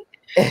 Leslie.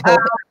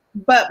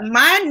 But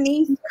my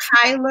niece,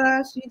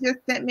 Kyla, she just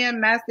sent me a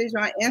message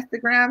on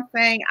Instagram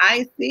saying,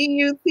 I see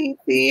you,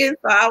 TT. And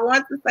so I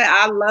want to say,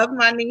 I love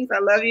my niece. I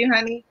love you,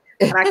 honey.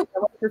 And I can't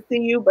wait to see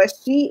you. But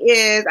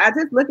I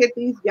just look at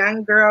these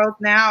young girls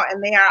now,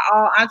 and they are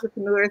all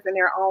entrepreneurs in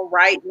their own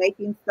right,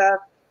 making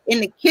stuff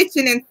in the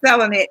kitchen and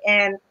selling it.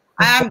 And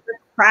I'm just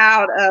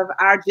proud of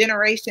our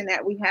generation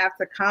that we have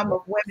to come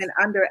of women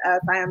under us.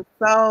 I am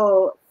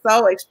so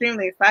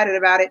extremely excited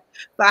about it.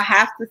 So I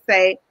have to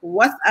say,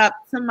 what's up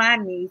to my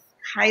niece,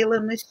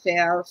 Kyla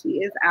Michelle. She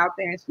is out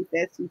there and she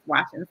says she's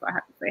watching. So I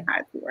have to say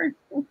hi to her.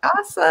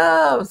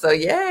 Awesome. So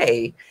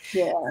yay.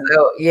 Yeah.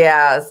 So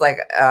yeah, it's like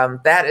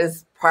that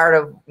is part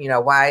of, you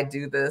know, why I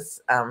do this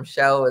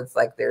show. It's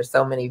like there's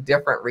so many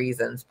different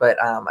reasons, but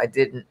I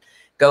didn't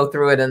go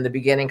through it in the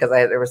beginning because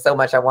there was so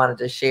much I wanted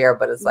to share,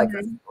 but it's like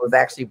it was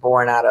actually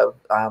born out of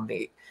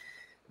the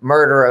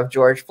murder of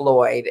George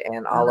Floyd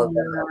and all of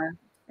the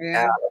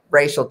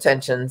racial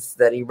tensions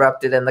that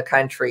erupted in the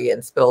country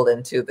and spilled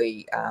into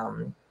the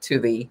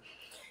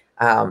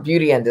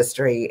beauty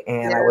industry.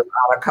 And I was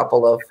on a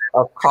couple of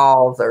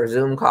calls or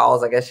Zoom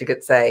calls, I guess you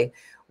could say,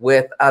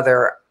 with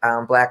other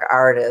Black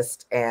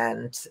artists,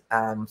 and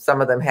some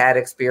of them had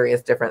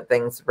experienced different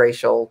things,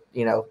 racial,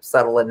 you know,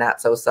 subtle and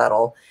not so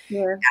subtle.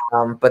 Yeah.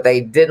 But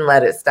they didn't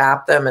let it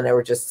stop them, and there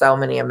were just so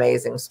many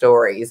amazing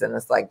stories. And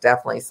it's like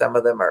definitely some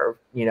of them are,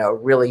 you know,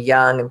 really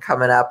young and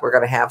coming up. We're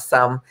going to have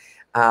some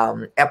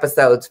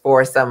episodes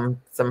for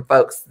some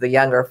folks, the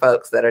younger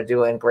folks that are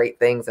doing great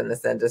things in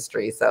this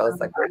industry. So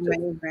it's like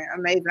amazing.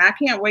 I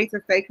can't wait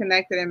to stay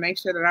connected and make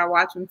sure that I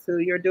watch them too.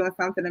 You're doing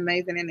something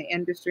amazing in the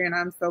industry, and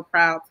I'm so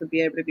proud to be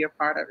able to be a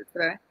part of it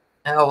today.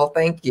 Oh, well,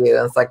 thank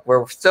you. It's like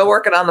we're still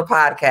working on the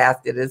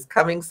podcast. It is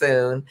coming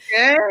soon.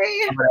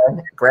 Yay.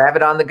 Grab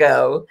it on the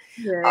go.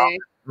 Yay.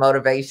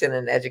 Motivation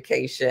and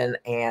education.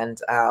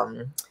 And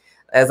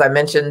as I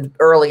mentioned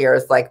earlier,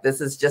 it's like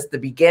this is just the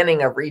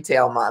beginning of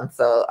retail month.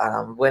 So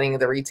winning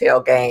the retail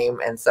game.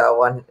 And so I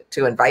want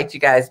to invite you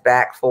guys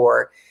back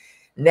for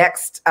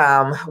next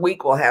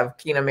week. We'll have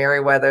Kina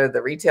Merriweather,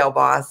 the retail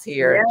boss,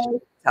 here. Yes.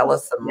 And tell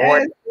us some more.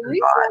 Let's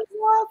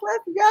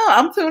go.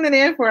 I'm tuning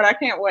in for it. I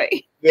can't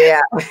wait.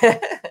 Yeah.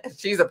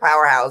 She's a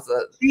powerhouse.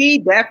 She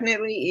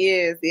definitely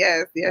is.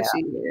 Yes, she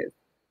is.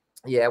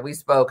 Yeah, we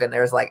spoke, and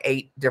there's like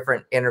 8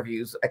 different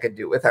interviews I could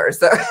do with her.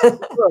 So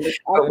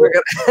but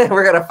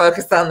we're gonna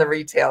focus on the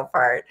retail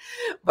part.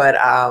 But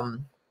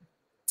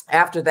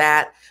after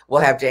that, we'll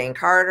have Jane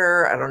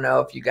Carter. I don't know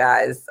if you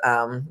guys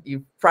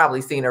you've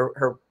probably seen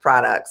her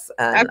products.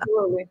 And,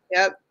 absolutely.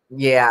 Yep.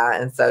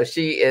 Yeah, and so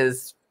she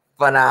is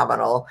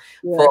phenomenal,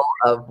 full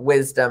of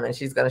wisdom, and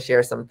she's going to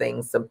share some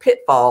things, some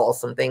pitfalls,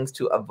 some things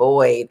to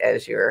avoid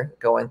as you're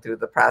going through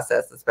the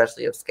process,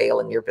 especially of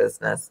scaling your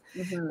business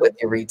with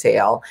your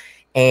retail.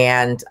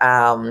 And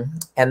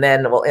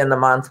then we'll end the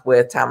month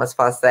with Thomas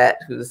Fawcett,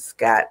 who's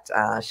got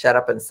Shut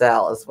Up and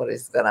Sell is what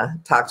he's going to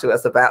talk to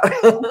us about.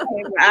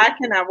 I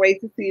cannot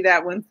wait to see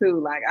that one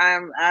too. Like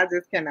I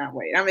just cannot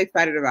wait. I'm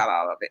excited about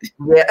all of it.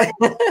 Yeah,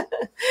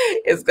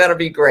 it's going to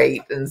be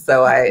great. And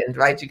so I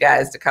invite you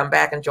guys to come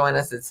back and join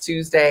us. It's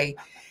Tuesday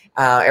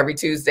every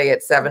Tuesday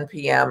at 7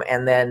 p.m.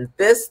 And then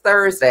this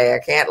Thursday, I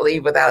can't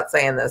leave without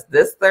saying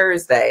this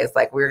Thursday, it's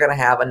like we're going to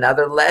have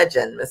another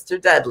legend,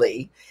 Mr.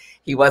 Dudley.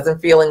 He wasn't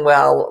feeling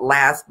well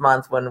last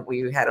month when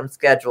we had him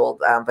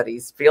scheduled, but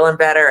he's feeling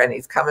better and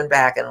he's coming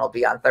back, and it'll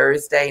be on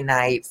Thursday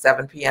night,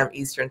 7 p.m.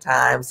 Eastern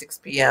time, 6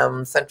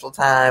 p.m. Central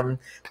time,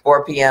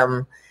 4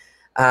 p.m.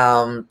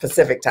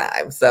 Pacific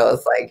time. So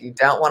it's like, you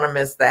don't want to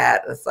miss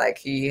that. It's like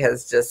he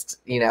has just,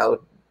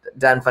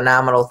 done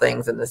phenomenal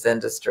things in this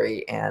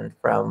industry, and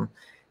from,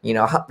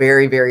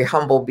 very, very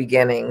humble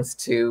beginnings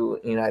to,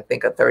 I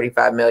think a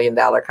 $35 million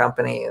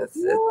company.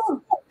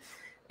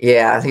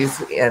 Yeah,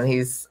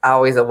 he's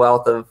always a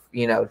wealth of,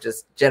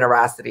 just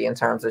generosity in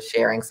terms of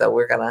sharing. So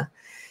we're going to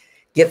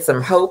get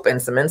some hope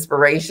and some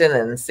inspiration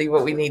and see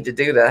what we need to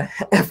do to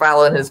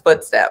follow in his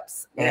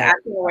footsteps. Yeah, I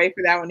can't wait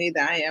for that one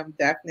either. I am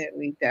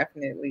definitely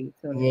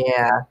tuning in.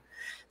 Yeah.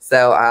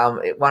 So I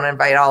want to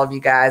invite all of you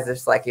guys.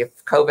 It's like,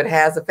 if COVID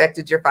has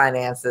affected your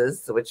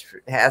finances, which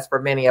it has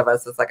for many of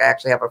us, it's like I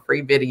actually have a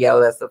free video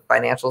that's a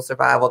financial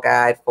survival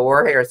guide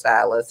for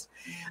hairstylists.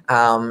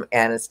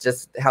 And it's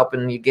just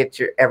helping you get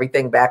your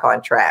everything back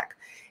on track.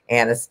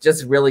 And it's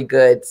just really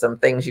good. Some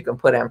things you can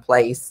put in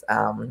place,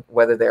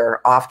 whether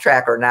they're off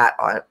track or not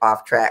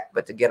off track,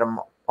 but to get them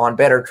on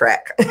better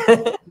track.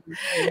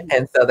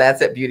 And so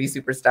that's at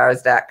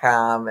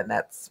beautysuperstars.com, and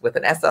that's with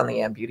an S on the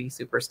end,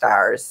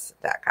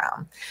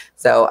 beautysuperstars.com.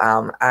 So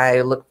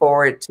I look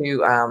forward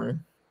to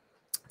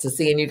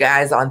seeing you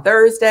guys on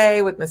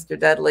Thursday with Mr.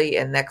 Dudley,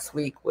 and next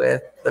week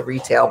with the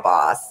Retail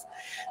Boss.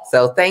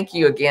 So thank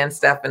you again,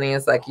 Stephanie.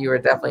 It's like you are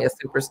definitely a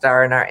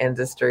superstar in our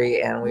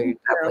industry, and we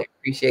definitely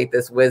appreciate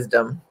this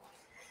wisdom.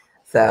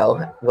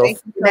 So we'll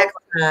see you next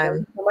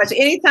time. So much.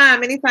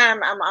 Anytime.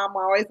 I'm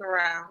always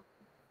around.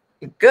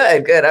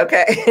 Good.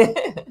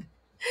 Okay.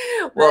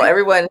 Well,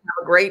 everyone, have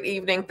a great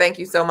evening. Thank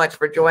you so much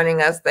for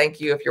joining us.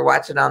 Thank you. If you're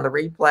watching on the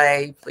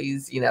replay,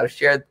 please,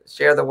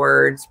 share the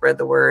word, spread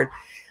the word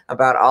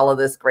about all of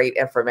this great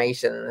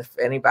information. If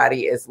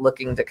anybody is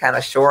looking to kind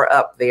of shore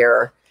up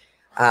their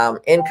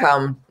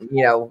income,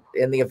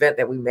 in the event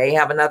that we may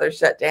have another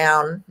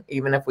shutdown,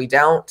 even if we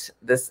don't,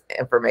 this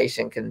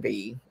information can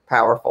be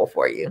powerful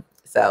for you.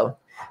 So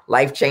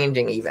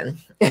life-changing even.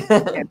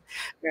 Yeah.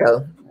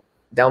 So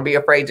don't be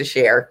afraid to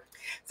share.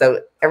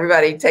 So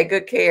everybody take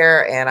good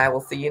care, and I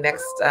will see you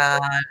not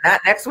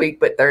next week,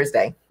 but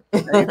Thursday.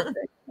 Yep.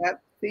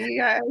 See you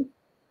guys.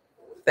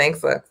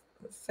 Thanks,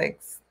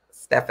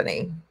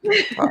 Stephanie.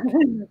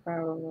 No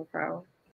problem.